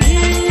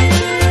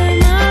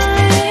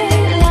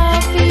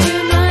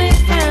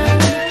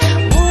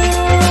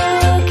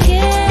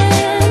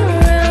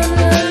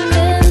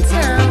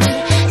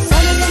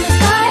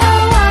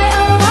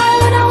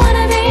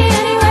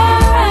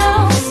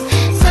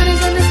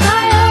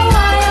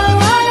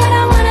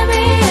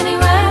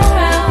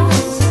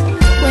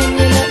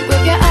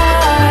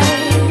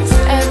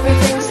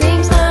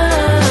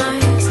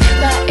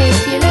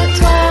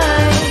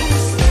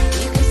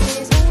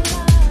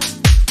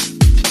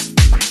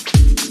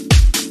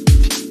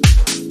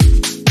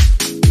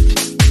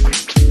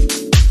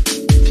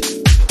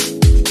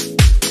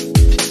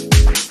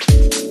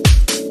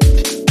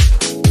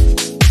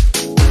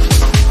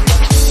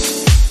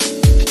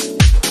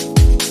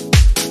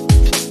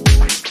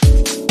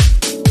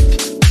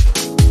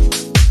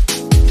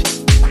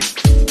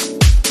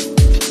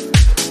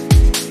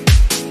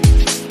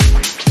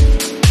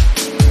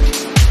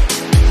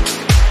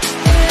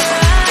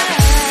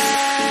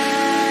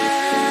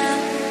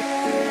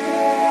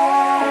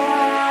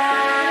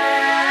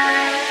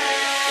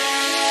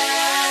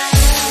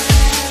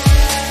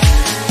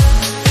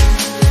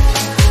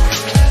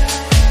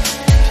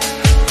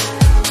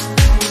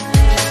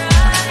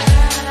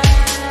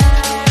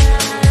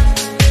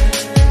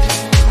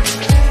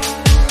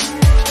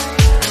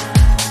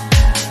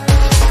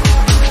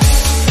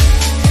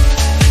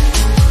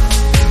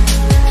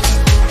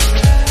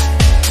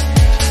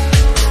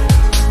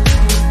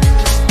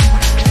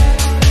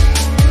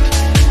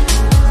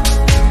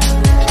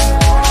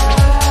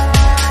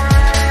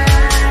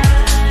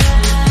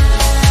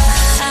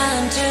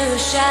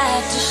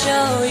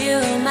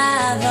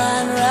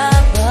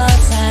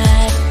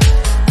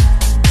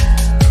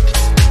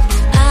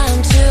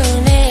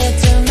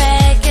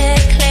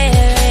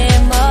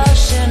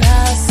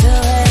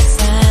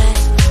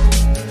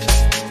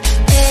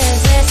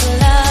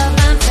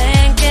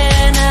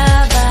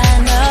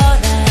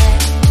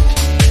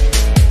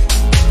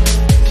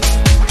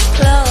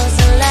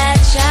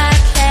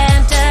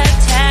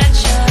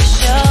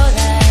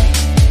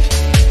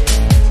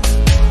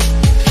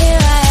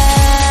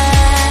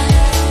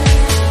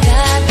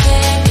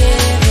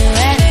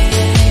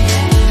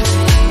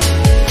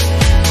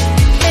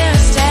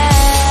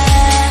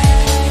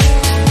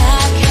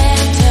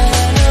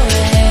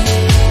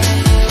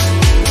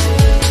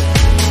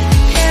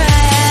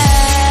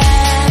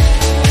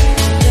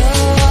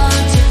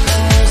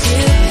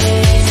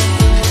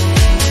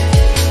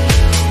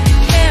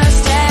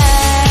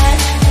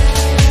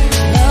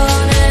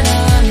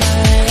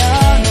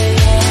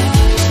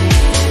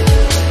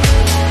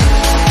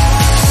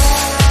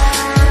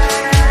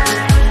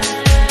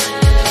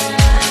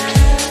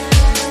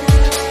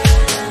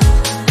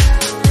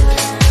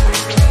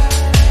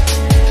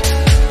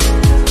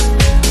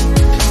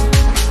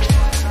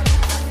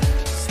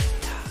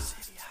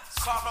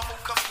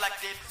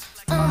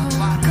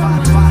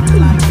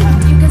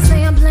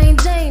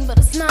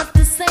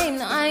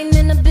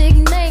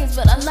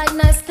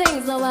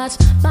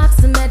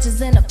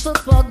 matches and the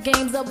football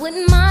games. I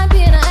wouldn't mind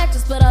being an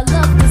actress, but I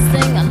love to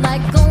sing. I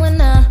like going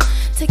out,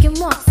 take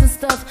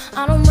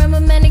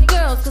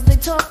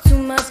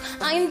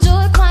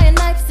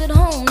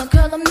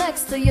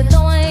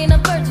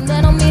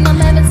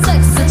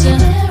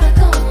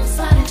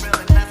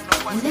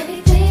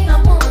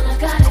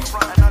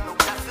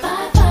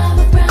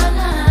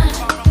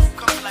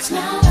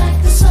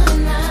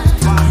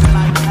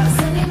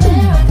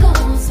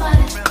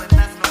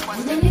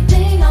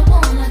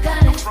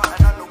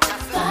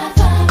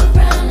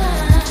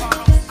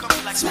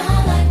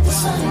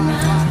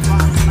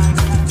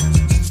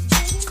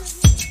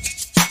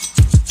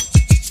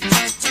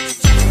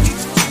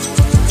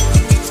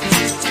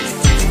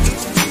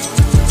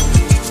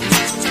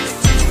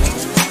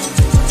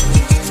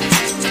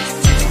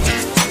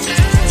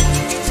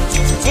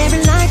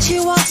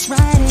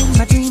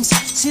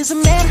is a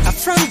man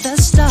from the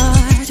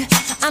start.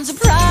 I'm so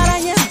proud I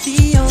am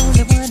the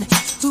only one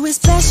who is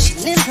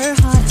special in her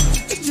heart.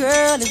 The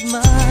girl is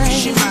mine.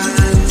 She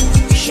mine,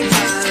 she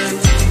mine,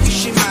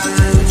 she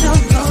mine.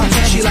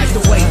 She like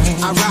the way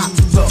I rock,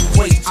 the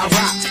way I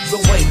rock,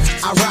 the way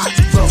I rock,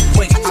 the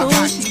way I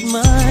rock. She's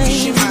mine.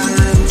 She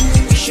mine,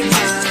 she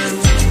mine,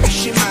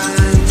 she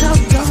mine.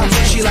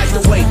 She like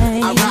the way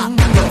I rock,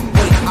 the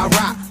way I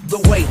rock, the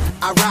way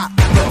I rock,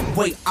 the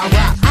way I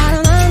rock. I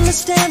don't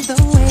understand the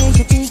way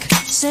you think,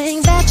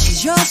 saying that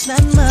she's yours,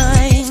 not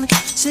mine.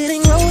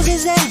 Sitting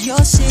roses and your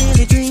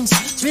silly dreams,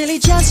 it's really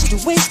just a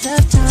waste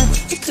of time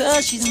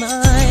because she's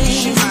mine.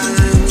 She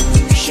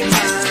mine, she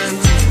mine,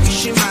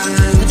 she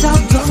mine. The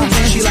doggone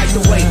she like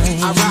the way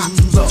I rock,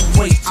 the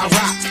way I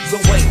rock, the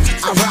way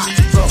I rock,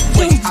 the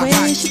way I rock.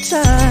 Don't waste your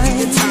time.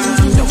 Your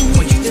time, don't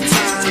waste your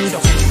time,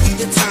 don't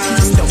waste your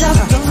time, don't.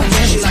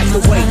 She like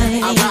the way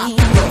I rock,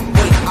 the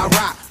way I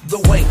rock, the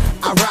way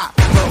I rock,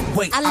 the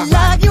way I rock. I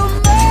love you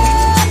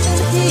more than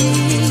he.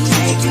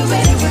 Take you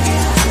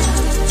anywhere,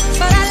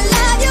 but I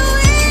love you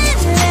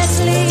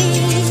endlessly.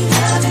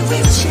 Love it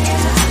with you,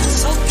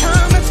 so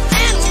come and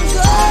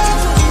go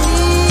with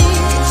me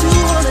to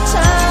all the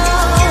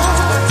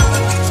town.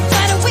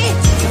 But we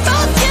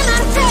both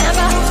cannot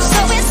forever, so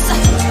it's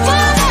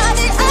one or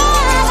the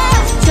other.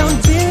 Don't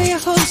build your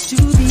hopes to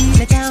be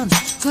let down,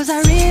 'cause I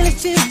really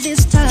feel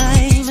this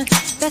time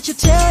that you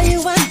tell you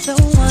I'm the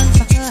one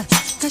for her.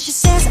 'Cause she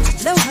says I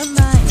blow her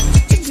mind.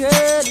 The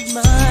girl is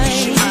mine.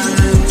 She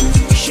mine,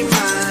 she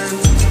mine,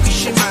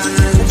 she mine.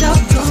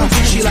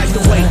 She like the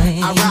way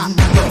I rock,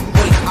 the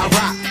way I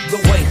rock, the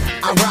way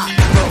I rock,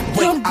 the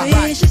way don't I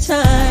rock. waste your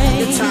time.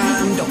 Your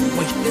time, don't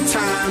waste your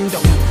time,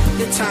 don't.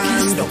 Your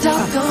time, don't.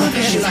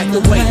 She like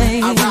the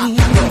way I rock,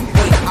 the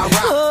way I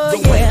rock, the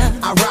way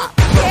I rock,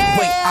 the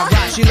way I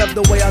rock. She love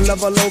the way I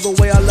love her low, the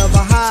way I love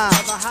her high.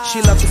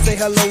 She love to say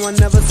hello and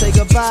never say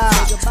goodbye.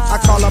 I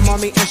call her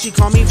mommy and she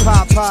call me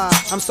papa.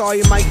 I'm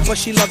sorry, Mike, but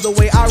she love the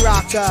way I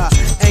rock her.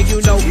 And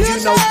you know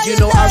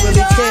I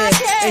really care.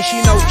 And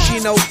she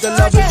knows the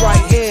love is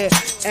right here.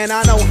 And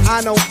I know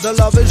the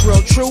love is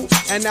real true.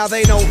 And now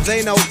they know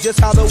just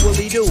how the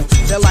willy do.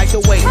 They like the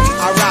way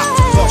I rock,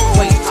 the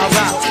way I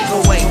rock, the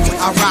way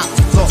I rock,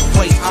 the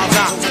way I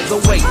rock, the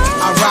way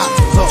I rock,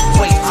 the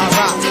way I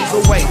rock, the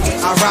way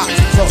I rock,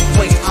 the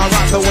way I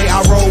rock, the way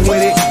I roll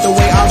with it, the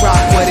way I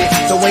rock with it,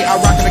 the way I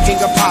rock in the king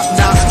of pop,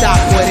 now stop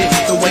with it,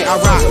 the way I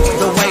rock,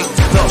 the way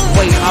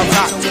I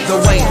rock, the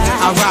way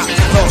I rock,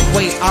 the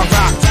way I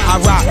rock,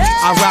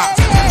 I rock.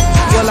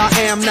 Well, I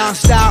am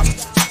non-stop,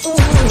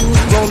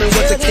 rolling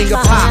with the king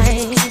of pop.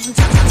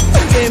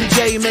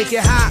 MJ, make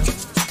it hot.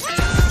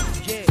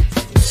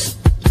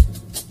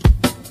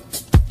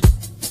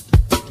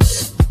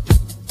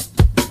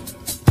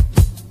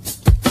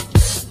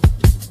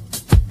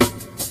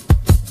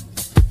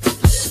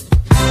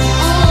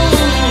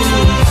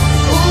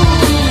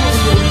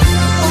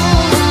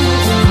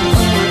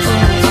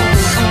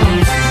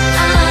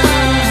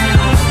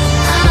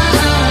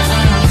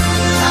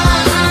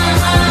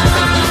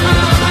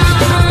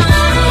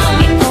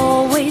 It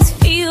always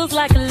feels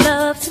like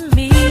love to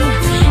me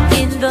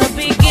in the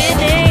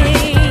beginning.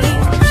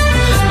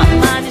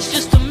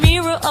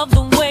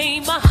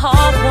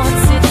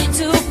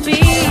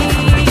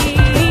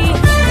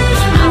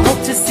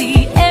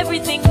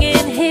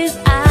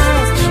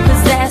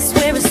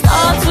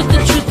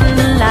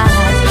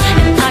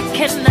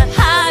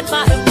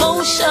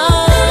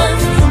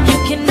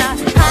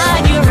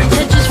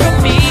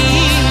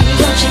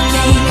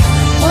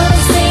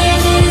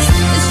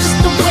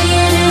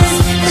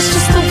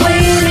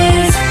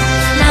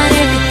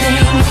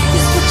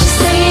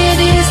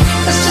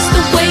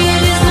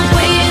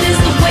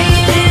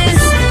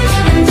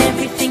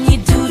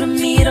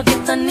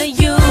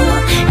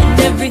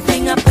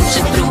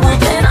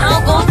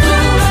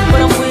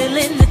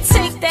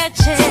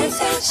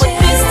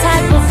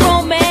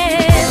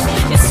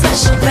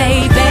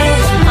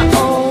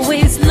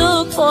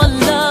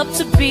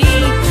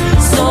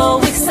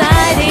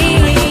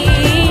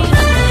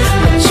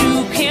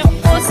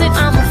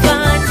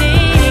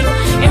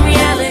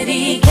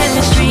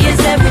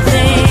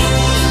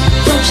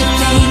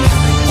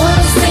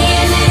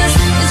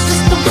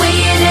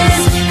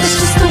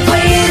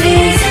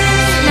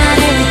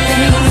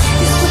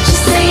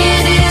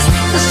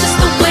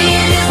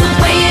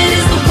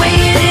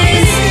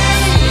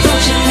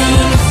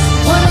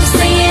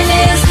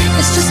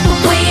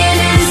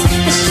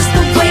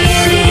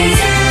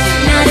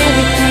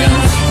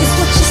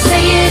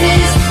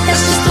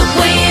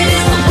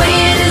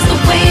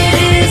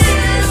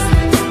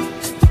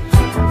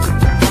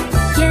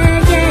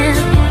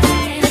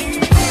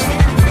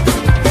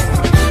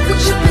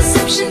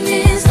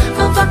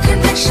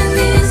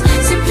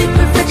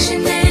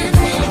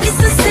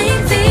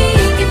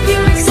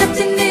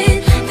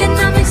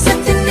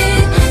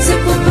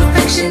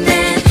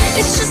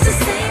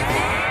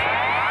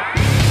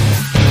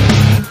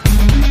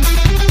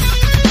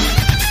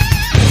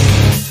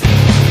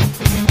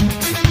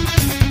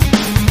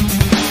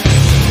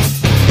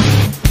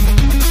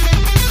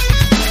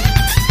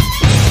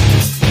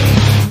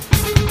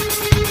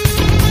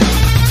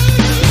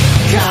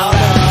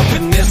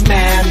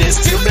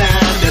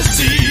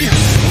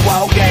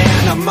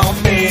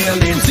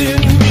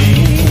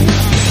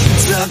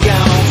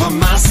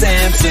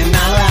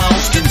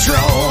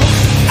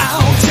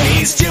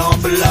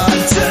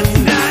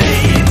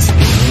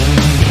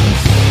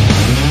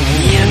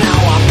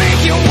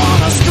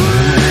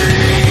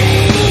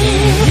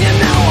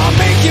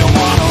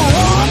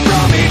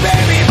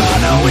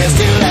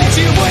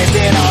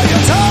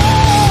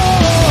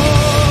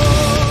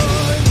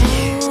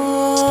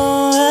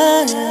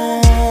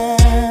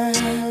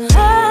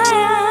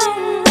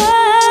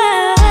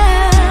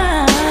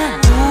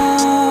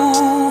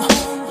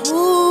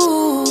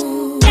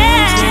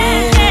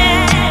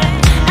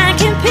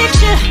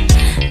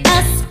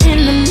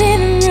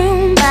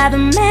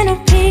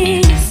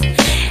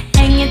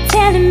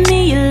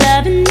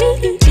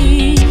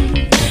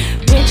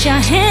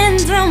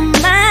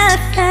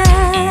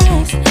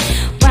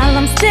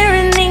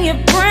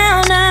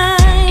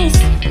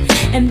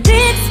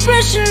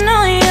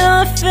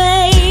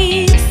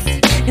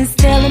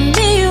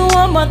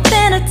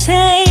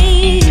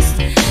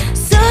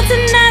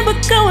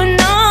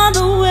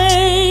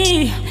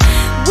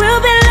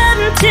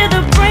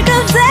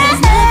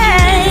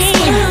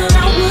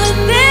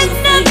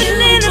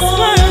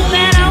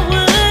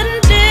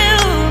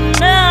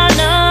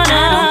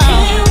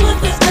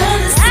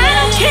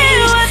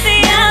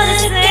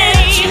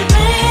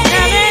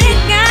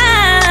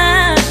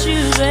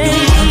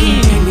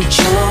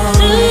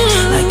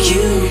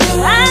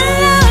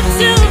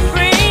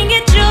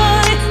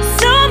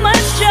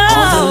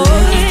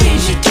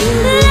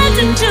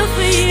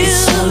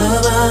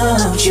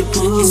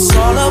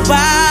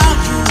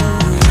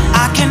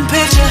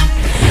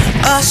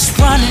 Us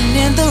running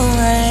in the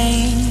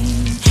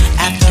rain.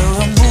 After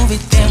a movie,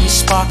 then we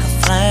spark a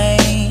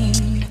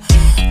flame.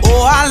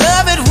 Oh, I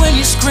love it when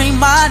you scream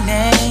my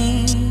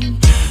name.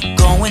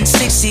 Going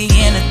 60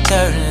 in a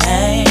third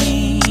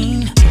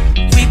lane.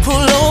 We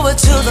pull over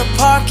to the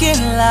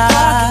parking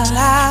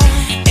lot.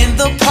 In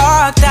the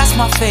park, that's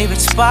my favorite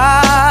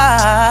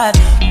spot.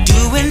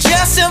 Doing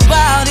just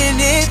about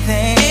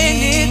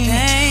anything.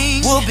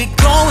 We'll be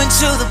going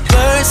to the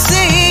bird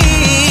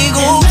sing.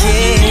 Oh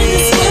yeah.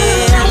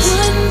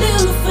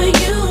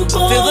 I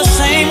feel the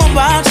same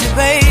about you,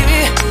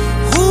 baby.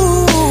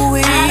 Ooh,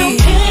 I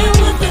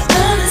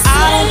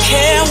don't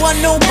care what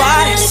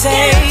nobody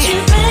say.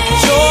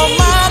 You're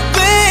my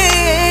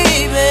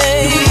baby.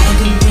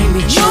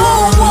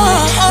 No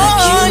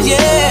one,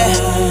 yeah,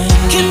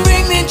 can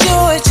bring me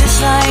joy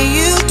just like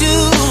you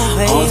do,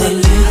 baby. All the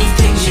little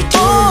things you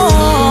do,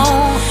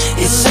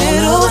 it's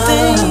little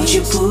things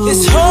you do.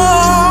 It's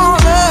all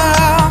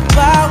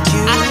about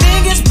you. I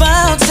think it's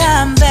about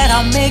time that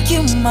I make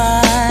you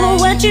mine. Well,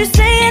 what you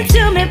saying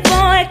to me,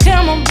 boy?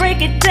 Come on,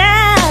 break it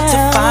down. To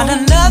find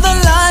another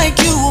like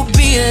you will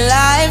be a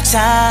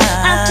lifetime.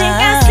 I think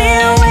I see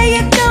the way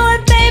you do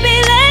it, baby.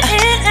 Let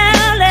it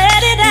out,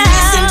 let it out.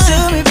 Listen to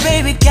me,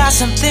 baby, got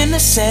something to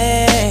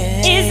say.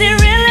 Is it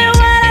really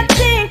what I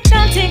think?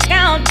 Don't take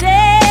all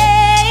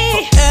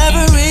day.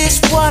 Forever is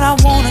what I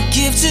wanna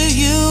give to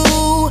you.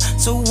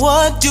 So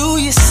what do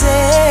you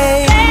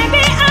say?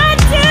 Baby, I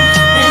do.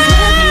 There's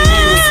nothing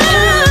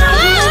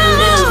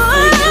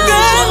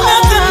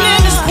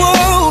in this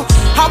world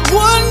I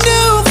wouldn't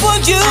do for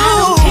you.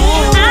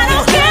 I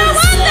don't care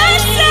what they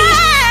say,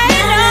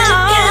 no.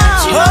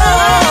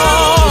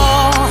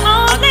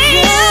 Only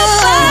you,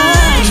 baby.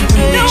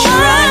 No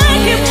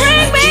one can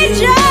bring me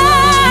joy.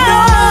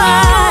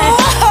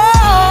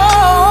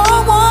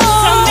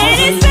 So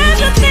many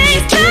special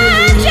things that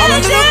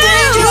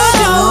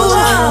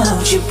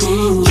you do.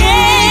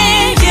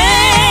 Yeah,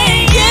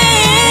 yeah, yeah.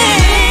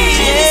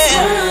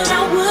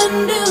 I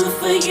wouldn't do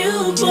for you,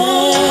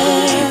 boy.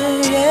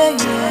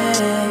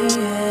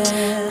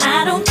 I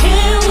don't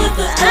care what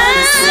the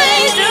others say.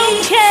 I don't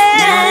care.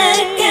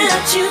 I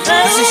got you,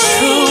 baby. This is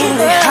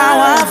truly how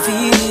I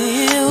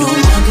feel. No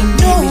one can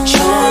bring me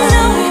joy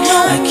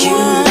like you.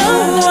 No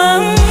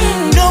one.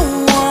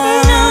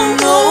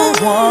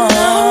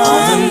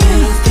 All the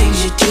little things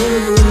you do,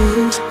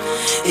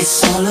 it's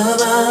all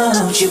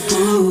about you,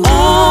 boo.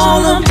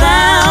 All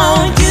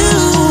about you.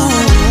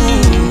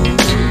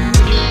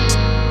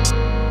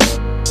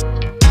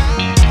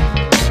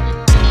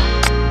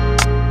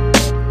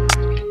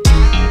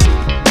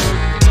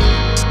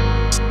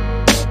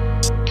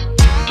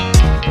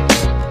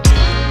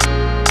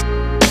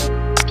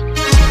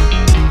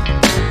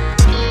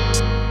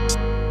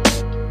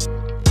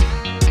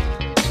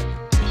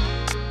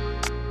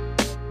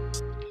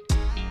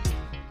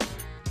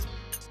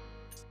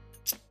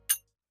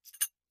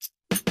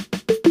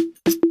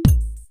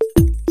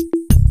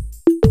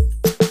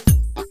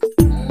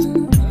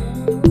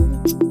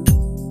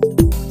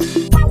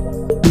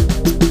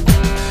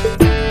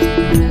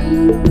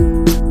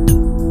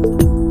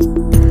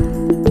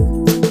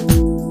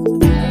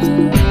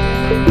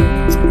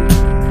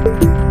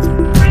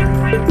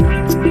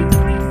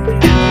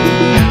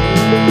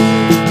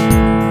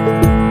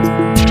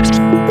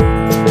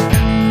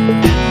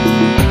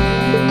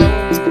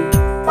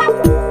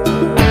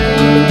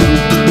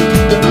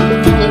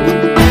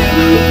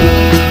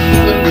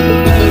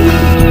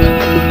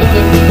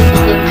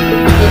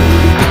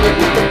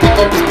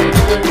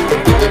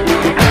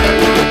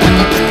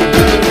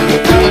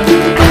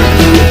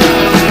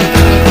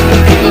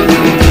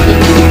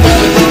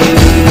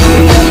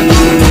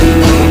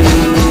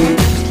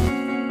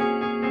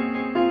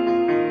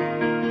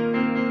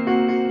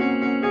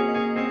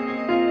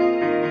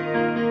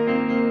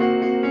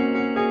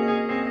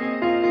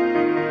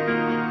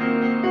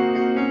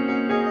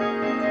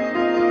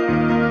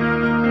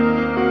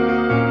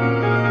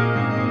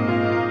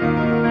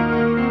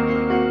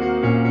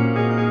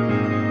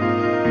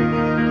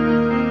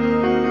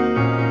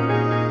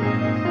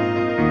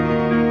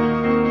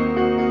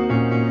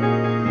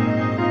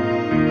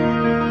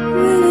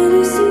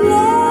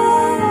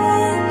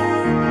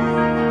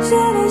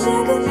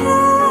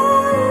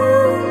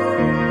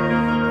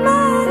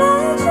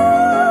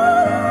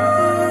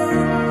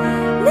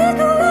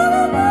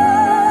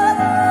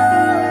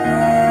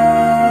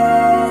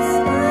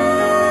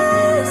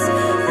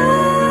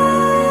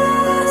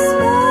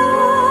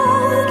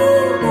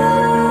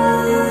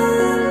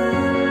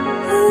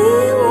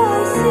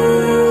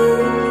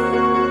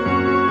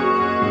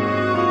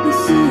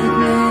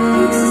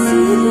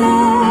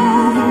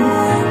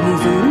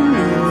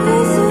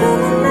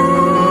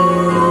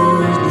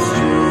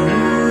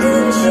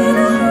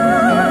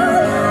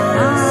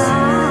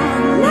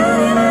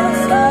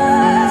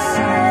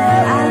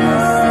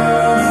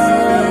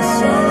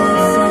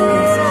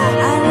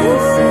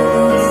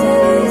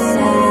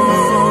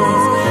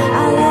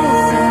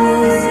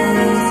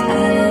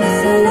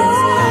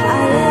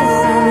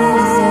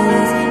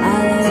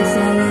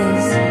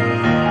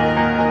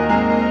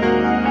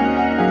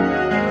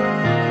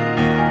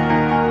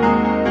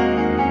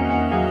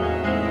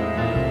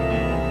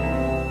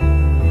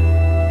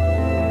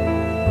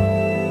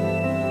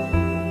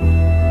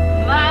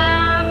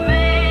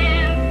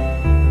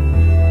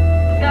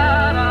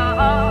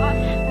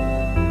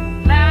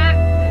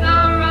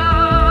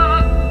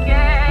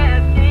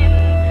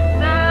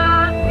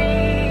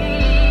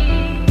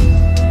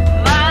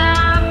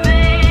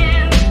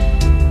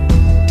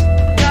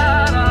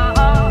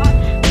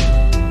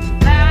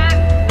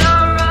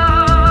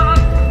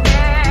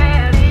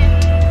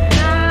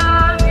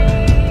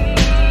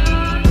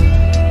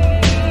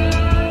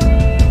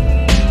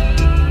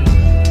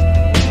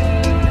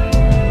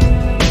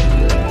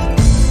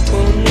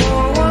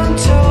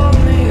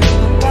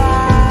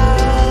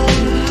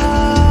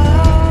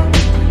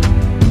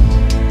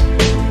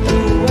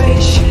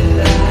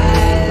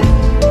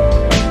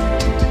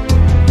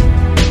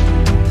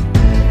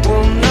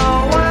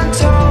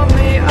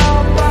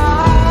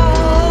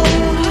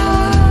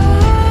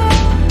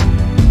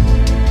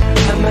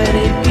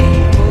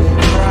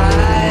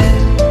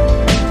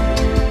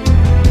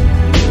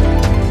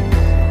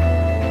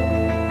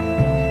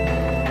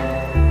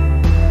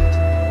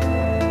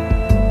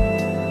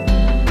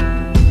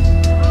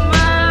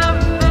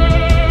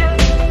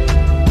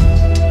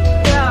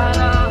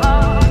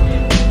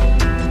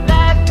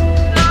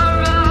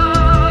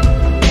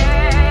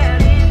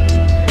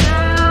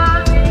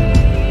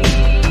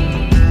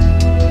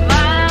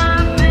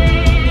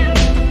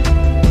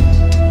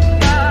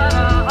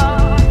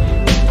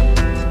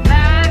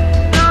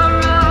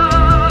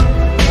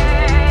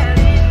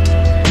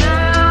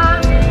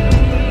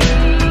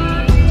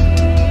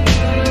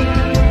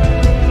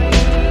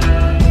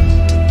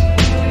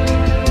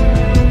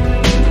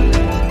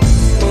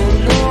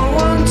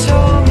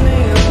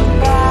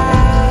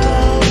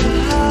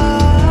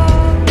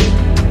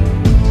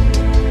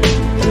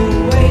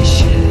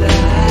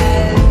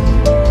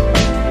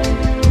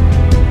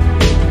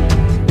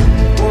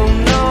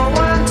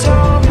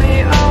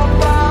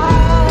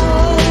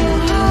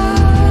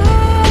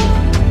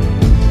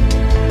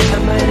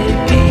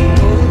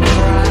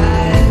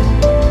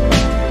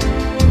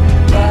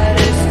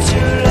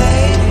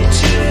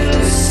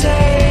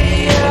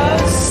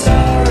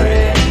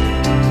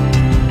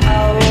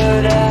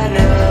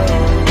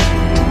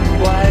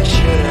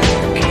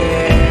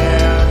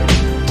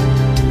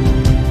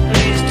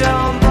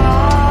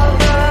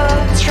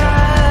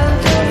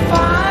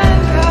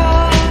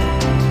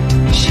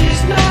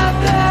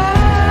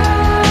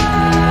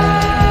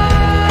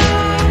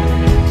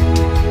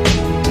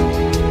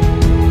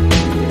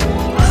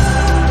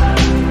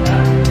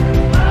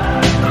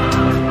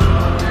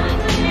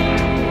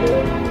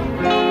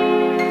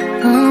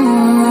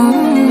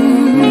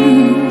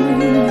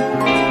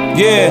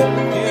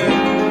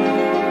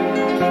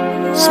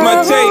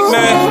 my tape,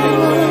 man.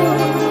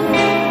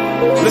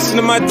 Listen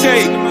to my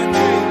tape.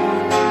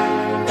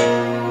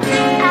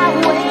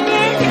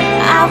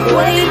 I've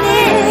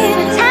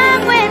waited,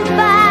 time went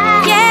by.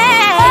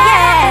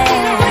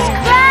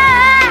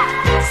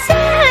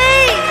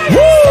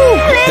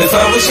 If I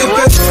was your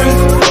best friend,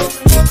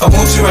 I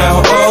want you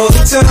around all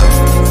the time.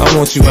 I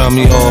want you around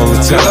me all the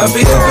time. Girl, I'll be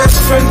your best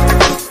friend.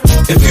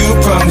 If you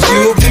promise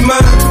you'll be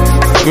mine.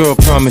 Girl,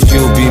 promise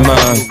you'll be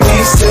mine.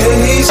 He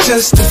said he's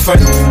just a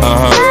friend.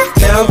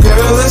 Now,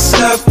 girl, let's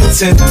not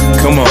pretend.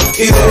 Come on.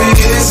 Either he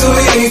is or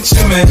he ain't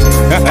your man.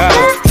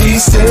 He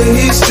said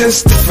he's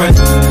just a friend.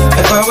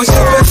 If I was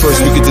your best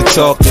First we get to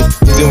talking,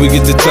 then we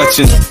get to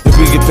touching. If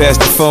we get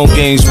past the phone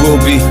games, we'll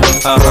be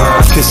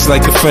kiss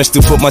like a French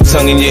to put my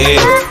tongue in your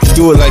ear.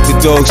 Do it like the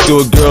dogs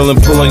do it, girl,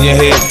 and pull on your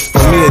hair.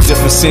 For me, a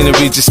different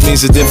scenery just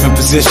means a different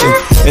position.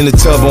 In the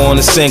tub or on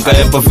the sink, I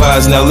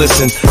improvise, now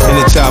listen. In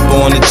the chopper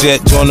on the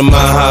jet, join the Mile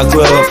High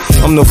Club.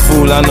 I'm no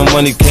fool, I know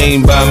money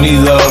came by me,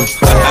 love.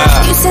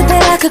 You said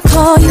that I could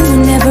call you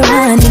whenever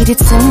I needed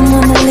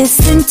someone to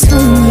listen to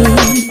me.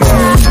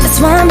 That's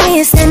why I'm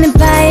here standing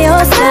by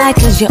your side,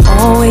 cause you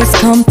always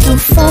come through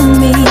for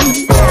me.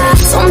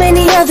 So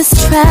many others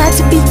tried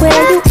to be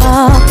where you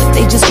are, but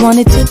they just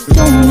wanted to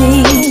do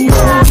me.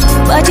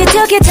 But you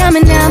took your time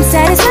and now I'm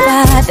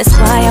satisfied. That's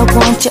why I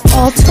want you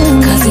all to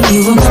me. Cause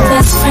you are my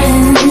best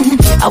friend.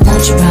 I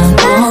want you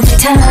around all the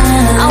time.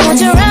 I want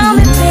you around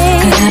me,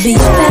 babe. Cause I'll be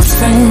your best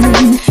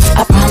friend.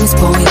 I promise,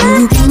 boy,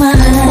 you'll be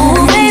mine.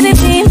 Oh, baby,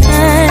 be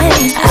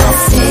mine. I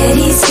said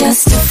he's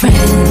just a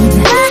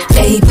friend.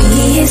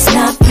 Baby, it's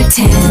not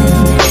pretend.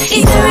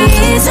 Either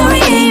he is or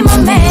he ain't my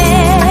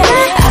man.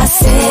 I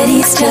said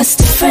he's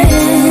just a friend.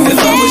 If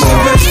I was your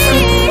best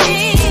friend,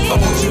 I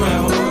want you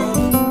around.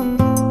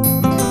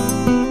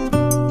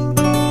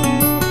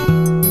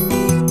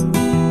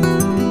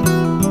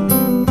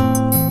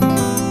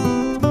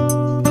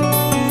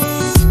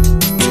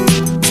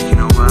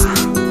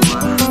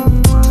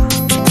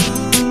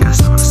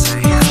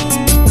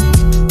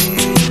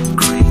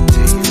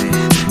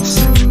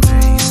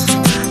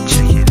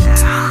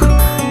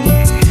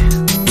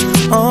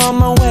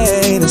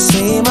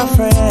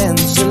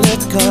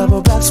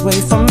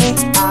 Away from me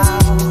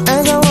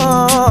as I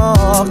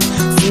walked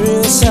through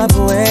the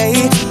subway.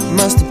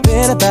 Must have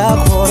been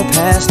about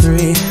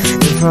 3:15.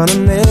 In front of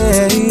me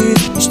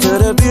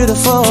stood a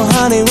beautiful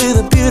honey with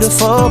a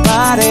beautiful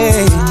body.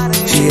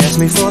 She asked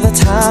me for the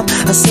time.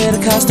 I said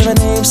the cost of her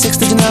name,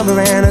 6-digit number,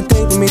 and a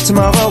date with me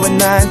tomorrow at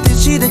 9. Did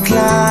she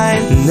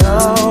decline?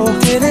 No.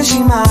 Didn't she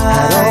mind?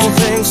 I don't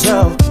think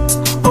so.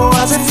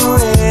 Was it for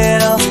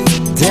real?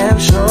 Damn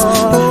sure.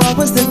 What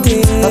was the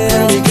deal? A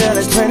pretty girl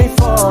is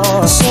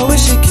 24, so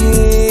is she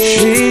keen?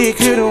 She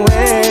couldn't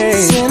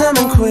wait.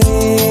 Cinnamon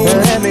queen,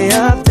 let me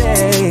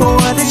update.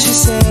 What did she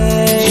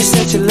say? She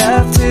said she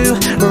loved to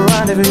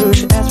rendezvous.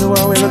 She asked me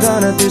what we were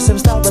gonna do. Some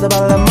stop with a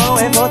bottle of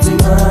Moet for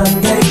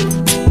Monday.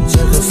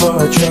 Took her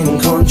for a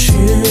drink on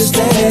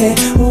Tuesday.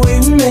 We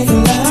were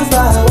making love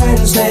by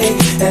Wednesday,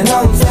 and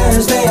on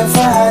Thursday and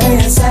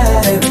Friday and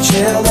Saturday we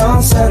chilled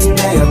on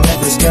Sunday. I met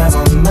this girl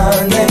on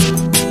Monday.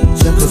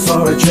 Took her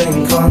for a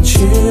drink on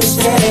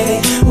Tuesday.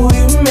 We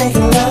were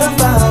making love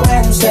by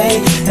Wednesday,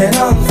 and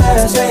on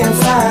Thursday and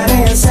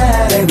Friday and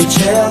Saturday we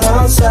chilled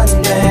on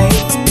Sunday.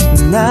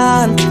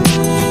 9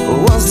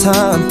 was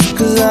time,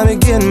 cause I be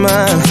getting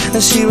mine,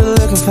 and she was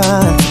looking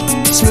fine.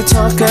 Sweet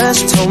talker,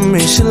 she told me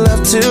she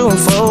loved to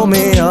unfold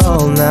me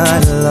all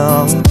night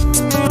long.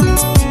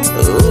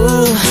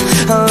 Ooh,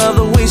 I love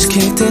the way she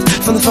kicked it,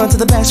 from the front to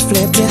the back she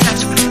flipped it.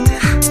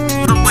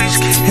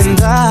 And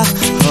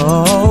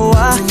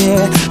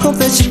yeah, hope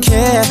that you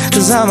care,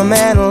 cause I'm a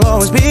man who'll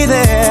always be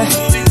there.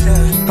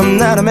 I'm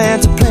not a man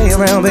to play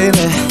around, baby,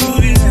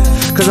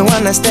 cause a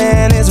one night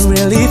stand isn't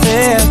really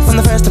fair. From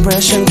the first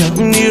impression, girl,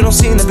 you don't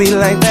seem to be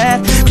like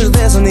that. Cause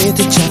there's no need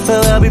to check,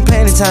 but there'll be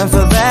plenty time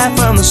for that.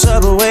 From the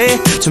subway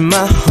to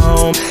my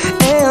home,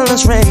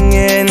 endless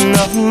ringing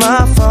off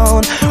my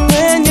phone.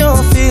 When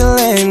you're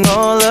feeling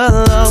all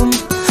alone,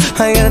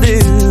 all you gotta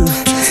do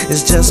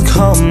is just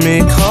call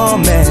me, call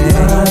me.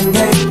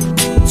 Monday,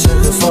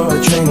 took her for a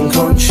drink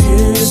on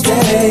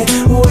Tuesday.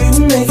 We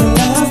were making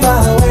love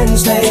by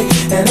Wednesday,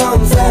 and on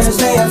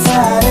Thursday and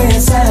Friday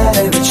and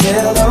Saturday we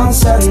chilled on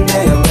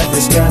Sunday. I met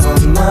this girl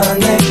on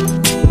Monday.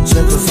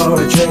 Took her for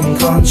a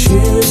drink on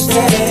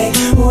Tuesday.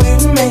 We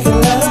were making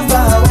love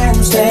by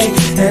Wednesday,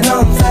 and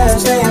on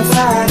Thursday and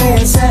Friday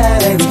and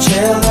Saturday we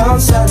chilled on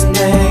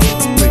Sunday.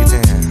 Break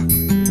it down,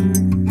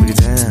 break it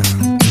down.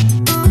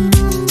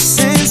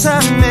 Since I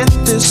met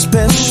this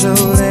special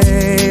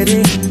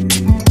lady,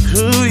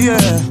 ooh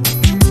yeah,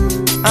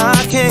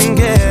 I can't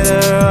get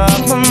her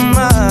off my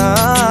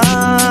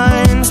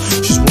mind.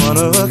 She's one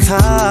of a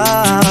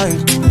kind,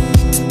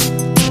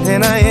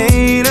 and I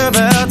ain't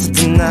about to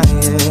deny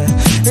it.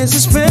 It's a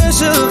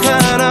special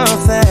kind of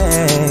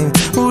thing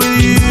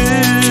with you.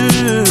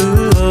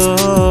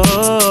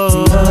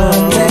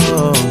 Monday,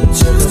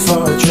 took her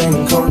for a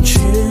drink on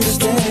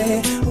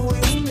Tuesday.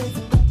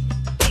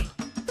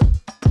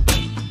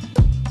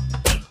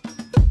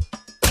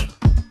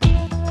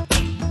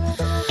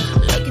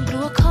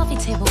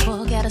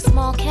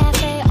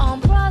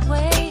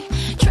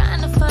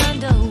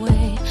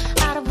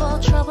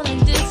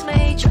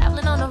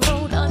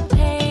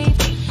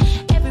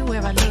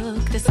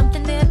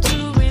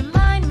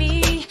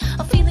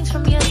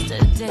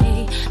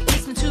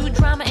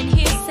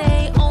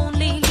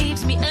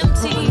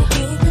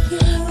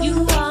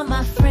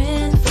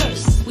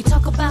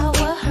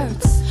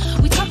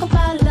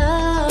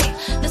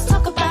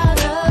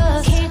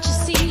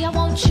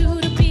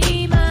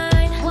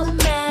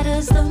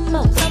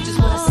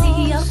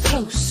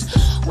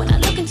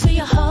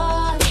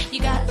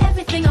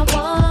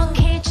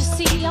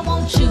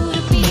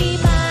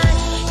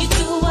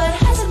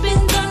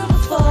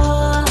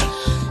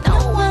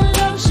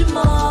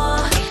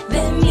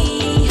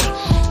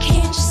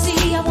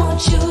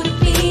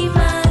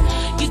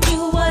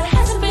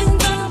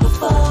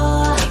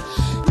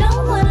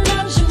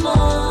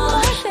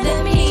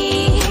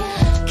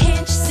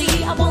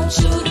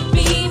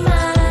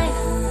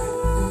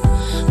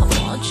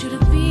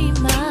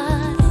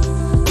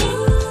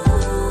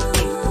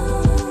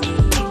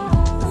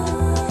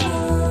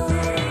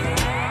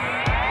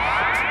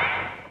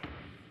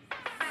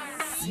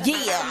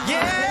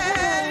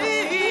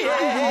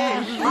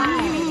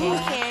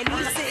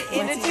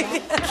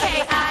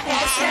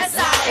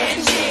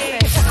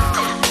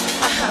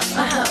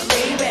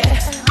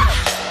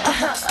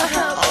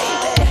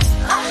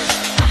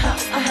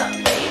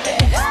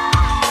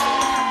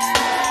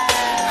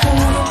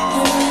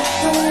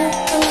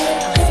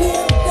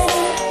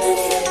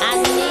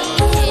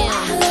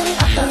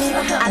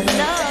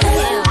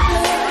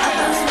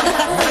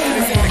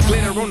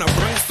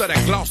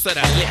 of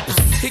the lips.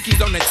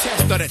 Hickeys on the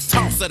chest or the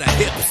toss of the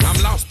hips.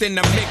 I'm lost in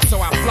the mix, so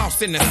I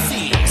floss in the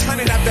sea.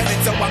 Honey, I've done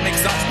it, so I'm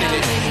exhausted.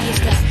 It's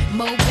the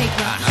Mo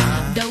paper,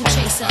 dough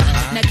chaser.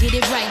 Now get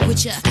it right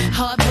with ya,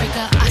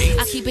 heartbreaker.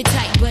 I keep it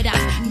tight, but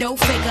I'm no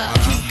faker.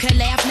 You can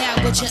laugh now,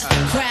 but you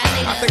cry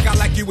later. I think I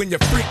like you in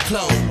your freak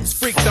clothes,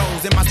 freak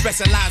those in my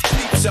specialized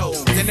peep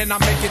shows. And then I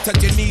make you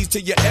touch your knees to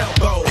your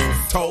elbows.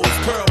 Toes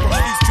curl from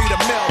Peachtree to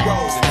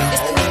Melrose.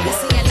 It's the way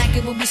see I like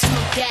it when we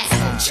smoke that,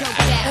 choke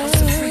that. I'm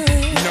so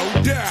freaky. No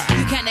doubt.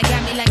 You kinda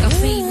got me like a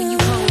fiend when you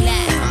roll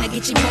that. Now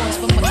get your boys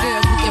for my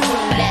girls, we can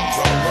roll that.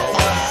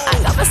 I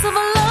got myself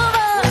a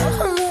lover,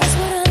 that's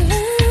what I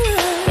like.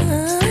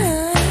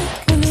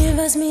 When he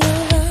invites me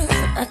over,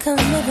 I come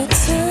every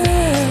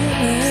time.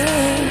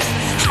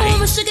 I want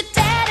my sugar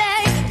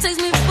daddy, takes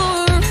me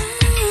for a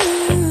ride.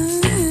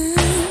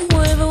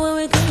 Wherever where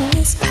we go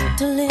is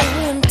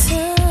delirium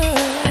time.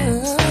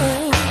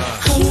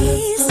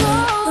 He's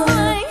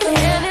alright,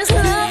 and his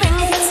loving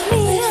gets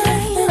me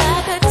high,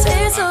 like a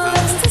taste of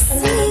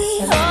ecstasy.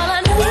 All I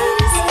need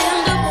is him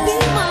to be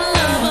my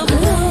lover.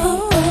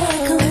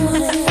 Come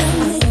on and let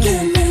me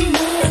get me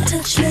more.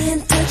 Touch me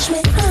and touch me.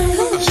 I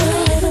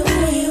enjoy the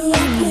way you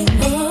rock me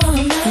all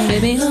night.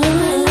 Baby, all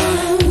night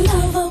long.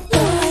 Lover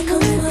boy,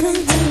 come on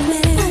and take me.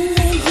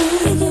 Only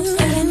you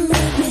can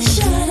make me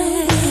shut it.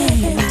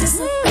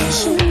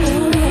 Anticipation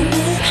all night.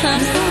 I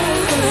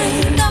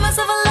got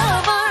myself a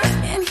lover,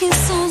 and he's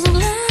so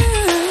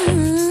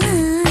sublime.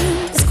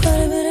 It's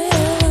quite a bit of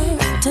heaven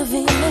to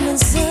feel him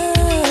inside.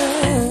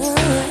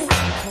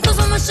 'Cause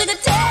when my sugar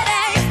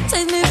daddy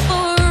takes me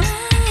for a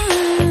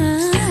ride,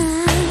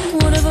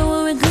 whatever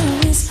we do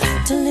is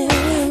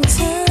delirium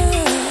time.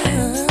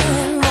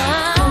 I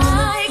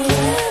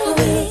can't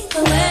wait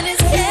when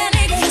his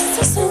candy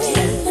kisses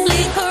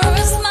sweetly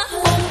caress my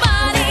whole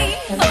body.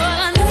 All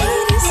I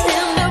need is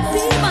him to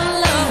be my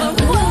lover.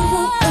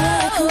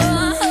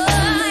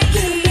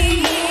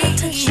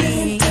 Touch me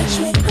and touch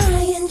me.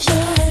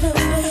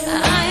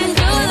 I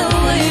enjoy the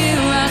way you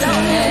rock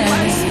me.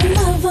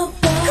 Lover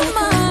boy, come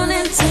on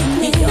and take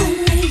me.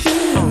 Only you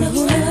know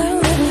how to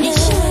make me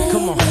shine.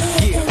 Come on,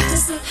 yeah.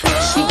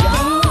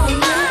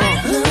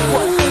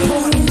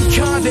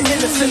 Kinda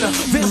innocent, a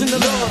vision of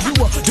love. You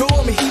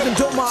adore me, even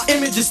though my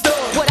image is stuck.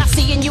 What I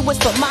see in you is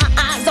for my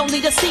eyes only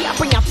to see. I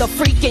bring out the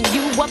freak in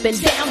you up and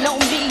down on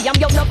me. I'm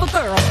your lover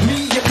girl.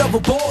 Me, your lover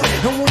boy.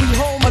 And when we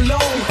home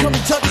alone, come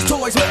and touch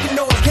toys, making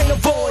noise, can't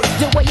avoid.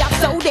 The way I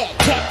throw that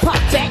cat pop,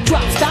 back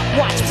drop, stop,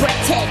 watch,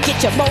 breath tag,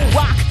 get your mo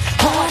rock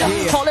harder.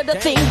 All of the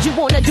things you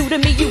wanna do to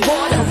me, you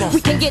wanna.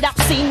 We can get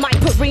obscene, my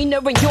Purina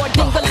and your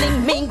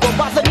dingling mingle.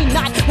 Bother me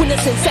not when the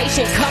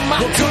sensation come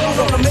out. Well, girl,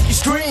 gonna make you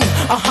scream.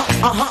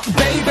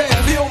 Baby,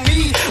 feel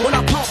me when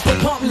I pump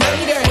and pump,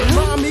 lady.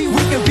 Remind me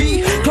we can be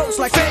close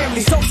like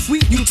family. So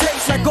sweet, you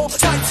taste like all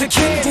types of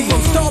candy.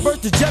 From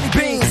Starburst to jelly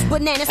beans.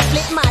 Banana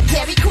split my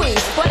Dairy Queen,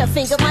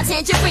 Butterfinger my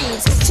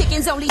tangerines.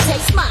 Chickens only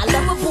taste my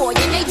lover boy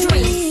in they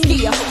dreams.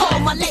 Yeah, all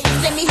my ladies,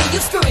 let me hear you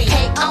scream.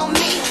 Hate on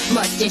me,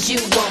 much as you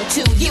want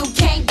to. You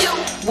can't do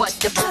what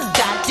the fuck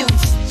I do.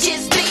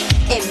 Just be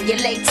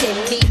emulating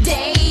me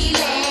daily.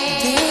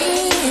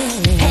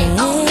 Hate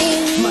on me,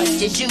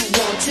 much as you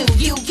want to.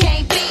 You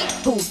can't be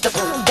who the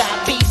fuck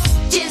I be.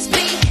 Just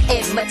be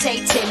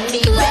imitating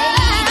me,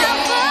 baby.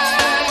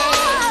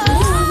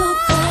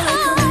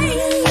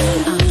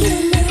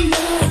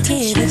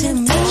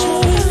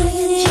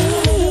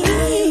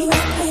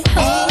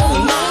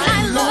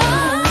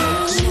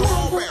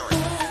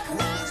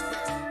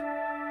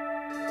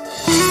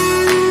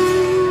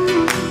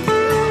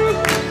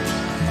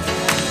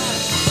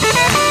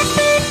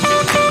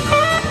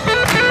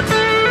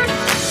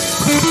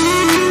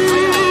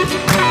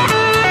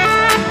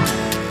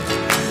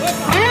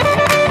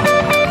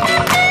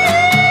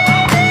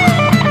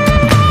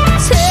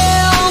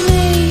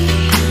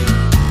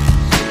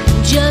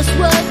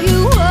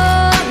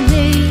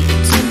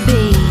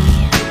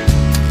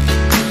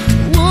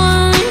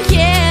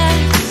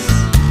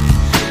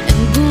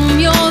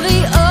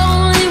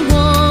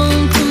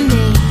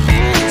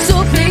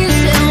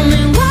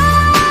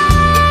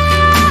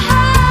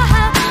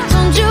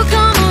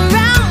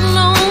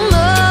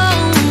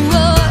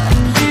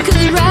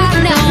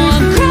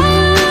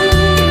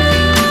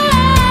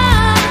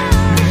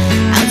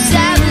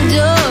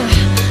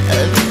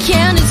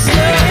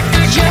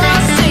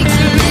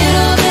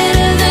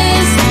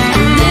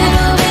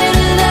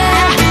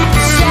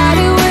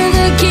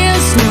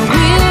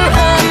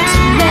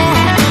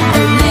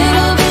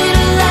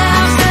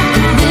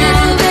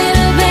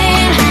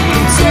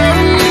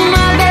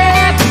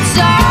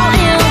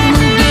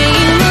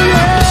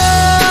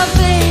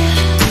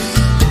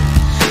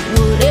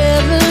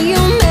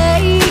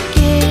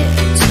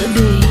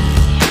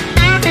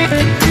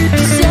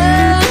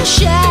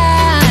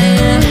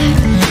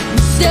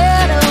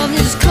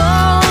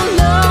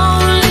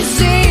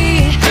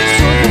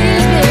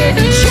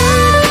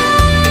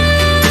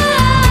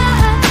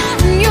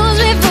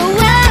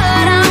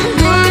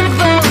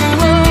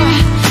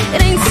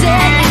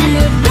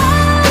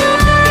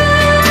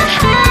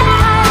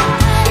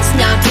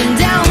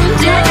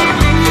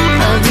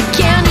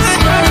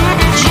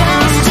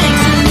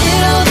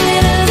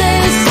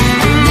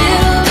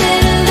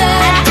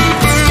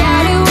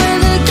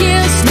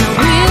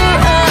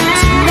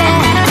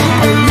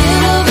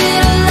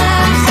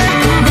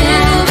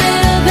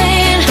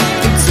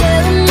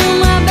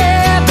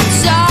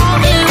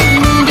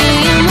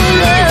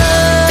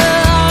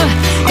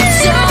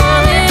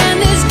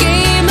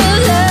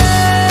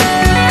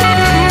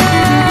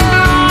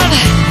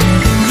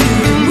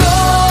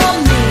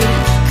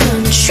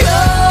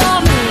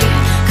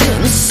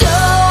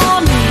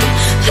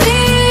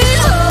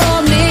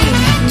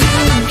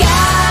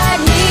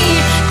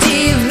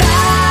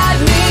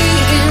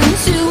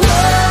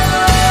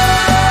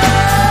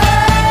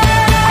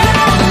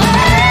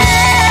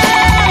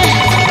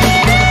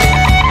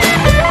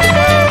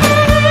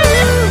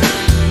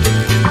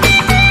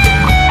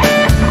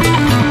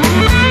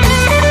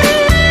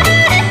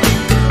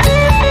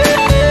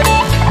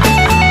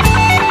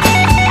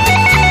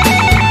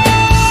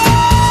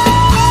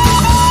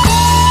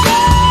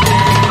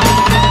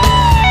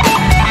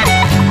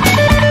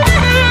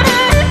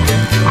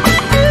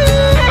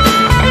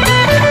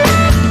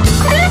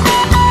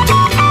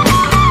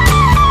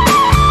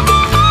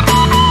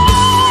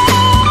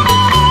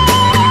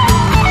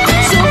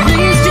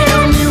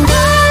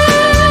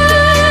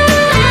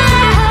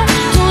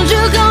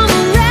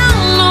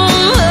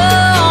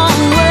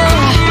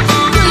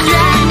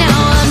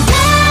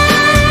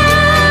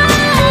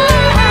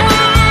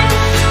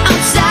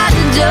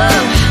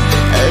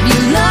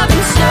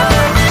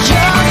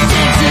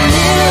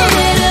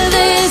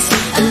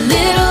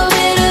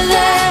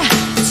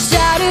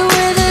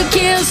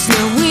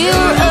 You're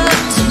up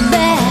to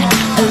bat.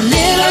 A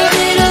little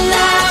bit of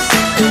life,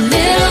 a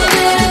little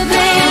bit of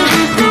pain.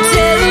 I'm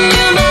telling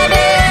you, my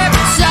babe,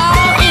 it's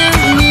all in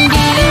the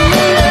game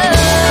of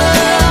love.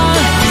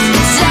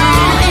 It's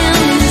all in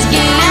this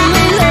game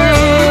of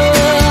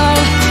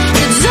love.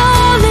 It's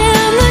all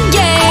in the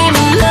game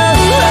of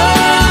love.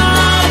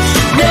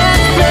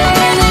 Let's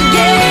play the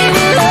game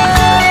of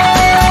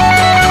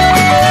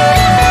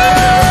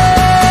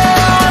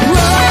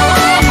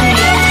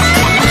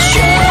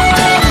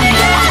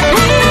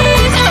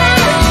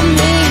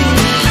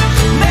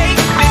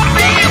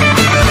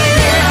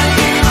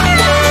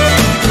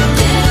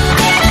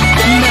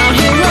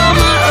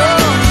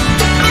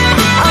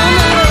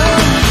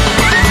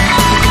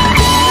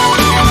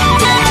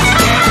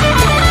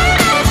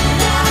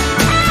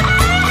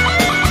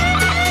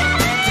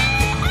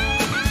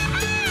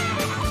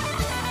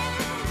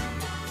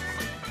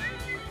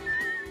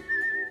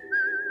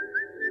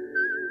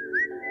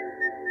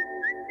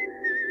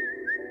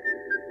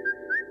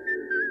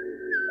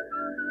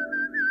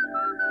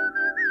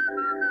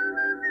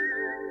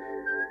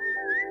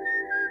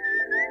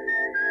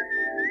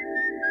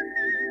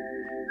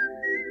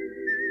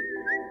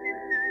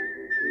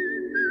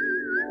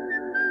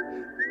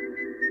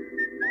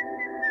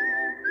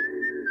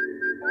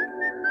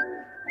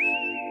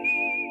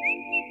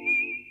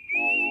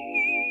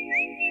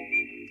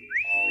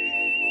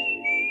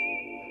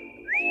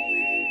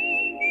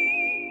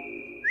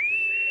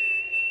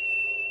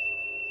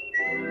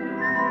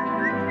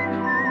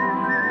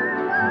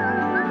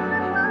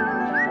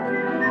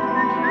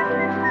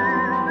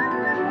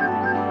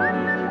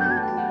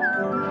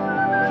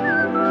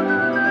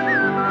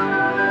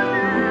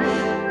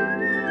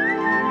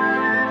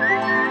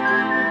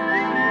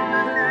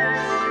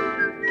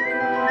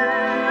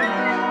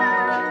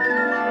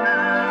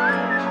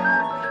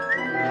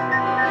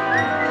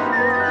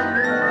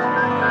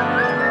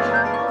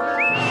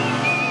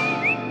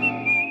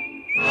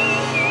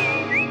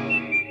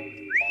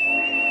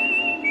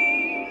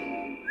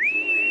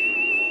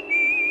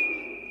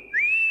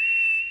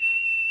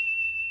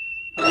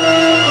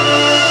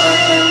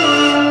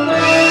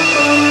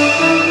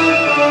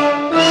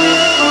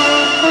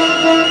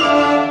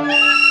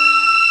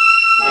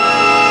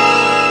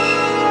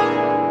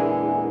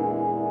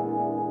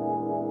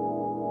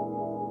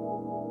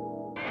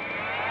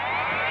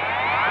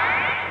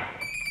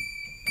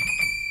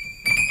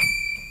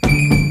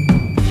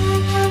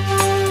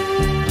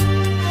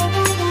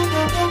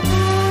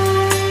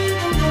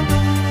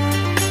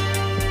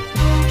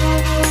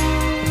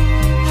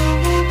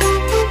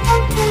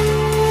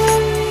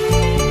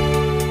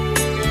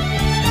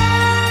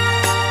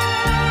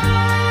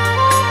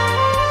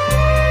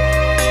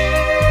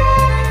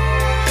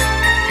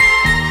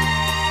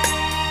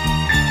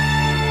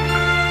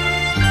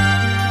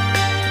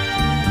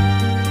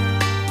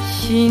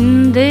死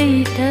ん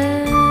でいた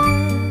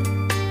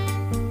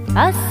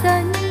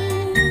朝に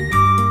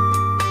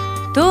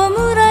弔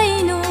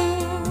いの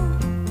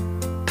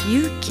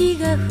雪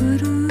が降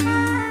る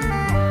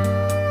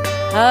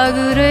は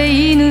ぐれ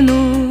犬の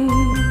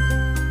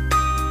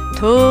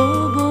遠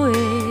吠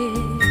え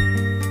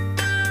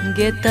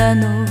下駄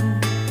の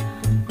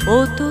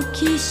音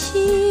きし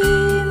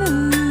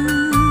む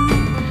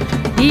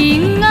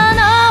因果な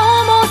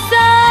重さ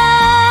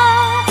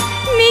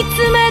見つ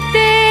めて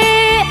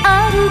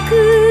歩く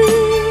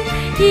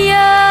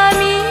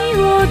闇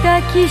を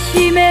抱き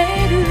しめ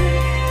る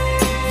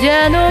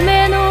蛇の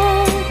目の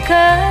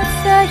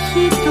傘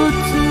ひと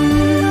つ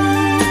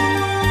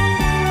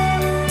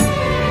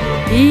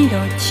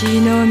命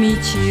の道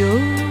を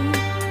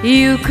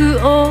行く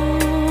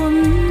女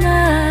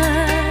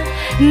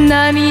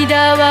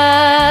涙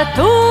は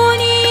と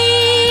に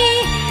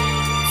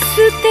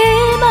捨て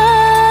ま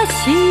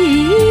し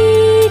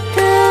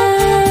た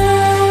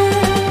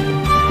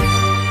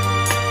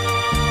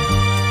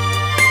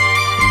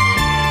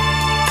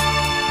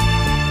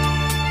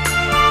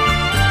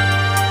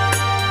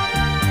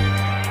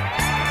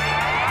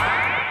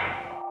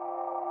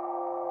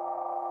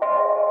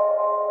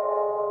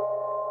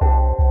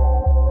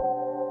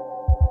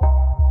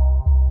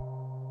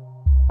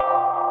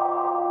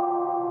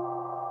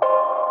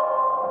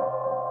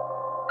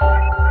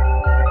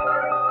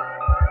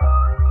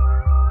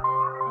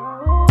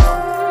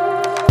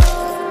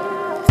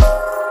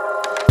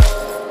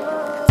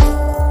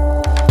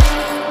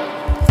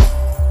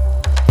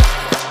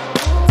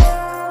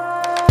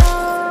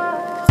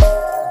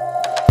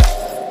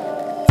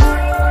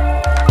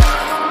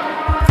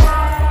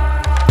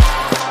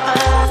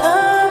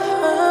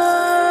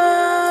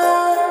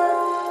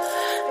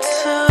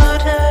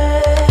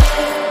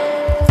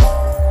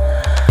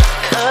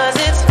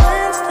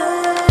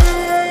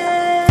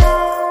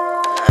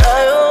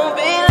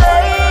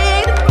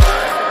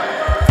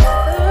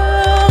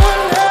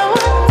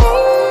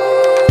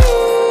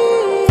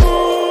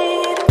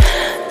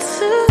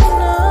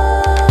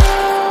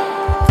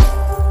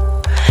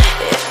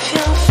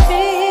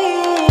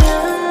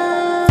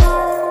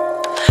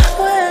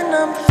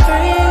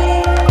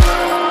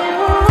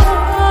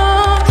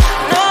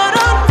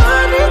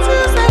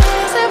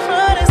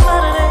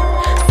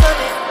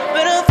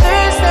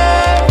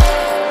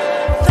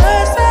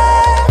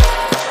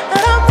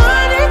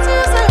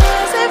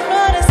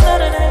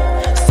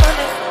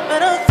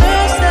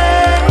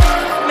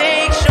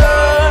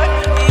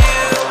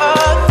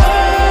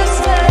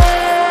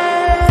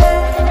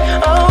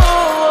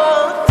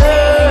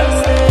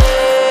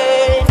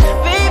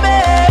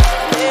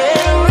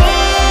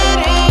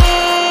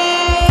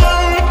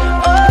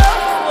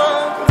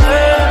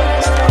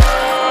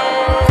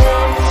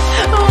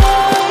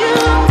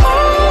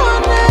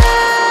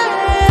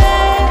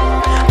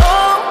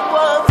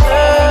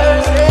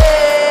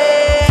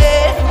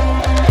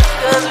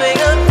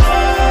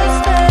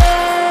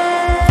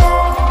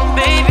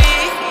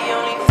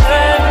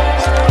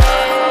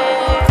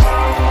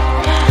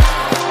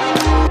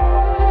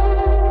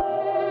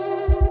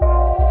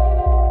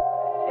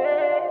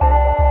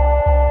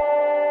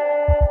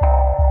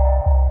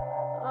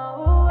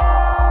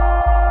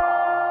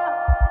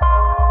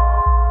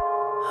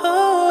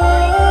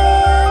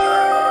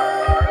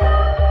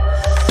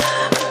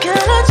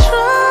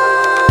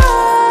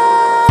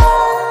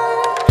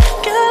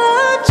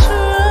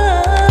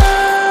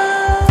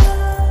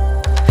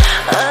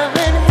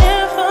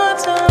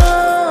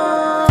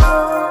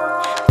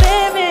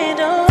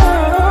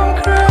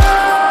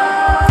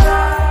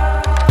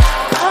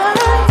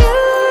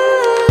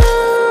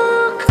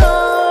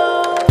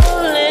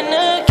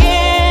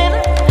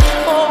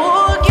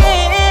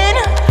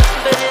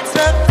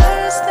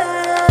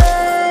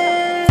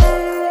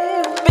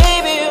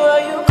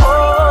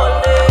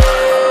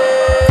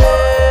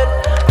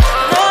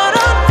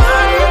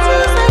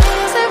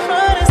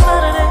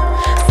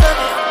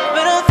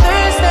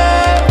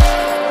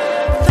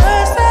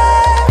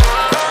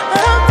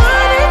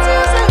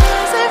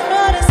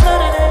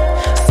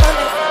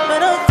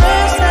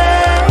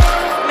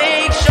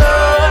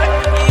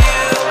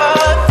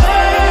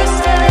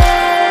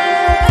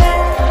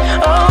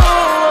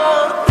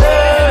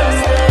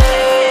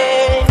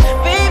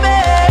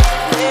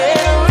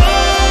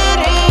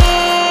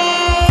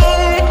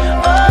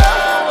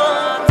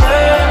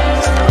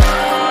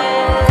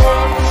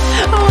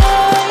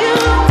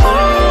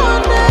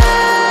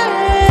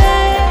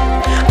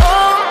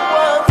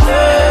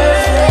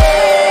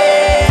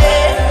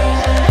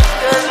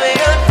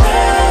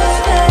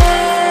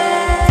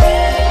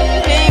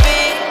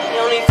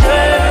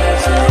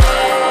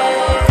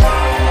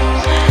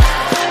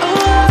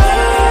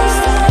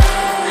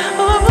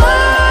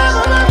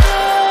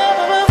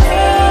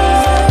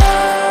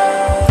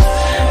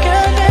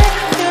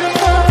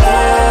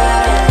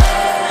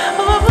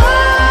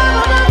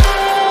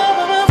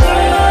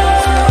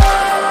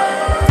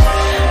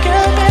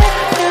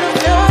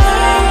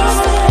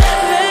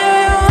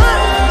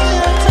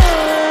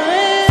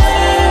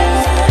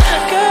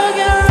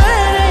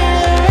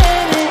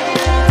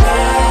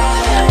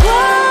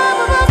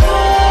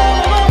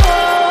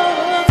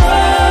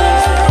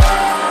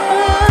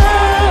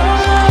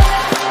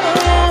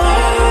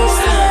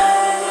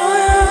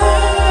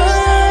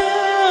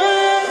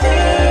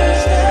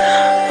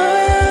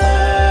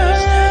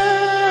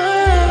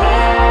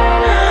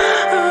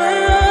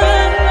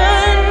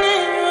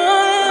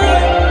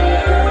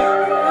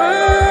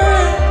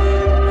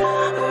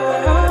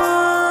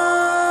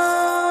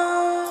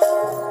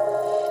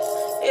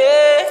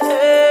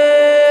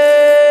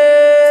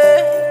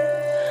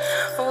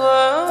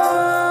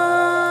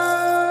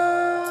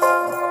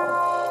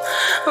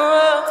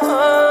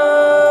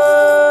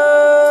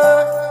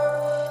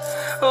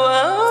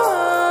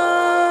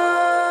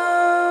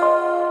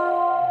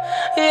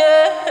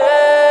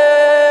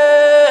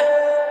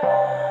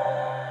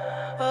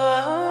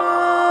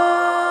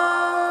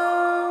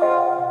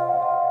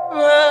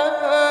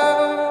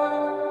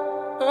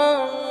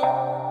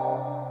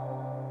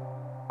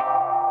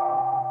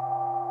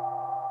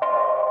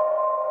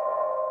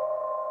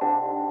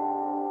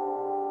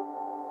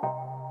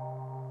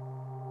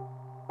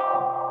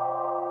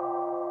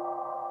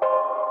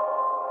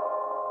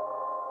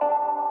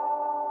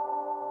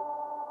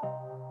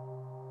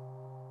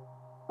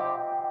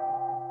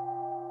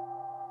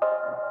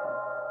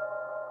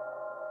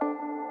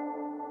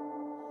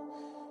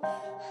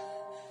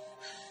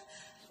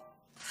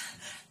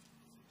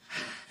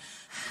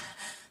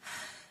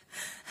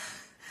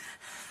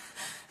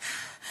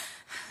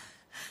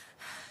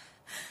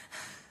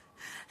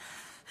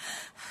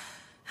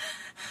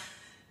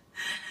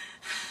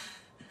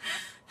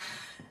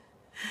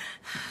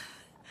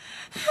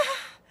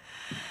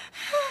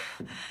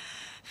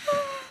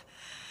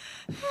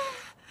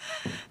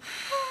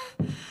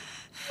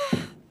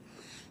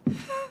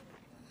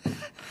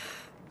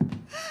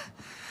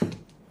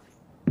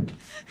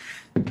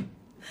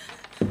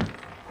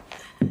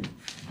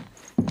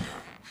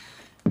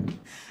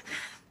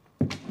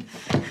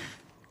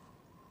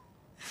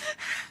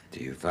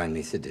you find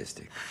me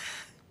sadistic?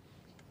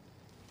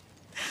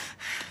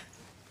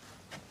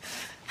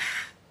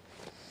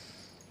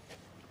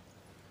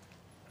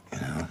 You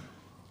know,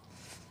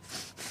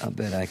 I'll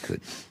bet I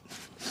could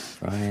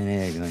fry an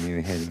egg on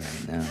your head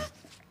right now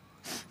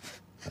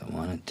if I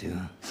wanted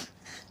to.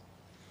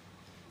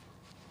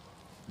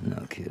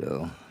 No,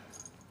 kiddo.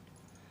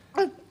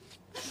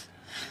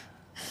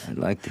 I'd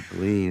like to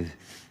believe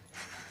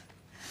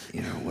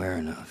you're aware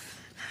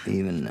enough,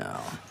 even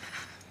now,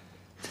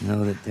 to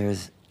know that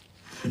there's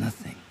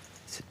nothing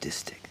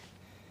sadistic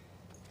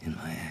in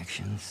my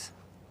actions.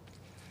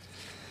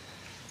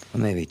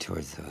 Well, maybe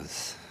towards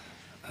those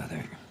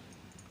other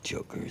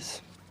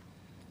jokers.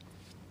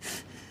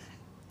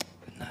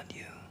 But not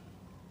you.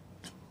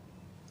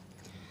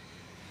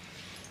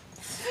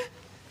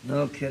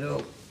 No,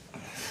 kiddo.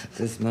 At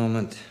this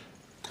moment,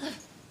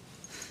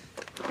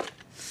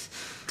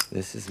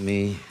 this is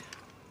me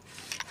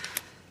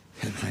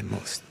at my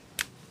most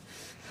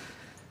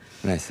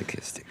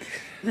masochistic.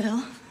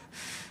 Bill,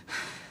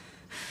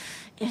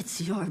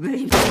 it's your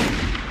baby.